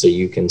 so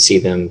you can see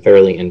them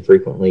fairly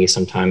infrequently,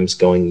 sometimes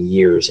going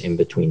years in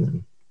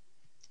between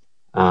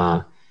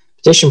them.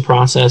 Petition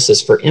process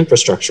is for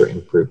infrastructure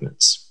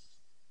improvements.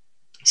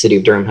 City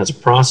of Durham has a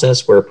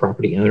process where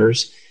property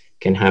owners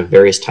can have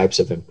various types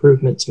of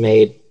improvements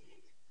made.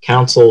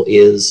 Council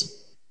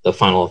is the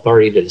final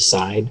authority to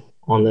decide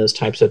on those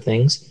types of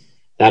things.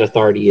 That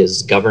authority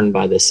is governed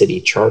by the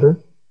city charter.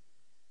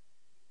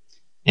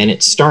 And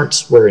it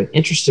starts where an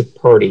interested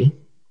party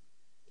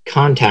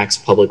contacts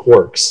Public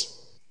Works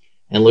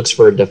and looks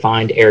for a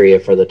defined area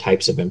for the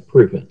types of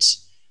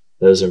improvements.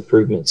 Those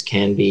improvements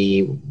can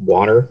be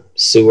water,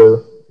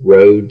 sewer,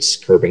 roads,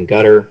 curb and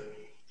gutter,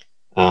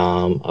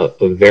 a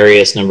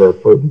various number of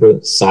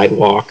improvements,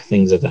 sidewalk,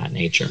 things of that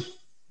nature.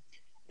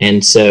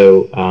 And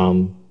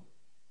so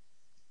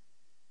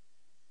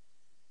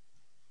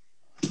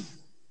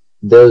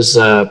those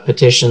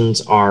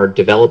petitions are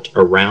developed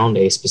around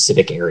a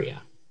specific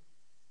area.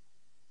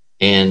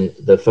 And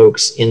the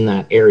folks in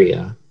that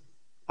area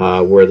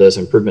where those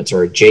improvements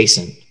are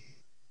adjacent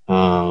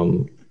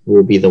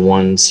will be the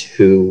ones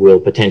who will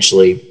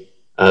potentially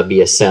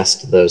be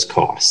assessed those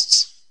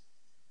costs.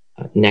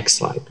 Next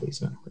slide,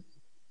 please, Madam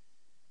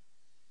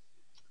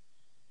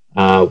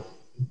Clerk.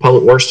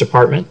 Public Works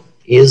Department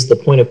is the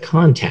point of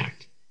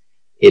contact.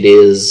 It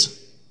is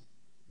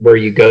where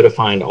you go to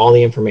find all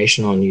the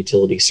information on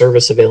utility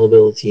service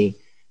availability,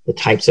 the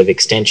types of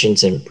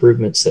extensions and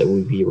improvements that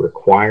would be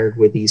required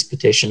with these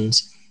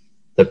petitions.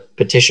 The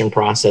petition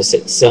process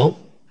itself,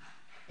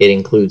 it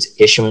includes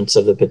issuance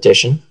of the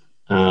petition,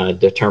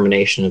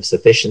 determination of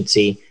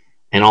sufficiency,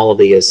 and all of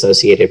the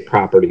associated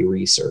property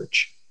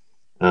research.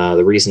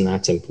 The reason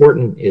that's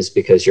important is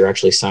because you're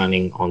actually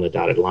signing on the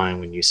dotted line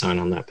when you sign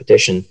on that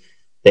petition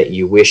that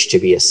you wish to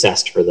be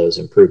assessed for those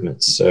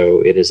improvements.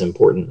 So it is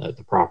important that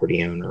the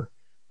property owner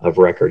of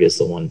record is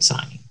the one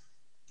signing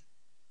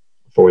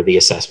for the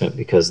assessment,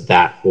 because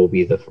that will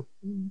be the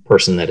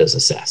person that is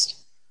assessed.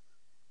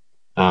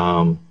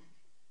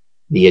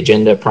 The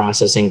agenda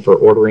processing for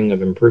ordering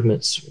of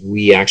improvements,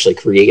 we actually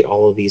create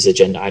all of these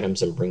agenda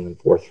items and bring them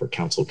forth for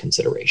council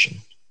consideration.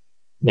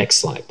 Next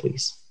slide,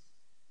 please.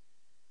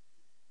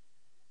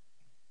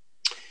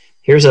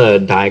 Here's a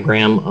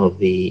diagram of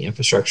the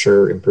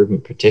infrastructure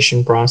improvement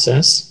petition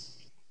process.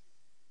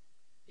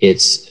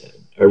 It's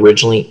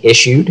originally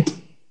issued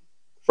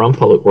from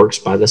Public Works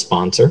by the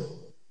sponsor.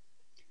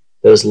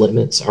 Those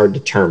limits are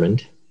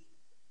determined.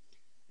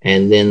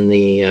 And then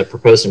the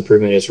proposed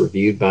improvement is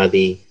reviewed by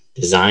the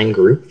design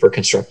group for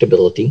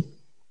constructability.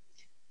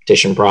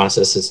 Petition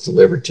process is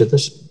delivered to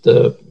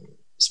the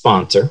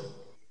sponsor.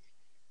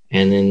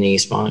 And then the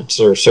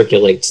sponsor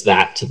circulates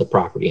that to the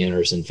property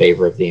owners in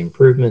favor of the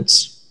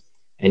improvements.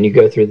 And you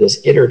go through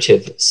this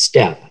iterative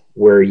step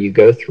where you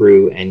go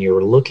through and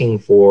you're looking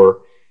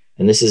for,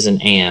 and this is an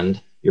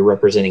and, you're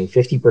representing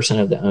 50%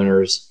 of the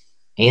owners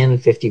and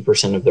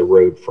 50% of the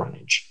road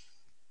frontage.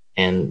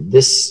 And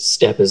this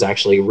step is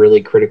actually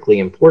really critically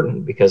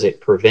important because it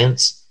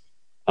prevents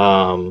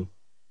a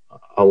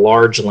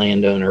large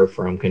landowner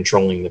from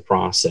controlling the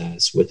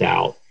process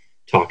without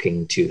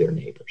talking to their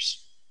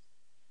neighbors.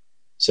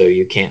 So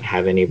you can't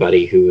have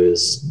anybody who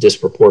is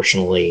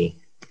disproportionately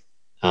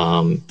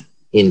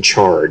in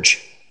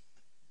charge.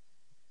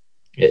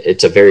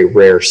 It's a very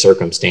rare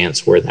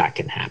circumstance where that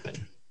can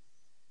happen.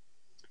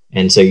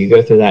 And so you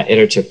go through that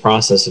iterative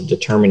process of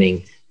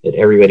determining that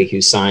everybody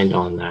who signed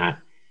on that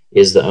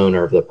is the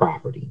owner of the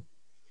property.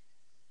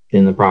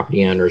 Then the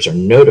property owners are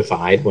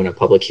notified when a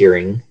public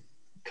hearing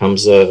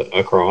comes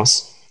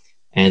across.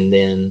 And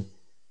then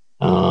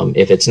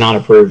if it's not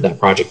approved, that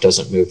project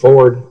doesn't move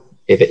forward.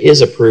 If it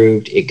is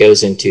approved, it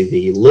goes into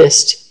the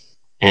list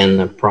and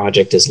the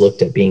project is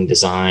looked at being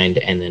designed,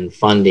 and then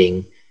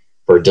funding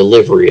for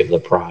delivery of the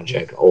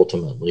project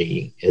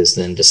ultimately is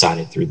then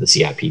decided through the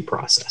CIP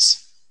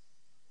process.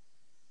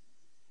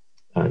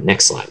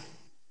 Next slide.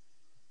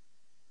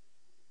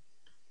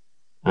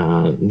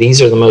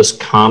 These are the most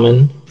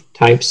common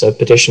types of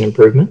petition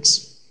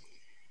improvements,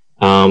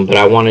 but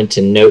I wanted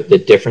to note the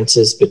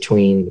differences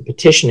between the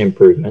petition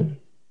improvement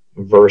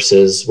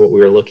versus what we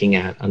were looking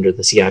at under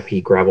the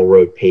CIP gravel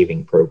road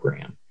paving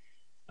program,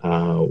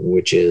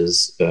 which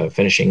is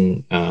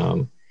finishing,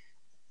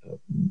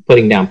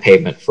 putting down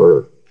pavement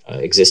for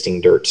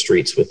existing dirt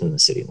streets within the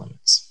city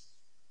limits.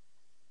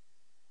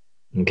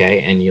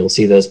 Okay, and you'll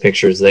see those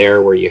pictures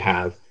there where you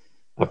have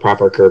a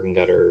proper curb and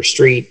gutter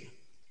street,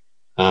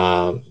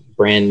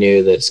 brand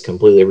new that's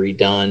completely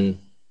redone,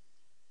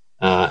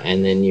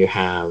 and then you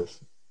have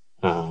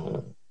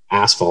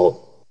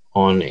asphalt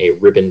on a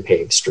ribbon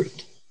paved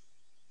street,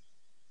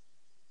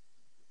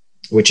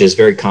 which is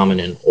very common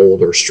in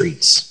older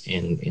streets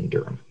in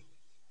Durham.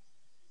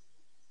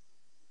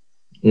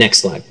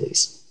 Next slide,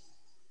 please.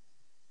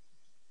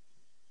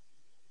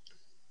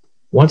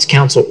 Once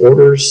council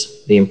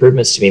orders the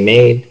improvements to be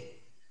made,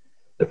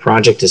 the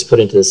project is put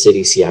into the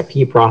city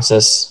CIP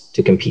process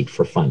to compete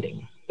for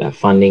funding. That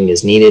funding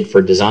is needed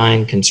for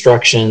design,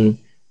 construction,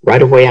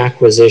 right-of-way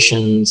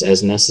acquisitions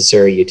as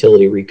necessary,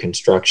 utility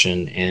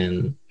reconstruction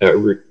and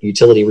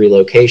utility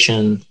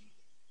relocation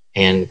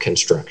and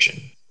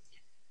construction.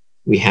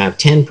 We have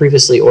 10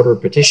 previously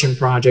ordered petition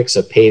projects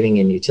of paving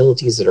and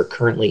utilities that are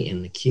currently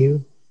in the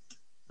queue.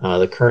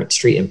 The current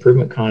street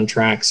improvement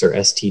contracts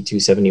are ST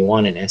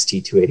 271 and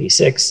ST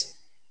 286,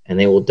 and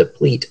they will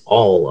deplete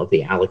all of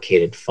the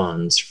allocated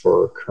funds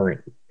for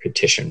current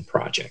petition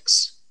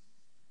projects.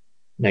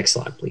 Next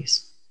slide,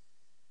 please.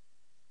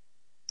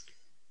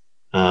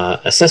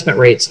 Assessment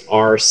rates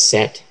are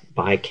set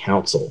by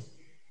council.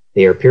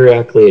 They are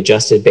periodically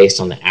adjusted based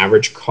on the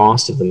average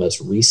cost of the most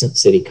recent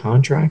city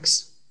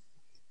contracts.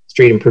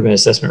 Street improvement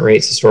assessment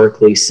rates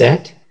historically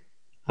set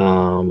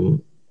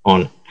on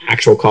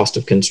actual cost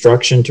of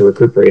construction to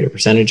recuperate a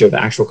percentage of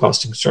actual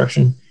cost of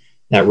construction.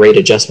 That rate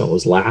adjustment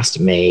was last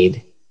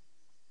made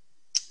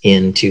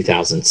in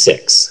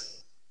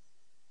 2006.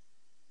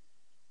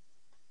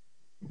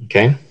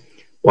 Okay.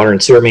 Water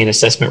and sewer main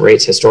assessment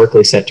rates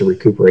historically set to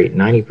recuperate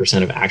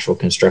 90% of actual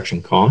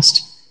construction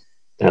cost.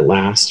 That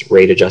last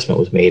rate adjustment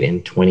was made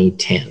in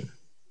 2010.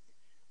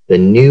 The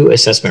new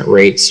assessment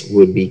rates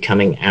would be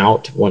coming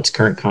out once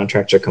current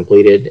contracts are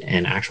completed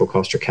and actual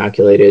costs are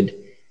calculated.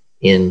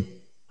 In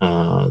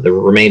the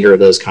remainder of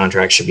those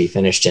contracts should be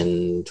finished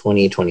in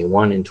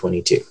 2021 and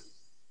 22.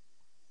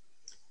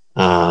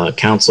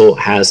 Council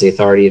has the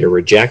authority to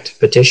reject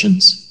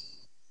petitions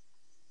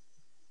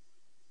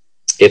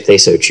if they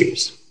so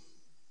choose.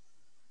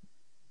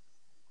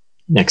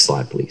 Next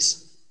slide, please.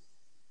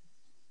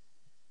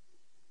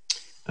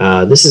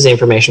 This is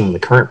information on the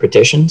current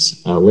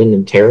petitions.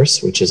 Linden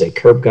Terrace, which is a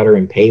curb gutter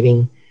and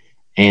paving,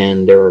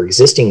 and there are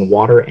existing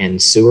water and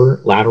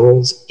sewer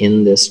laterals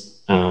in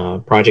this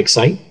project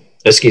site.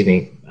 Excuse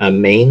me,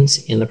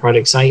 mains in the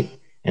project site,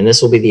 and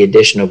this will be the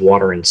addition of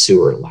water and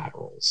sewer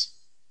laterals.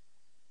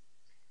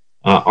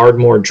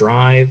 Ardmore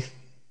Drive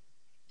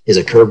is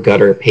a curb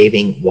gutter,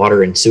 paving,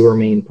 water and sewer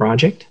main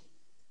project,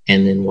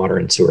 and then water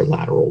and sewer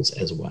laterals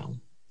as well.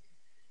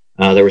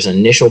 There was an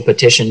initial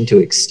petition to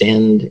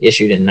extend,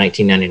 issued in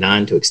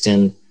 1999, to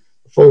extend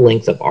the full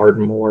length of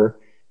Ardmore,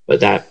 but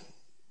that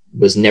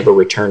was never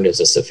returned as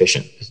a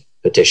sufficient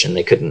petition.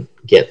 They couldn't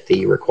get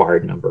the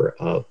required number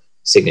of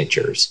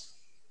signatures.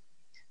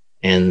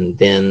 And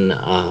then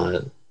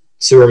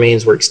sewer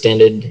mains were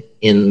extended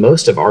in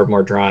most of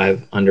Ardmore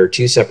Drive under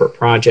two separate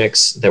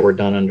projects that were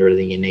done under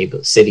the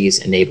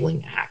city's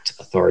Enabling Act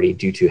authority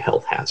due to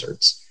health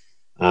hazards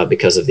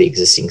because of the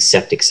existing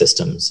septic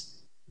systems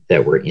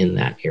that were in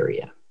that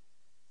area.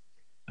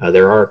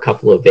 There are a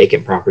couple of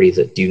vacant properties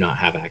that do not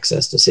have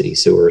access to city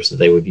sewer, so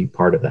they would be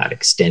part of that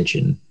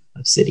extension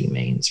of city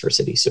mains for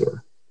city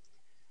sewer.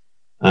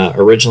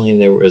 Recently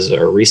there was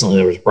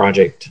a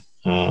project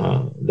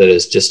that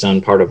is just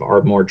done part of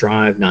Ardmore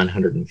Drive,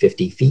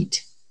 950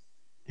 feet,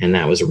 and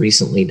that was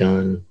recently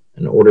done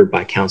and ordered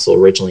by council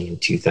originally in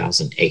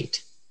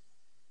 2008.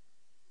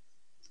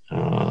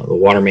 The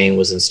water main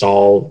was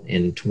installed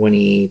in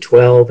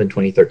 2012 and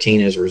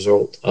 2013 as a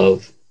result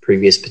of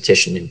previous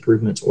petition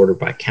improvements ordered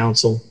by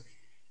council,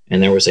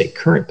 and there was a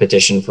current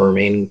petition for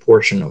remaining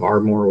portion of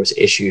Ardmore was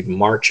issued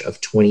March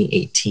of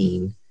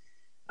 2018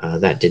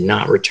 that did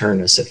not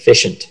return a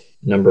sufficient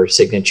number of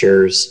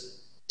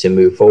signatures to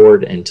move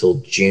forward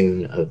until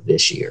June of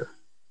this year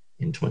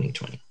in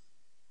 2020.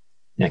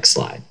 Next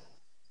slide.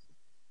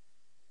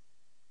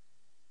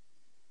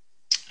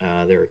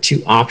 There are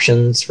two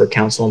options for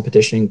council on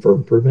petitioning for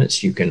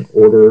improvements. You can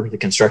order the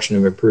construction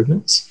of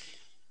improvements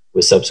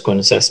with subsequent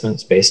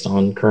assessments based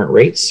on current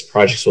rates.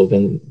 Projects will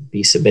then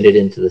be submitted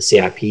into the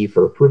CIP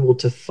for approval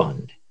to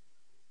fund.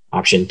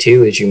 Option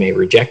two is you may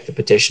reject the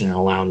petition and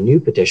allow new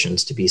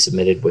petitions to be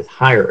submitted with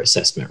higher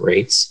assessment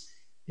rates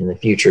in the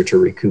future to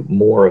recoup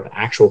more of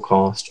actual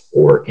cost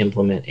or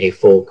implement a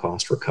full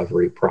cost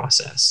recovery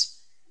process.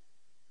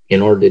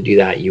 In order to do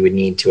that, you would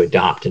need to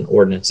adopt an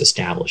ordinance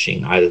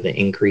establishing either the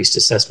increased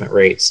assessment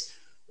rates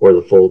or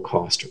the full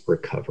cost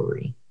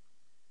recovery.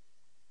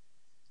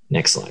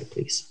 Next slide,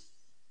 please.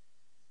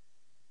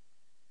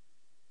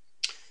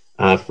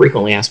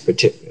 Frequently asked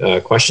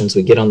questions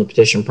we get on the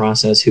petition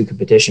process: who can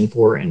petition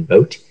for and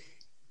vote?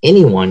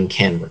 Anyone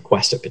can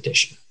request a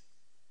petition.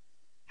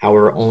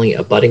 However, only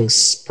abutting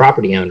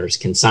property owners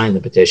can sign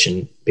the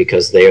petition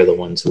because they are the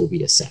ones who will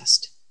be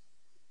assessed.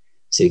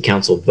 City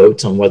Council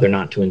votes on whether or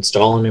not to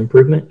install an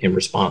improvement in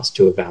response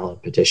to a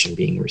valid petition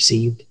being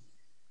received.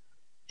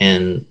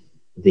 And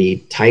the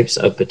types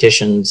of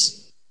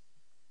petitions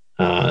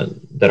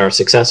that are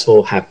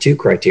successful have two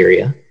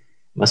criteria: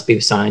 must be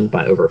signed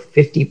by over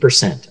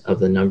 50% of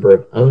the number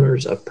of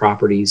owners of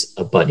properties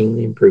abutting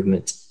the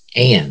improvements,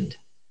 and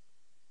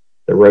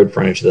the road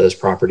frontage of those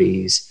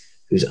properties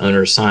whose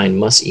owners signed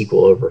must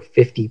equal over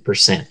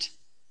 50%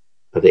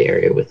 of the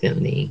area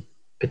within the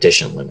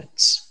petition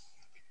limits.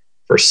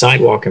 For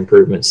sidewalk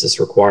improvements, this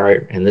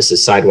required, and this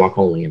is sidewalk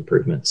only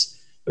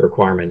improvements, the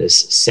requirement is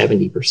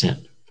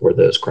 70% for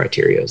those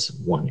criterias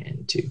 1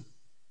 and 2.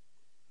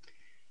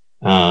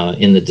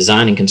 In the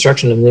design and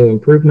construction of new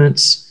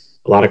improvements,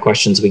 a lot of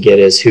questions we get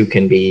is who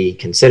can be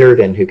considered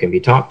and who can be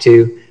talked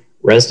to.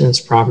 Residents,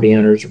 property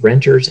owners,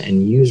 renters,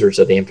 and users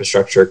of the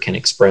infrastructure can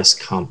express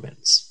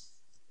comments.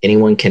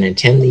 Anyone can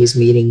attend these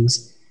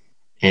meetings,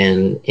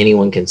 and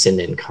anyone can send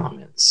in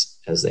comments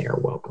as they are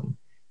welcome.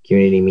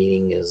 Community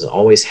meeting is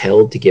always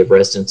held to give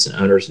residents and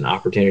owners an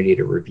opportunity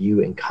to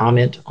review and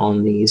comment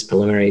on these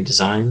preliminary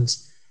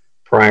designs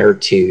prior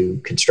to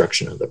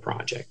construction of the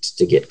project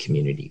to get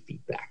community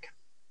feedback.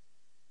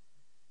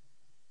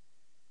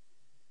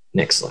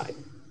 Next slide.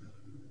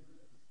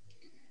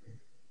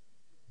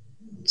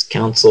 Does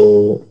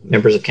council,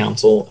 members of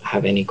council,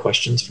 have any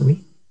questions for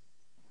me?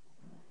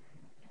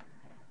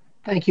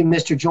 Thank you,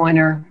 Mr.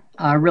 Joyner.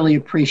 I really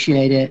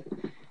appreciate it.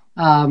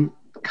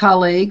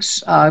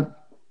 Colleagues,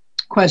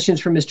 questions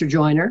for Mr.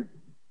 Joyner?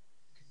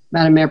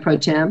 Madam Mayor Pro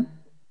Tem.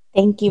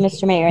 Thank you,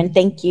 Mr. Mayor, and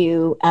thank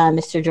you,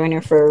 Mr. Joyner,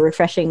 for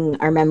refreshing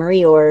our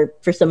memory, or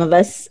for some of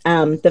us,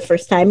 the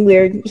first time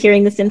we're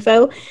hearing this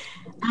info.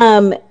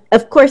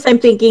 Of course, I'm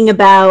thinking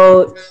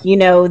about, you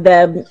know,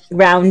 the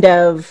round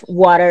of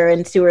water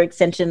and sewer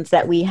extensions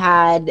that we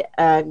had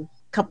a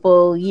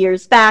couple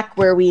years back,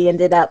 where we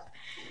ended up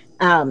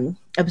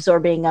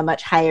absorbing a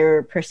much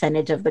higher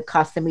percentage of the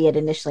cost than we had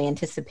initially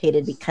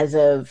anticipated because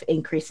of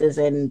increases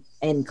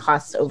in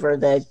costs over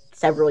the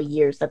several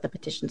years that the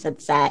petitions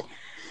had sat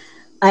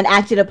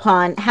unacted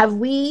upon. Have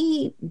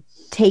we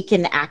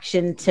taken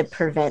action to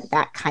prevent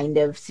that kind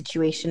of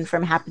situation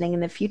from happening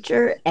in the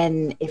future?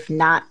 And if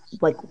not,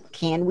 like,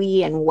 can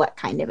we, and what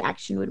kind of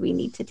action would we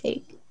need to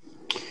take?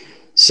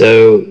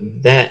 So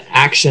that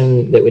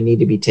action that would need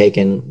to be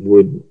taken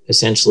would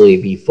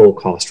essentially be full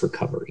cost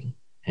recovery.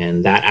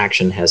 And that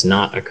action has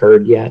not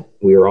occurred yet.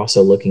 We are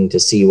also looking to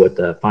see what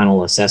the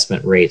final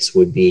assessment rates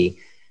would be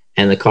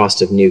and the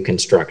cost of new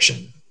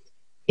construction.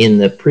 In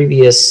the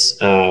previous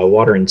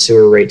water and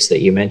sewer rates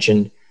that you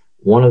mentioned,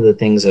 one of the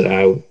things that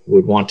I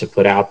would want to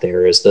put out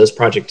there is those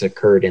projects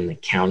occurred in the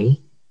county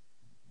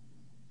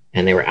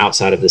and they were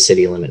outside of the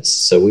city limits.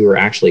 So we were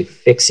actually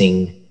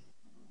fixing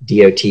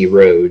DOT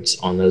roads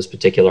on those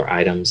particular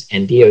items,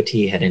 and DOT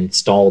had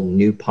installed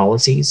new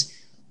policies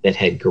that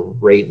had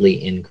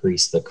greatly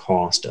increased the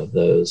cost of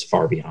those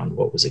far beyond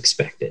what was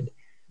expected.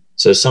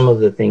 So some of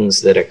the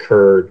things that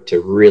occurred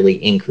to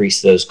really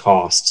increase those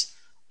costs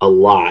a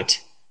lot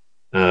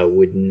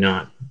would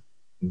not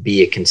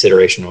be a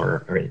consideration or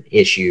an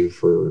issue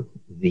for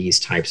these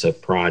types of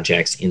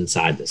projects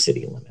inside the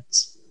city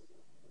limits.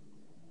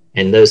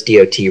 And those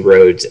DOT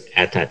roads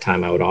at that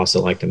time, I would also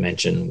like to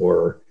mention,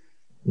 were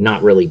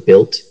not really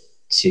built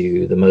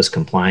to the most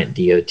compliant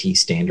DOT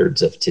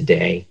standards of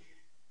today,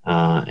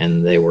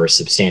 and they were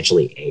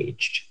substantially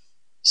aged.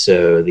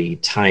 So the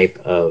type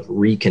of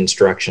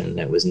reconstruction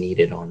that was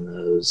needed on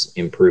those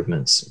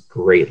improvements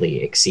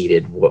greatly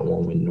exceeded what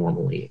one would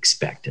normally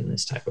expect in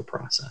this type of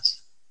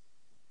process.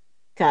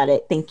 Got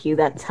it. Thank you.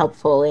 That's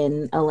helpful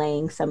in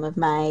allaying some of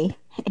my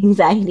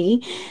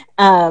anxiety.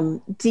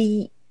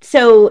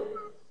 So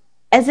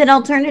as an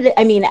alternative,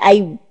 I mean,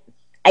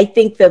 I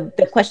think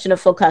the question of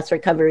full cost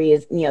recovery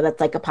is,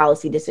 that's like a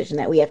policy decision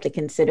that we have to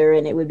consider,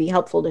 and it would be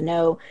helpful to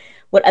know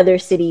what other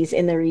cities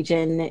in the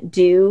region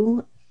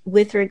do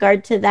with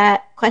regard to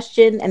that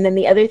question. And then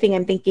the other thing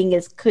I'm thinking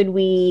is, could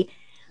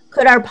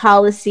our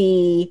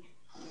policy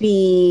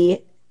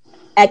be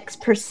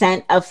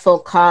X% of full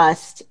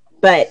cost,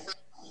 but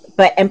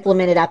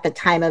implemented at the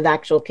time of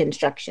actual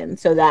construction,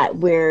 so that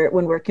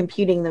when we're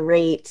computing the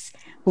rates,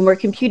 when we're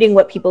computing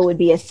what people would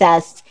be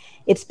assessed,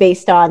 it's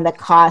based on the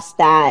cost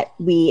that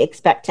we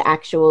expect to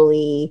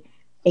actually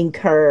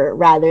incur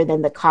rather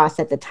than the cost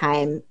at the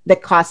time, the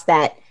cost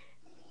that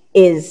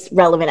is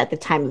relevant at the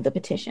time of the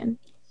petition.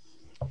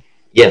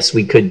 Yes,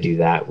 we could do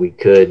that. We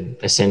could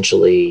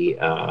essentially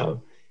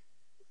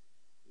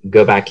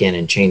go back in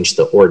and change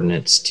the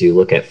ordinance to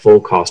look at full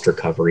cost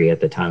recovery at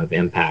the time of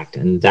impact.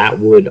 And that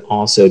would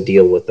also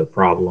deal with the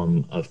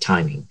problem of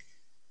timing.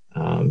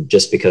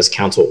 Just because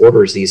council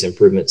orders these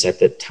improvements at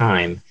the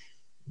time,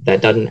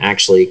 that doesn't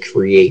actually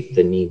create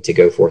the need to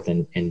go forth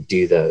and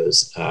do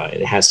those.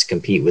 It has to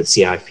compete with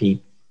CIP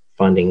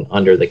funding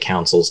under the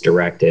council's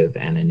directive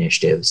and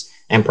initiatives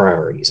and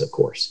priorities, of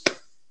course.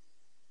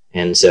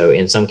 And so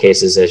in some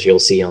cases, as you'll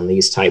see on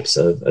these types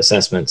of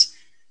assessments,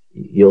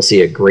 you'll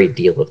see a great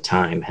deal of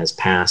time has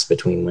passed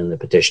between when the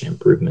petition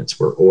improvements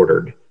were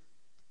ordered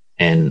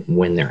and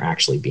when they're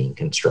actually being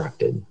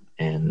constructed.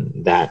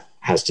 And that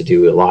has to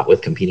do a lot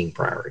with competing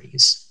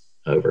priorities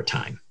over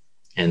time.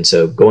 And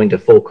so going to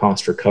full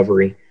cost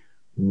recovery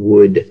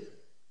would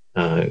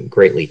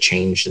greatly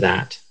change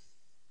that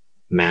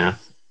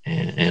math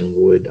and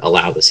would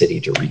allow the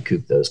city to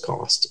recoup those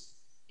costs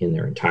in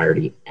their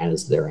entirety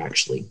as they're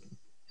actually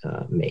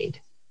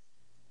made.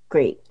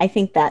 Great. I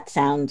think that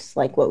sounds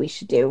like what we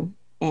should do.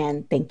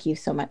 And thank you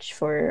so much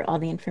for all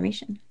the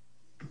information.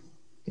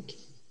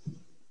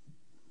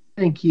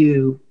 Thank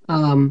you.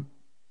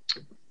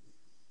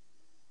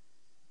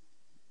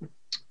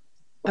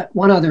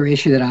 One other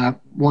issue that I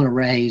want to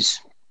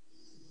raise,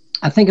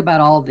 I think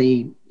about all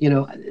the,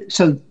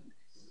 so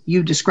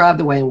you described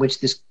the way in which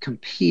this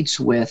competes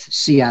with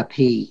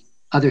CIP,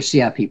 other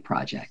CIP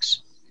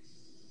projects.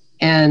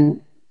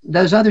 And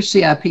those other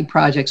CIP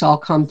projects all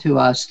come to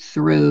us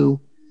through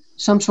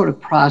some sort of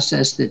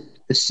process that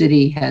the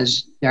city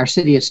has, our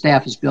city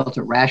staff has built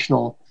a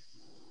rational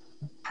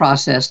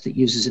process that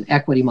uses an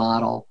equity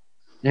model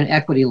and an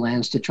equity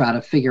lens to try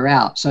to figure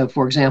out. So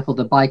for example,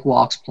 the bike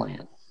walks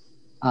plan.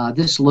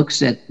 This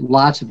looks at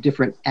lots of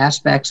different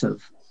aspects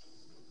of,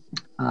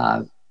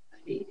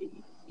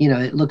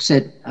 it looks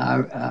at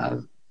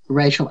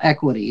racial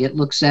equity. It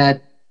looks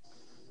at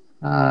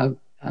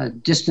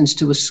distance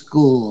to a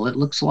school. It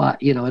looks like,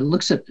 it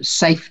looks at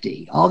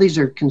safety. All these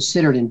are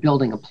considered in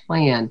building a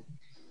plan.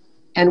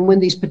 And when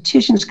these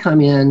petitions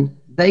come in,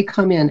 they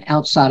come in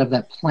outside of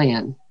that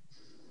plan.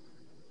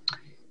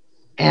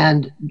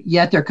 And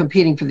yet they're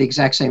competing for the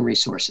exact same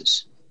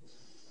resources.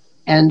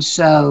 And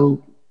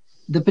so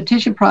the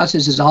petition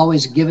process has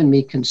always given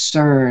me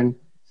concern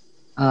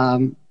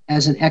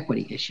as an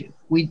equity issue.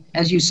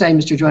 As you say,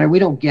 Mr. Joyner, we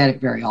don't get it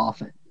very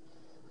often.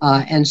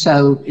 And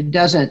so it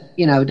doesn't,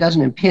 it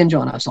doesn't impinge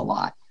on us a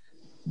lot.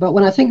 But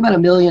when I think about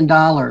 $1 million,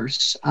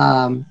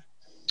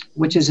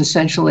 which is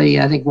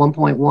essentially, I think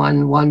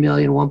 1.1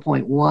 million,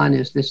 1.1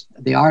 is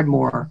the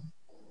Ardmore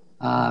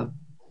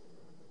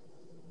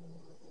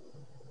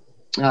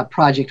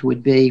project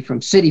would be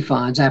from city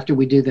funds after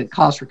we do the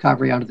cost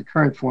recovery under the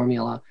current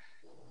formula.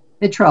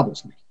 It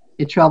troubles me.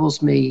 It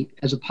troubles me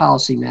as a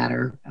policy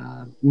matter,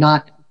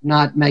 not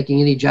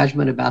making any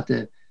judgment about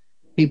the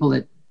people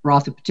that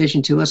brought the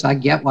petition to us. I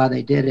get why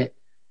they did it.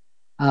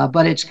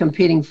 But it's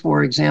competing,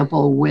 for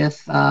example,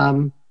 with,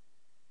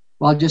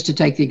 well, just to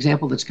take the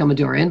example that's come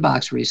into our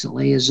inbox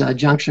recently is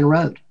Junction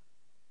Road.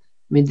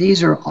 I mean,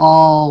 these are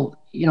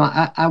all,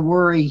 I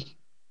worry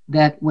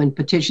that when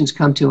petitions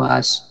come to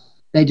us,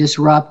 they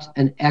disrupt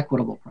an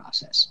equitable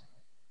process.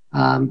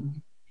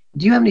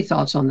 Do you have any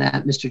thoughts on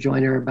that, Mr.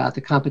 Joyner, about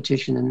the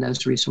competition and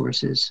those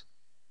resources?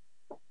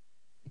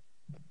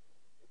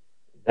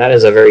 That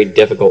is a very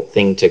difficult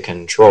thing to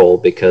control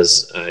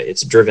because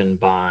it's driven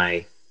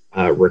by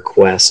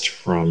request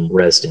from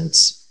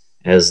residents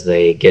as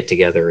they get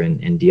together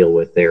and deal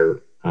with their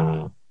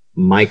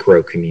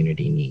micro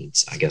community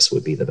needs, I guess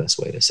would be the best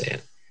way to say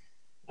it.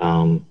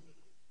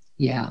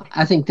 Yeah,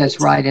 I think that's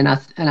right. And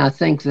I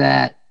think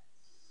that,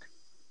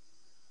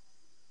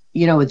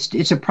 you know,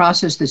 it's a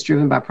process that's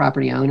driven by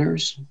property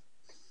owners.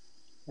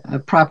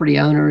 Property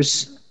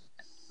owners,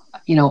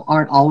 you know,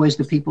 aren't always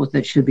the people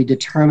that should be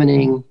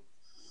determining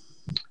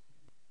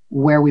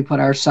where we put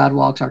our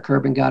sidewalks, our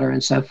curb and gutter,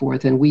 and so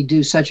forth. And we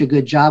do such a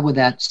good job with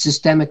that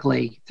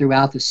systemically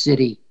throughout the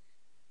city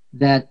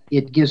that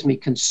it gives me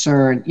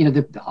concern. You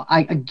know,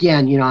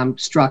 again, you know, I'm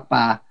struck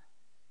by,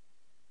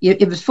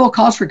 if it's full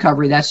cost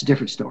recovery, that's a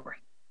different story.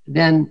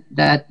 Then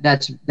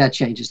that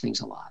changes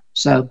things a lot.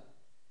 So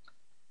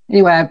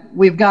anyway,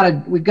 we've got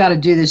to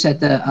do this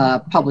at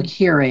the public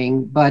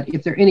hearing. But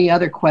if there are any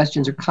other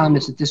questions or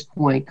comments at this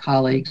point,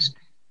 colleagues,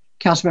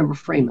 Councilmember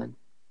Freeman.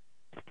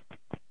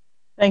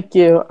 Thank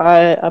you. I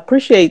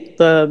appreciate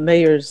the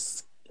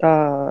mayor's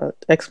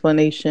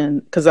explanation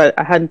because I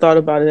hadn't thought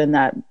about it in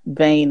that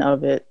vein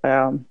of it,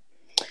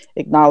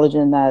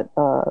 acknowledging that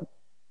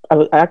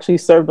I actually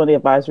served on the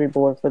advisory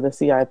board for the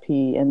CIP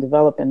and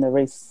developing the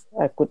race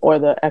equity or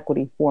the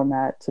equity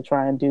format to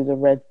try and do the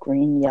red,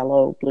 green,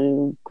 yellow,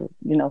 blue,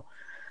 you know,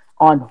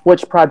 on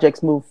which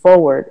projects move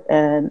forward,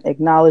 and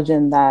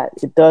acknowledging that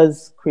it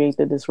does create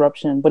the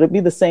disruption, but it'd be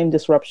the same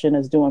disruption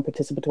as doing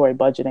participatory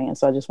budgeting. And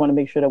so I just want to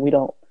make sure that we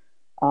don't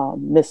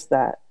miss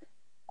that,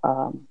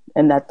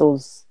 and that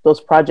those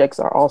projects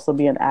are also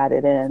being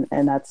added in,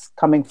 and that's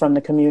coming from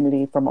the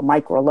community from a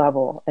micro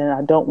level. And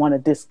I don't want to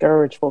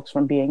discourage folks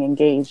from being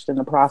engaged in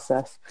the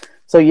process.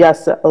 So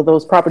yes,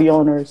 those property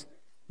owners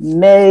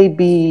may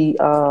be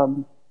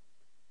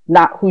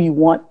not who you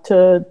want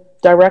to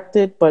direct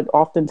it, but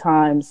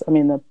oftentimes, I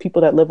mean, the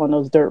people that live on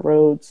those dirt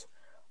roads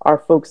are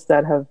folks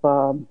that have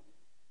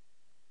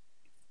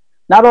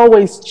not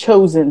always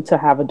chosen to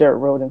have a dirt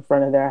road in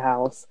front of their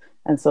house.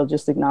 And so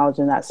just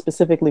acknowledging that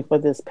specifically for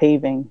this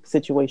paving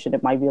situation,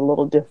 it might be a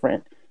little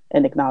different,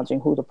 and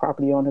acknowledging who the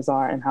property owners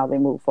are and how they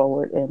move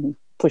forward and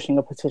pushing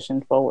a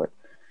petition forward.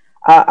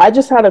 I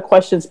just had a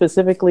question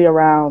specifically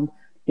around,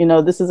 you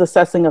know, this is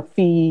assessing a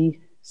fee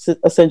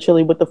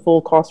essentially with the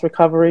full cost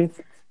recovery.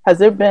 Has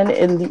there been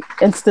in the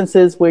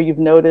instances where you've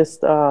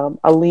noticed a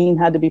lien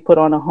had to be put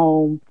on a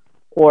home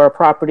or a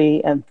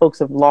property and folks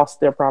have lost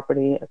their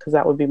property? Because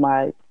that would be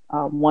my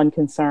one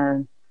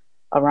concern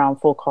around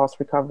full cost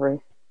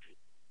recovery.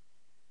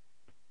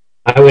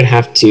 I would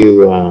have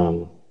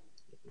to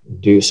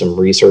do some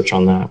research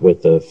on that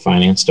with the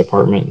finance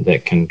department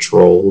that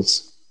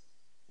controls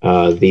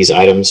these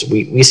items.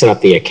 We set up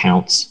the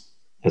accounts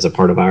as a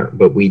part of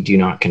but we do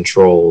not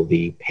control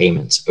the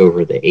payments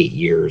over the 8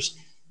 years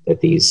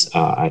that these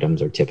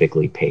items are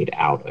typically paid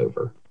out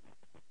over.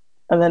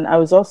 And then I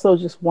was also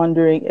just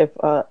wondering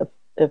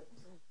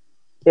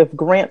if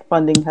grant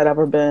funding had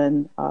ever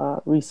been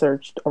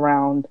researched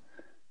around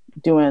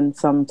doing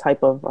some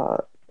type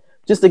of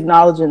just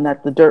acknowledging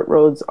that the dirt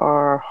roads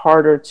are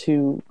harder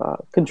to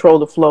control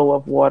the flow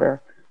of water.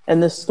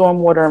 And this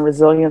stormwater and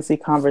resiliency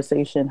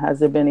conversation, has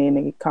there been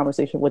any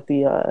conversation with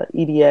the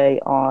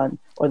EDA on,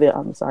 or the,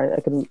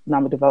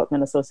 Economic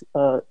Development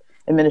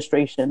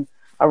Administration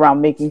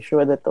around making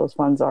sure that those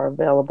funds are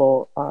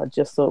available,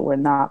 just so we're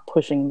not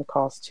pushing the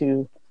cost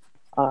to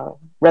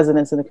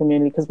residents in the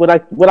community? Because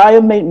what I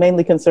am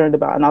mainly concerned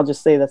about, and I'll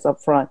just say this up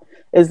front,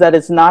 is that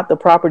it's not the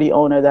property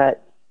owner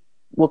that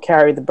will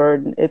carry the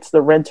burden. It's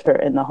the renter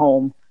in the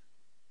home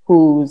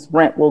whose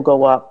rent will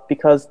go up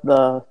because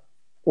the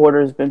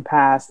order's been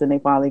passed and they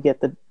finally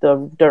get the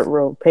dirt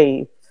road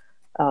paved.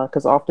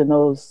 Because often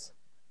those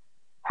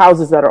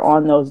houses that are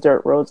on those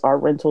dirt roads are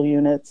rental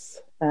units,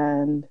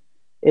 and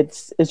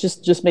it's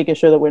just making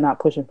sure that we're not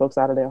pushing folks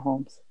out of their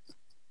homes.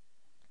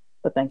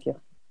 But thank you.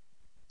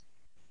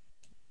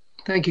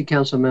 Thank you,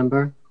 Council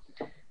Member.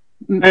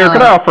 Mayor,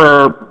 could I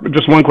offer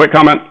just one quick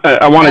comment?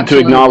 I wanted to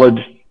acknowledge,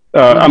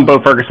 I'm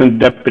Bo Ferguson,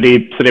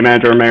 Deputy City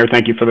Manager and Mayor.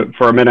 Thank you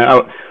for a minute.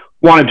 I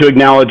wanted to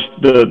acknowledge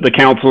the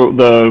council,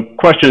 the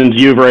questions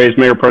you've raised,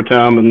 Mayor Pro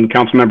Tem and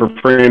Councilmember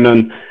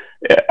Freeman.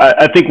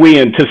 I think we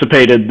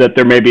anticipated that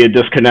there may be a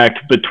disconnect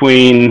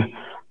between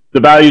the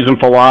values and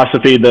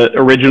philosophy that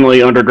originally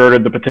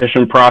undergirded the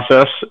petition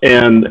process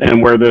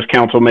and where this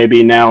council may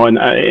be now. And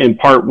in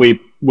part,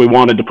 we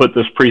wanted to put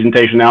this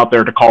presentation out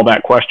there to call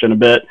that question a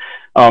bit.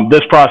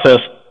 This process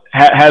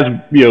has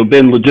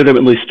been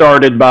legitimately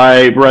started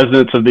by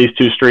residents of these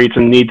two streets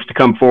and needs to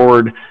come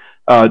forward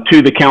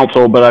to the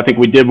council. But I think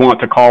we did want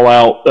to call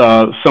out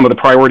some of the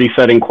priority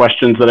setting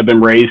questions that have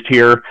been raised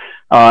here.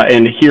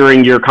 And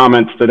hearing your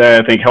comments today,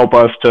 I think help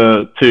us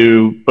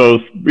to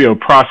both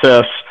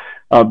process,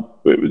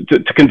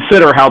 to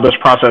consider how this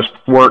process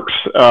works,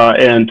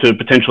 and to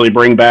potentially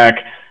bring back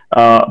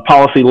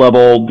policy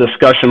level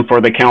discussion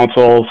for the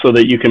council so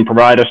that you can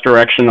provide us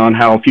direction on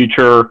how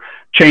future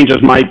changes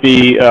might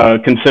be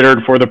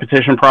considered for the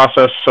petition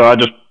process. So I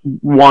just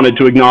wanted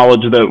to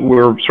acknowledge that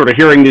we're sort of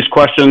hearing these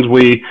questions.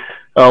 We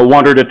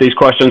wondered if these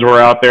questions were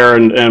out there,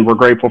 and we're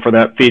grateful for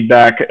that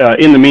feedback.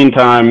 In the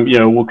meantime,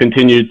 we'll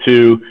continue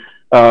to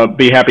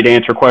be happy to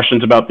answer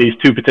questions about these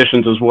two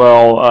petitions as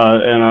well,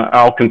 and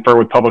I'll confer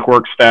with Public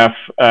Works staff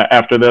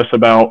after this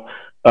about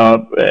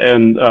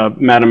and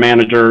Madam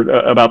Manager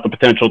about the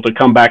potential to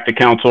come back to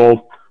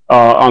council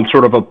on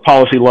sort of a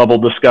policy level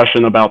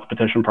discussion about the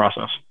petition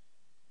process.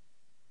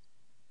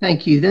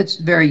 Thank you. That's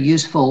very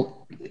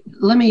useful.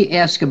 Let me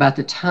ask about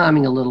the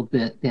timing a little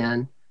bit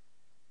then.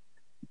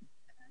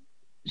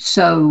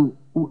 So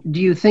do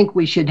you think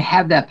we should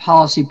have that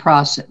policy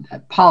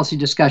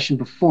discussion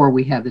before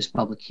we have this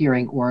public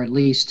hearing, or at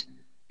least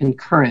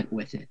concurrent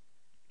with it?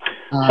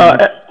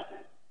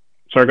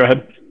 Sorry, go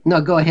ahead.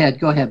 No, go ahead.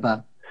 Go ahead,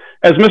 Bob.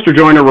 As Mr.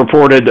 Joyner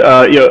reported,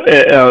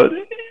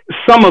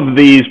 some of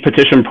these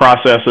petition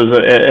processes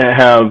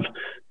have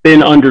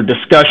been under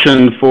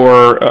discussion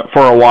for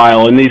a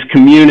while, and these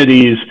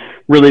communities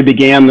really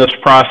began this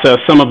process.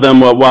 Some of them,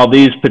 while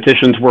these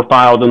petitions were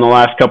filed in the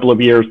last couple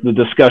of years, the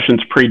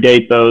discussions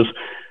predate those.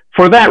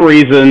 For that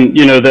reason,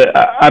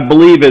 I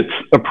believe it's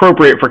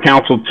appropriate for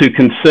council to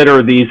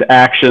consider these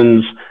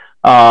actions.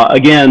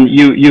 Again,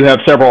 you have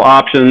several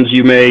options.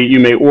 You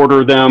may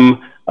order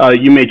them.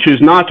 You may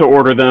choose not to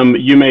order them.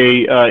 You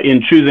may,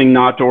 in choosing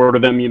not to order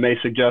them, you may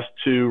suggest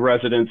to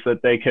residents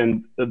that they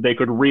could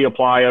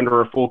reapply under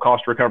a full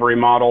cost recovery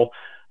model.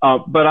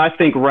 But I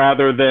think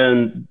rather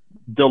than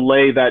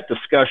delay that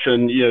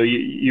discussion,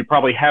 you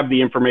probably have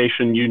the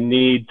information you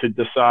need to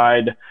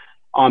decide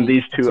on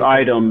these two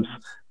items.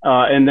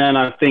 And then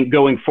I think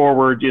going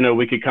forward,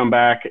 we could come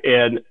back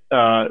and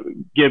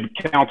give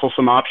council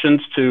some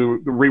options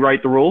to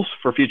rewrite the rules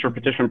for future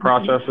petition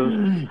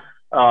processes.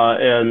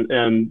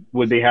 And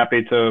would be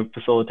happy to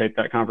facilitate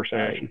that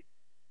conversation.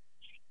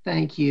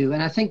 Thank you.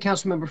 And I think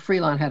Councilmember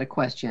Freeland had a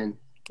question.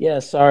 Yeah,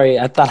 sorry,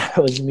 I thought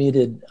I was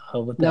muted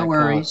with that. No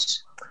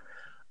worries.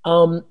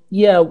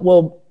 Yeah,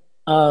 well,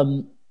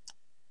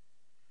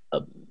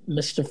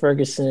 Mr.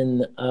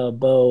 Ferguson,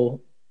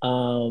 Bo,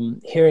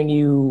 hearing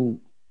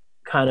you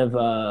kind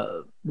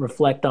of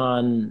reflect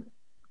on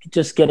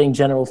just getting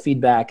general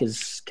feedback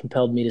has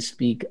compelled me to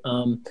speak.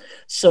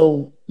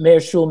 So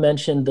Mayor Schul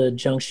mentioned the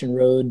Junction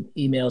Road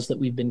emails that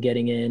we've been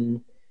getting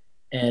in.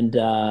 And,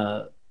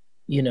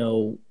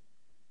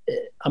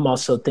 I'm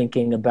also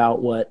thinking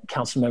about what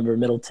Councilmember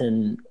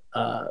Middleton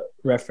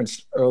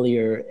referenced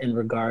earlier in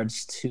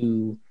regards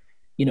to,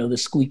 the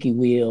squeaky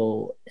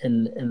wheel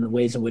and the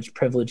ways in which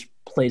privilege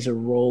plays a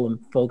role in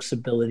folks'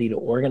 ability to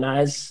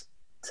organize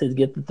to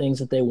get the things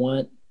that they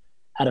want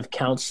out of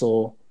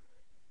council.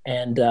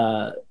 And,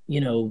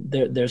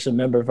 there's a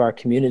member of our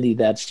community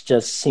that's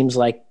just seems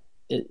like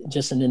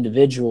just an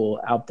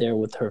individual out there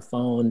with her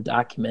phone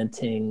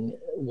documenting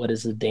what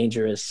is a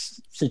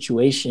dangerous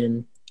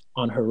situation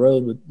on her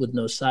road with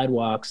no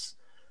sidewalks.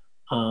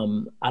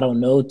 I don't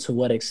know to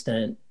what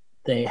extent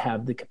they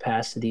have the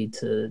capacity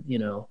to,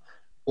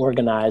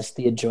 organize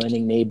the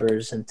adjoining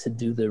neighbors and to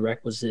do the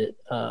requisite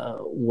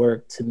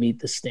work to meet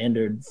the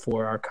standard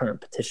for our current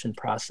petition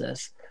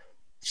process.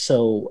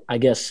 So I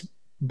guess,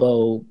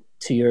 Bo,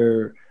 to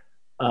your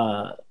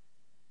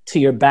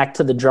back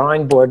to the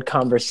drawing board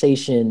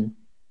conversation,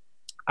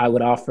 I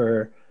would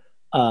offer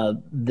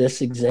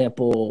this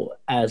example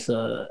as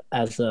a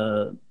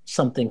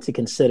something to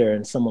consider.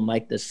 And someone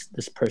like this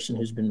person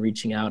who's been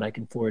reaching out, I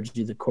can forward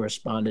you the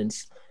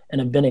correspondence,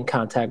 and I've been in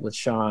contact with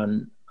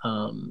Sean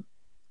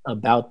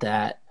about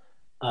that.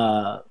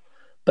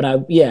 But I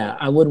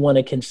would want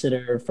to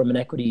consider from an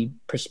equity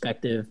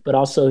perspective, but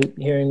also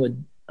hearing what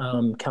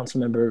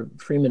Councilmember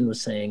Freeman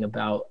was saying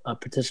about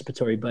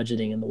participatory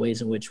budgeting and the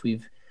ways in which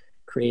we've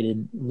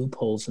created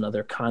loopholes in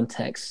other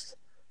contexts.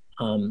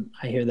 I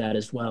hear that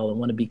as well and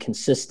want to be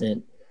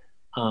consistent.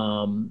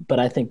 But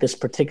I think this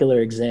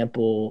particular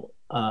example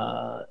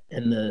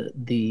and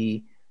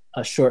the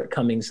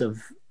shortcomings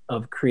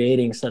of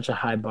creating such a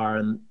high bar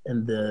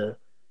in the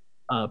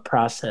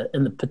process,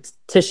 in the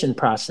petition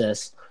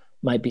process,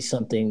 might be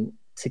something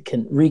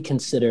to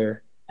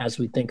reconsider as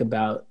we think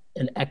about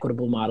an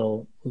equitable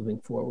model moving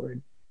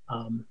forward.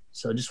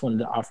 So I just wanted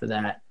to offer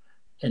that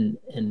and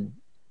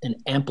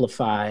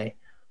amplify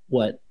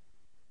what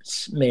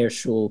Mayor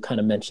Schul kind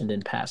of mentioned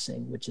in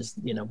passing, which is,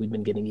 we've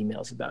been getting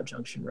emails about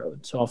Junction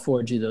Road. So I'll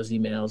forward you those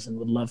emails and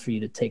would love for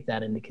you to take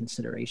that into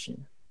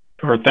consideration.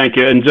 Sure, thank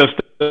you. And just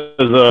as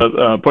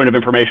a point of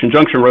information,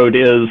 Junction Road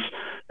is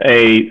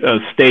a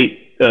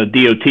state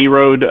DOT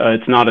road.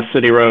 It's not a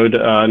city road.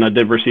 And I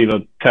did receive a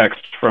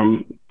text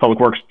from Public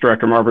Works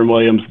Director Marvin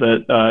Williams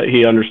that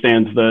he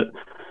understands that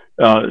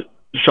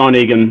Sean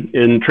Egan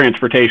in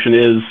transportation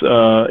is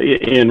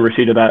in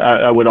receipt of that.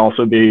 I would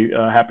also be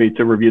happy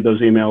to review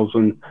those emails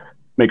and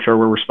make sure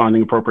we're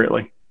responding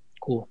appropriately.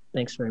 Cool.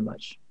 Thanks very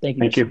much. Thank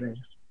you. Thank you.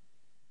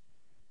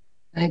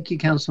 Thank you,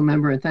 Council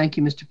Member, and thank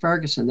you, Mr.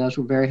 Ferguson. Those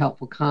were very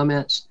helpful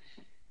comments.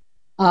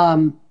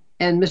 And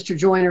Mr.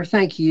 Joyner,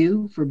 thank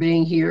you for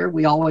being here.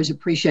 We always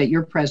appreciate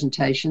your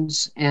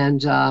presentations.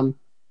 And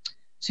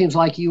Seems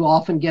like you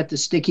often get the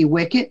sticky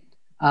wicket.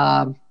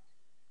 And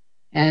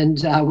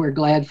we're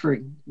glad for,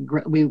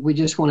 we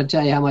just want to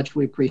tell you how much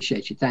we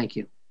appreciate you. Thank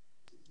you.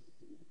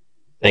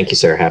 Thank you,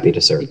 sir. Happy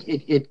to serve.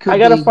 It could I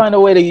got to be... find a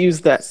way to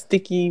use that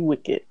sticky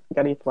wicket. I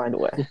got to find a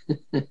way.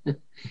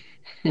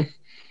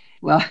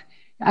 Well,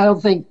 I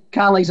don't think,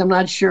 colleagues, I'm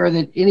not sure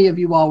that any of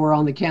you all were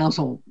on the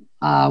council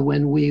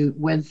when we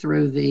went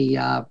through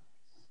the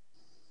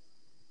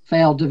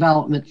failed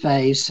development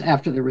phase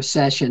after the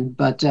recession,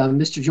 but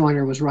Mr.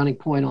 Joyner was running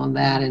point on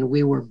that, and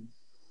we were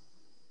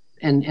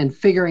and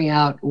figuring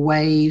out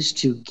ways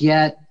to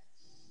get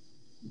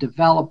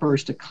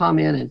developers to come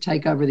in and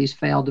take over these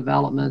failed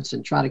developments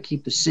and try to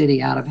keep the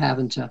city out of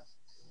having to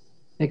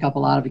pick up a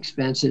lot of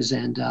expenses.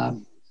 And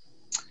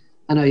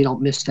I know you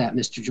don't miss that,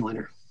 Mr.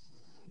 Joyner.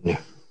 Yeah.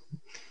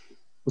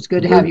 It's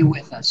good to have you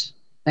with us.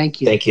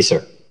 Thank you. Thank you,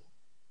 sir.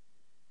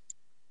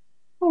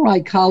 All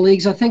right,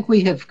 colleagues, I think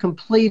we have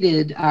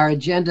completed our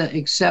agenda,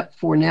 except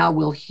for now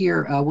we'll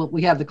hear,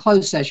 we have the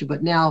closed session,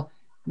 but now,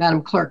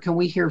 Madam Clerk, can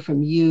we hear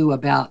from you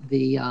about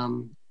the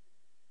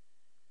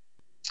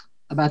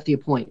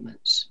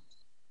appointments?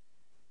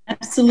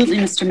 Absolutely,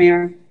 Mr.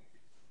 Mayor.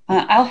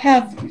 I'll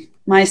have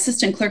my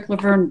Assistant Clerk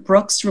Laverne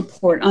Brooks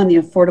report on the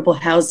Affordable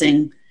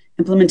Housing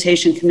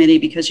Implementation Committee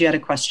because you had a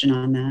question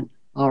on that.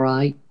 All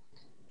right.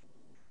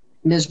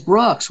 Ms.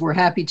 Brooks, we're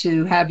happy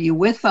to have you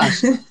with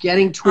us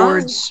getting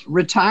towards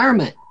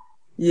retirement.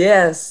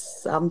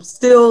 Yes, I'm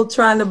still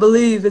trying to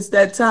believe it's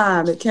that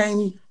time. It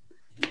came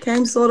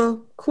sort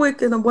of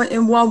quick in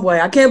one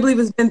way. I can't believe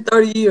it's been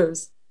 30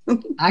 years.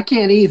 I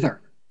can't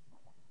either.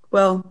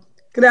 Well,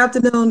 good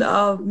afternoon,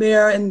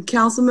 Mayor and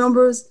council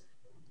members.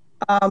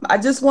 I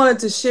just wanted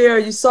to share,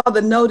 you saw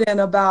the note in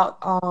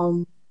about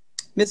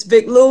Ms.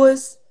 Vic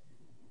Lewis.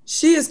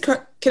 She is,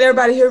 can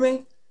everybody hear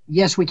me?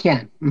 Yes, we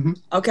can. Mm-hmm.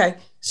 Okay.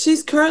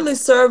 She's currently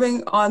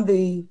serving on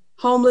the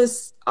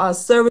Homeless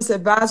Service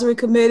Advisory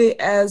Committee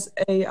as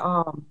a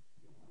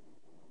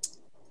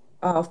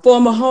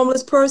former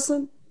homeless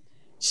person.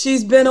 She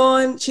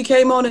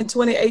came on in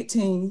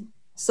 2018,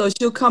 so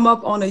she'll come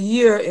up on a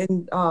year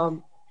in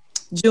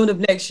June of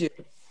next year.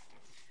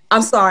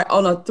 I'm sorry,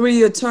 on a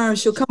 3-year term.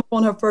 She'll come up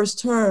on her first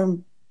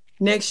term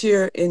next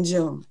year in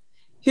June.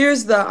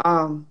 Here's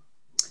the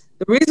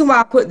reason why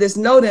I put this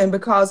note in,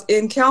 because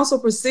in council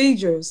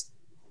procedures,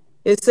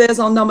 it says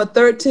on number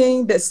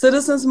 13 that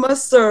citizens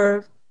must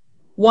serve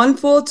 1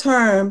 full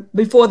term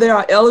before they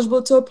are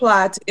eligible to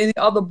apply to any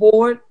other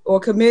board or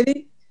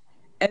committee.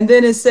 And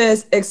then it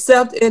says,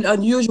 except in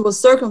unusual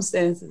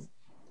circumstances.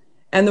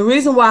 And the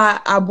reason why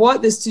I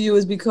brought this to you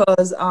is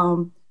because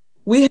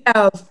we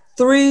have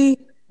three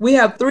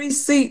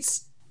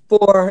seats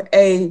for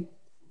a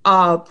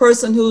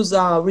person who's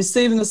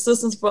receiving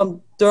assistance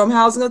from Durham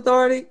Housing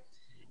Authority,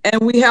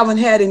 and we haven't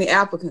had any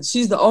applicants.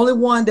 She's the only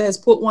one that has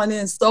put one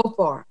in so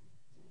far.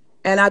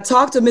 And I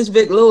talked to Ms.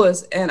 Vic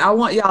Lewis, and I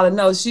want y'all to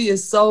know she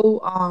is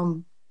so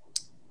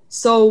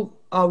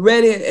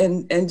ready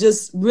and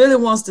just really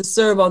wants to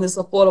serve on this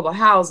affordable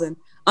housing,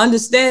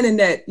 understanding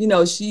that, you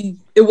know,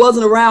 it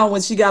wasn't around when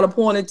she got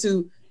appointed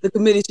to the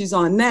committee she's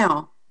on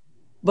now,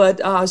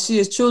 but she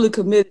is truly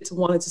committed to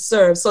wanting to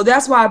serve. So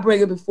that's why I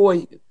bring it before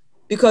you,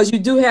 because you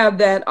do have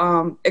that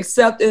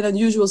except in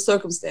unusual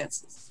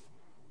circumstances.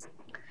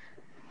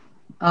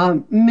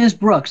 Ms.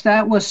 Brooks,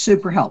 that was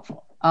super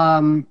helpful.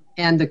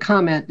 And the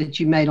comment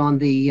that you made on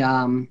the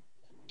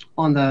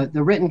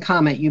written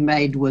comment you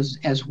made was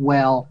as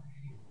well.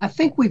 I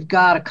think we've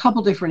got a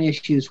couple different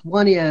issues.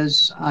 One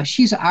is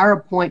she's our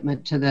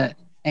appointment to the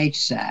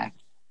HSAC,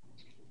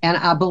 and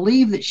I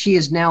believe that she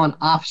is now an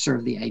officer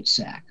of the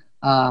HSAC.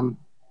 And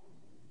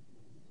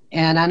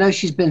I know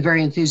she's been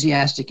very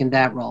enthusiastic in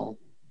that role.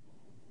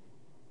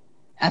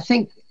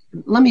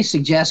 Let me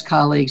suggest,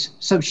 colleagues,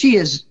 so she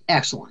is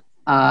excellent.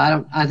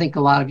 I think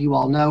a lot of you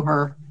all know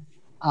her.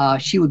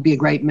 She would be a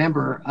great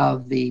member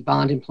of the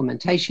bond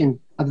implementation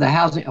of the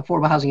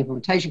Affordable Housing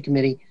Implementation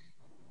Committee.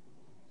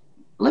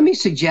 Let me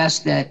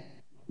suggest that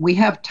we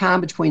have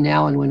time between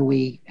now and when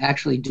we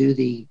actually do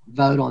the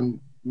vote on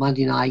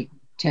Monday night,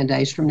 10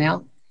 days from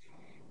now,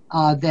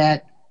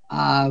 that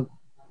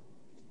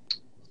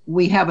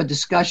we have a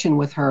discussion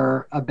with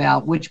her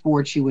about which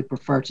board she would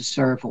prefer to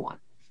serve on,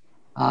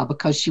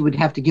 because she would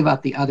have to give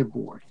up the other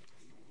board.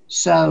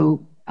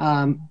 So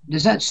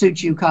does that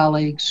suit you,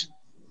 colleagues,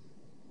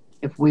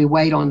 if we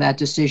wait on that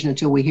decision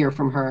until we hear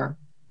from her?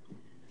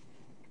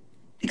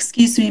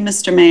 Excuse me,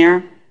 Mr.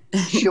 Mayor.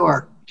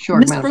 Sure.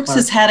 Ms. Brooks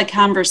has had a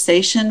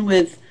conversation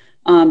with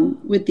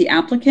the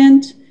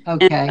applicant.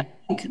 Okay. And I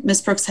think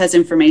Ms. Brooks has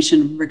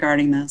information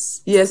regarding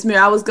this. Yes, Mayor,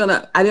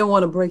 I didn't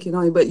want to break it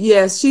on you, but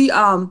yes,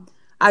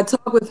 I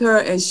talked with her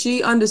and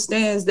she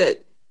understands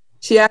that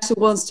she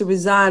actually wants to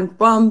resign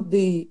from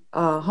the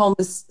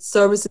Homeless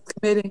Services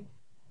Committee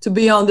to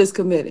be on this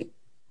committee.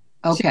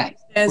 Okay.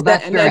 And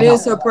that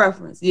is her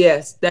preference.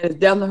 Yes, that is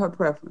definitely her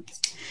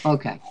preference.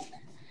 Okay.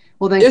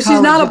 Well, then, if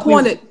she's not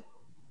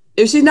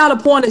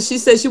appointed, she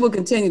says she will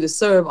continue to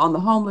serve on the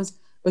homeless,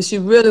 but she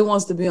really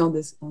wants to be on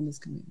this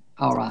committee.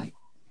 All right.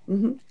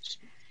 Mm-hmm.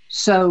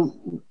 So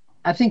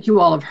I think you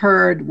all have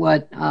heard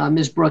what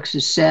Ms. Brooks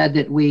has said,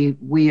 that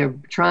we are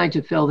trying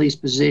to fill these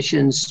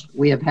positions.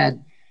 We have had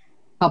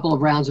a couple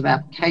of rounds of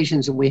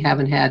applications and we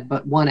haven't had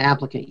but one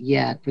applicant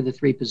yet for the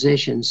 3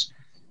 positions.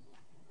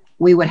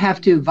 We would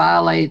have to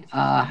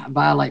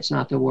violate's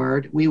not the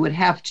word, we would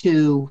have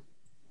to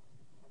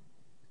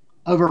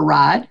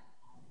override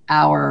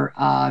our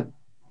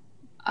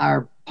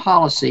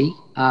policy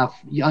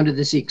under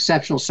this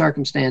exceptional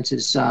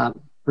circumstances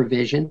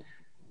provision,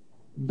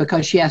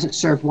 because she hasn't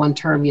served 1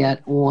 term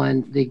yet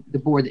on the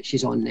board that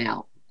she's on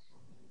now.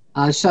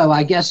 So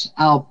I guess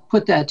I'll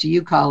put that to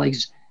you,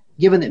 colleagues.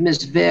 Given that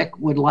Ms. Vick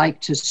would like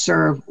to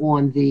serve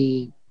on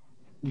the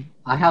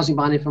Housing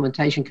Bond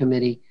Implementation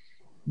Committee,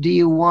 do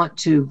you want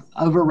to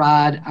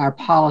override our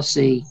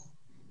policy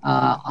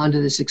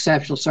under this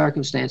exceptional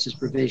circumstances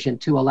provision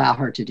to allow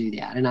her to do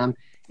that? And I'm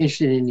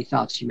interested in any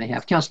thoughts you may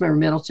have. Councilmember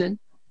Middleton?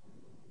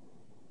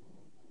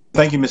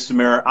 Thank you, Mr.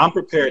 Mayor. I'm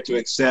prepared to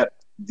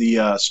accept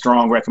the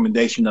strong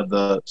recommendation of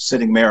the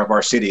sitting mayor of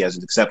our city as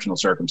an exceptional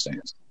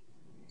circumstance.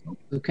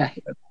 Okay.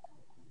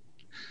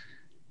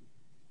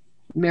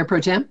 Mayor Pro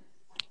Tem?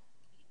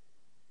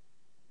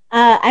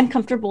 I'm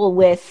comfortable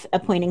with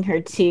appointing her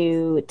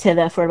to the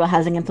Affordable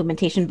Housing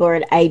Implementation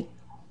Board. I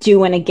do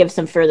want to give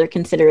some further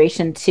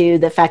consideration to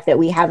the fact that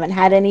we haven't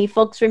had any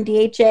folks from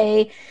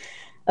DHA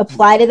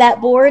apply to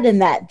that board,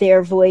 and that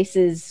their voice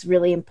is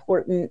really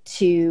important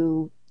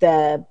to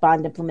the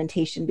bond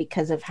implementation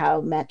because of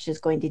how much is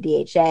going to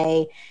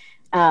DHA.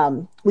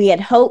 We had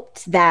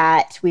hoped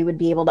that we would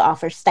be able to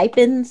offer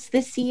stipends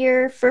this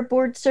year for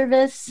board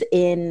service,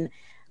 in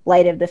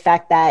light of the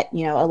fact that,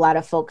 you know, a lot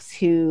of folks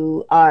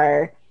who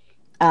are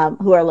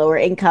lower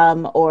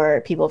income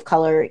or people of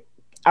color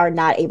are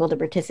not able to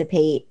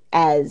participate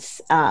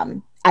as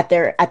at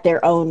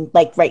their own,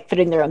 like,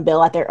 footing their own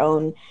bill at their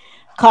own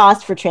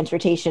cost for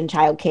transportation,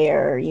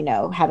 childcare, you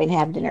know, having to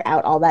have dinner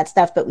out, all that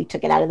stuff. But we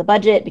took it out of the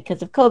budget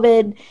because of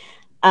COVID.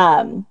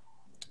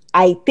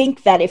 I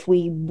think that if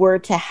we were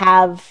to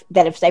have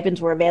that, if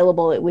stipends were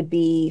available, it would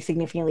be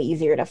significantly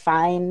easier to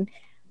find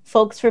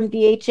folks from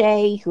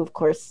DHA who, of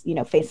course, you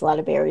know, face a lot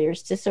of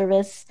barriers to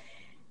service.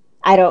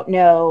 I don't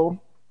know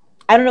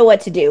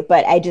what to do,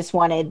 but I just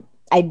wanted,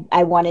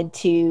 I wanted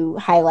to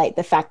highlight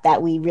the fact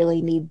that we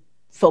really need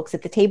folks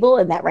at the table,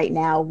 and that right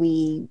now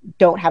we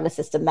don't have a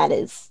system that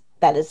is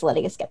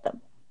letting us get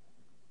them.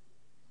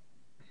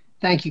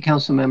 Thank you,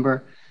 Council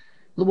Member.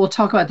 We'll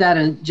talk about that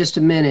in just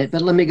a minute,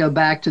 but let me go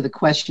back to the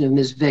question of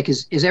Ms. Vick.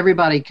 Is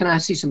everybody, can I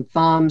see some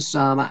thumbs?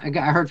 I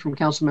heard from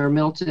Councilmember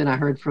Middleton, I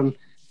heard from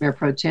Mayor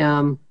Pro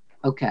Tem.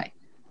 Okay.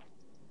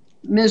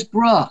 Ms.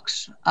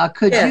 Brooks,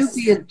 could Yes.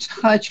 you be in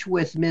touch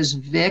with Ms.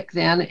 Vick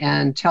then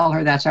and tell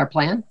her that's our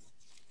plan?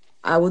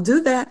 I will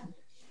do that.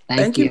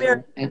 Thank you.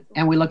 Mayor.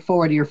 And we look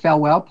forward to your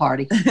farewell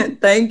party.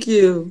 Thank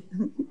you.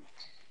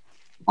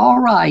 All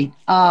right.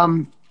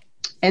 And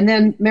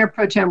then Mayor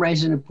Pro Tem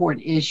raises an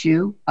important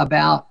issue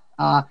about,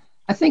 I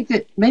think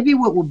that maybe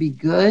what would be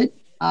good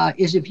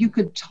is if you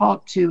could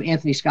talk to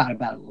Anthony Scott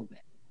about it a little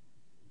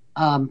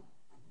bit.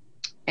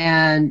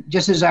 And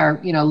just as our,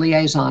 you know,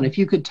 liaison, if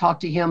you could talk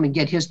to him and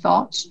get his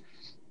thoughts,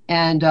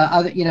 and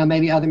other, you know,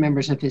 maybe other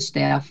members of his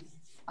staff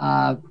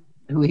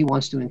who he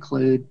wants to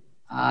include,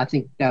 I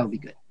think that would be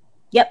good.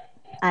 Yep,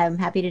 I'm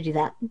happy to do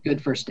that.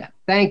 Good first step.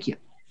 Thank you.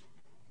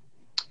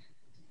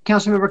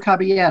 Councilmember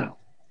Caballero.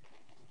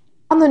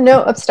 On the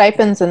note of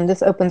stipends, and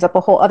this opens up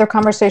a whole other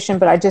conversation,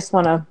 but I just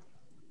want to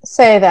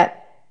say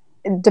that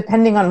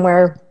depending on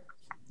where,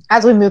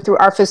 as we move through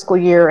our fiscal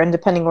year and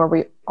depending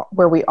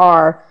where we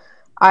are,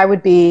 I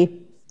would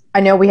be, I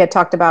know we had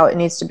talked about it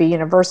needs to be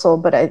universal,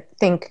 but I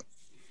think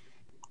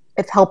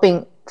if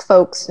helping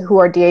folks who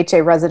are DHA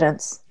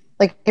residents,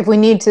 like if we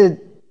need to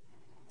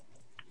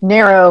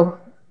narrow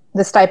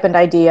the stipend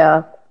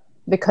idea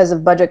because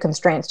of budget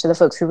constraints to the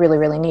folks who really,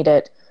 really need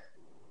it,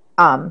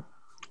 I'm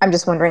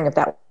just wondering if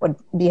that would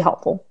be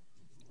helpful.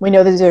 We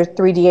know that there are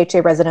 3 DHA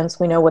residents.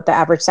 We know what the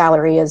average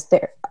salary is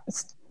there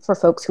for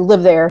folks who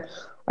live there.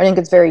 I think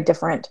it's very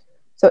different.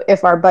 So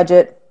if our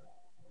budget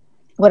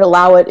would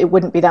allow it, it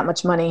wouldn't be that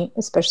much money,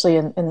 especially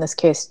in this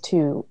case,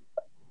 to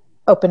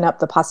open up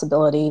the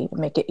possibility and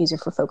make it easier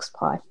for folks to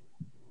apply.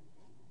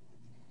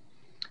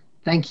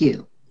 Thank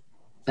you.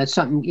 That's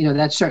something, you know,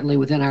 that's certainly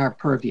within our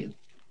purview.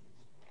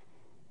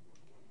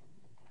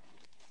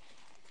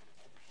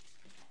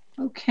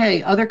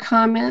 Okay, other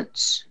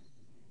comments?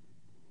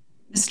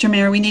 Mr.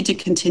 Mayor, we need to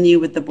continue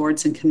with the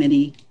boards and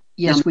committee.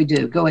 Yes, we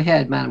do. Go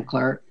ahead, Madam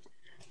Clerk.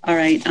 All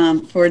right,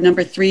 for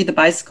number 3, the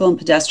Bicycle and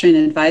Pedestrian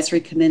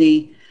Advisory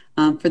Committee,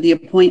 for the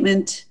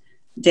appointment,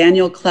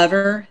 Daniel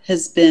Clever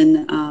has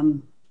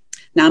been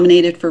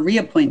nominated for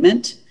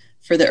reappointment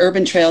for the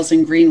Urban Trails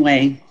and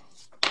Greenway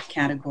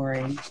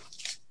category.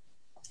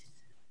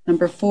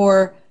 Number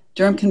 4,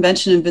 Durham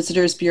Convention and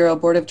Visitors Bureau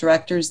Board of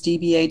Directors,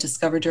 DBA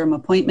Discover Durham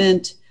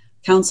appointment.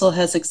 Council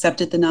has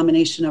accepted the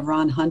nomination of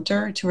Ron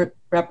Hunter to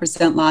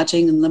represent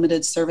lodging and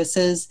limited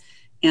services,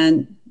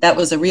 and that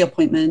was a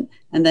reappointment,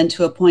 and then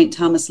to appoint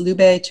Thomas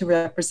Lube to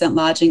represent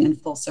lodging and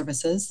full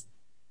services.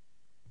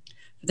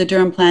 For the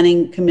Durham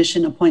Planning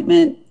Commission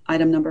appointment,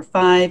 item number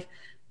 5,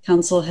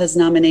 council has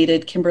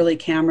nominated Kimberly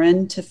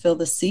Cameron to fill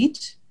the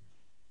seat.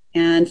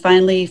 And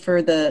finally,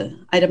 for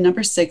the item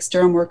number 6,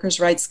 Durham Workers'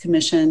 Rights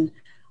Commission,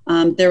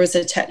 there was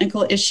a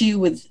technical issue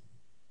with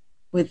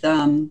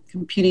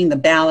computing the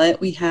ballot.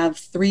 We have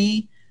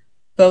 3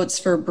 votes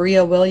for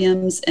Bria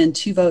Williams and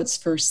 2 votes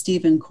for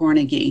Stephen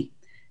Cornegie.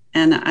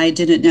 And I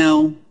didn't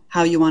know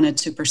how you wanted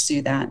to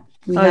pursue that.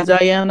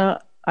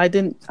 Diana, I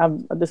didn't,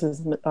 this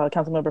is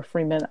Councilmember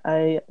Freeman.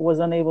 I was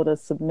unable to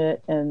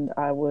submit, and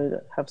I would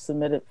have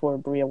submitted for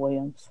Bria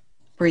Williams.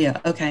 Bria,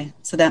 okay,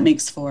 so that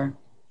makes 4.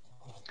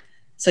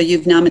 So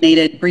you've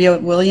nominated Bria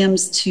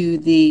Williams to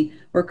the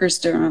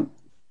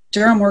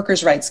Durham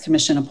Workers' Rights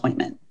Commission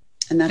appointment.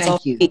 And that's all.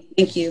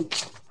 Thank you.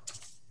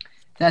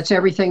 That's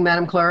everything,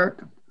 Madam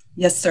Clerk?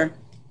 Yes, sir.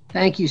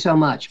 Thank you so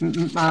much.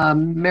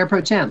 Mayor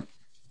Pro Tem.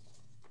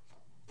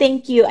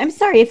 Thank you. I'm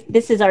sorry if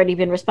this has already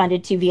been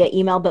responded to via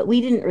email, but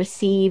we didn't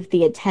receive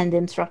the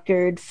attendance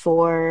record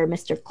for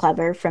Mr.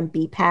 Clever from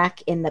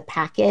BPAC in the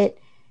packet,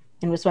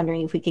 and was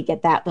wondering if we could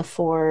get that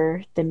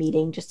before the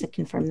meeting just to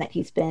confirm that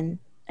he's been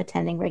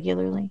attending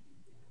regularly.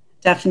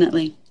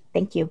 Definitely.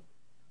 Thank you.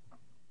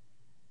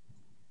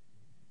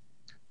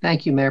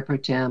 Thank you, Mayor Pro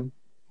Tem.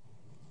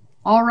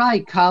 All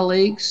right,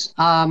 colleagues.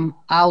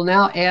 I'll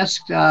now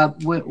ask,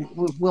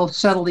 we'll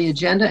settle the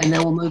agenda and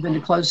then we'll move into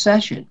closed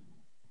session.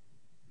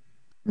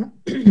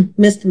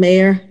 Mr.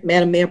 Mayor,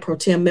 Madam Mayor Pro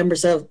Tem,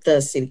 members of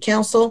the City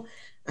Council,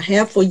 I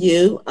have for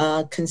you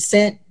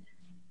consent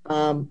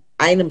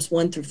items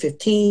 1 through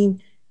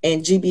 15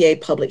 and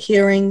GBA public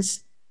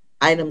hearings,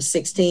 items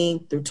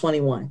 16 through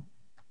 21.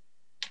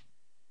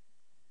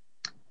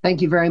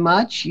 Thank you very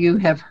much. You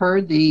have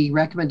heard the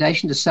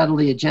recommendation to settle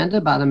the agenda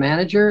by the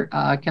manager.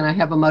 Can I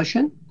have a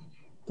motion?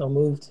 So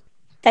moved.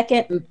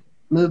 Second.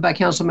 Moved by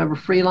Councilmember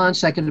Freelon,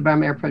 seconded by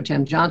Mayor Pro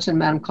Tem Johnson.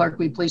 Madam Clerk,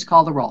 will you please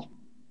call the roll?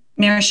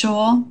 Mayor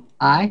Schewel?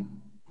 Aye.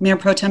 Mayor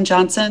Pro Tem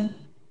Johnson?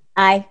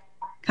 Aye.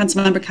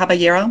 Councilmember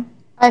Caballero?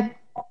 Aye.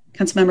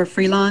 Councilmember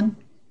Freelon?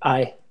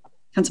 Aye.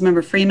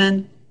 Councilmember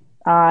Freeman?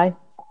 Aye.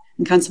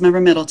 And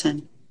Councilmember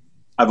Middleton?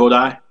 I vote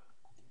aye.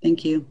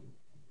 Thank you.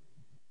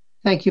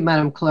 Thank you,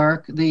 Madam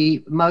Clerk.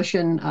 The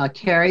motion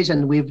carries,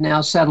 and we've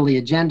now settled the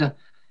agenda.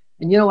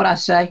 And you know what I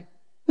say?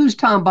 Who's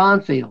Tom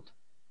Bonfield?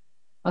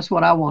 That's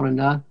what I want to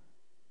know.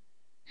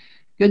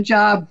 Good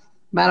job,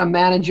 Madam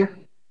Manager.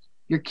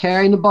 You're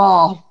carrying the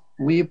ball.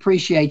 We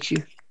appreciate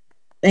you.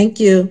 Thank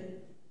you.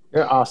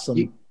 You're awesome.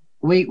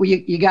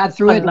 You got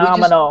through it.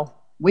 Phenomenal.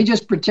 We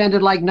just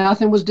pretended like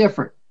nothing was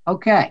different.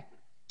 Okay.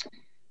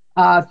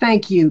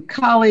 Thank you.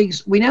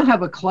 Colleagues, we now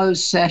have a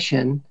closed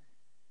session.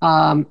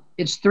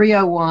 It's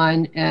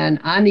 3:01 and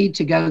I need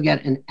to go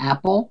get an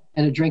apple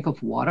and a drink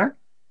of water.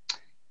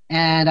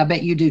 And I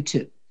bet you do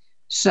too.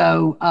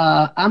 So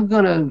I'm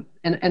going to,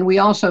 and we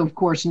also, of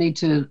course, need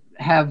to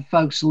have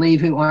folks leave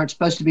who aren't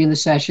supposed to be in the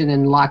session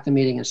and lock the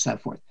meeting and so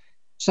forth.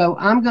 So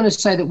I'm going to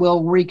say that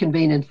we'll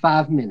reconvene in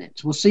 5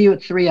 minutes. We'll see you at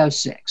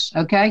 3:06.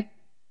 Okay?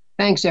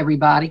 Thanks,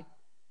 everybody.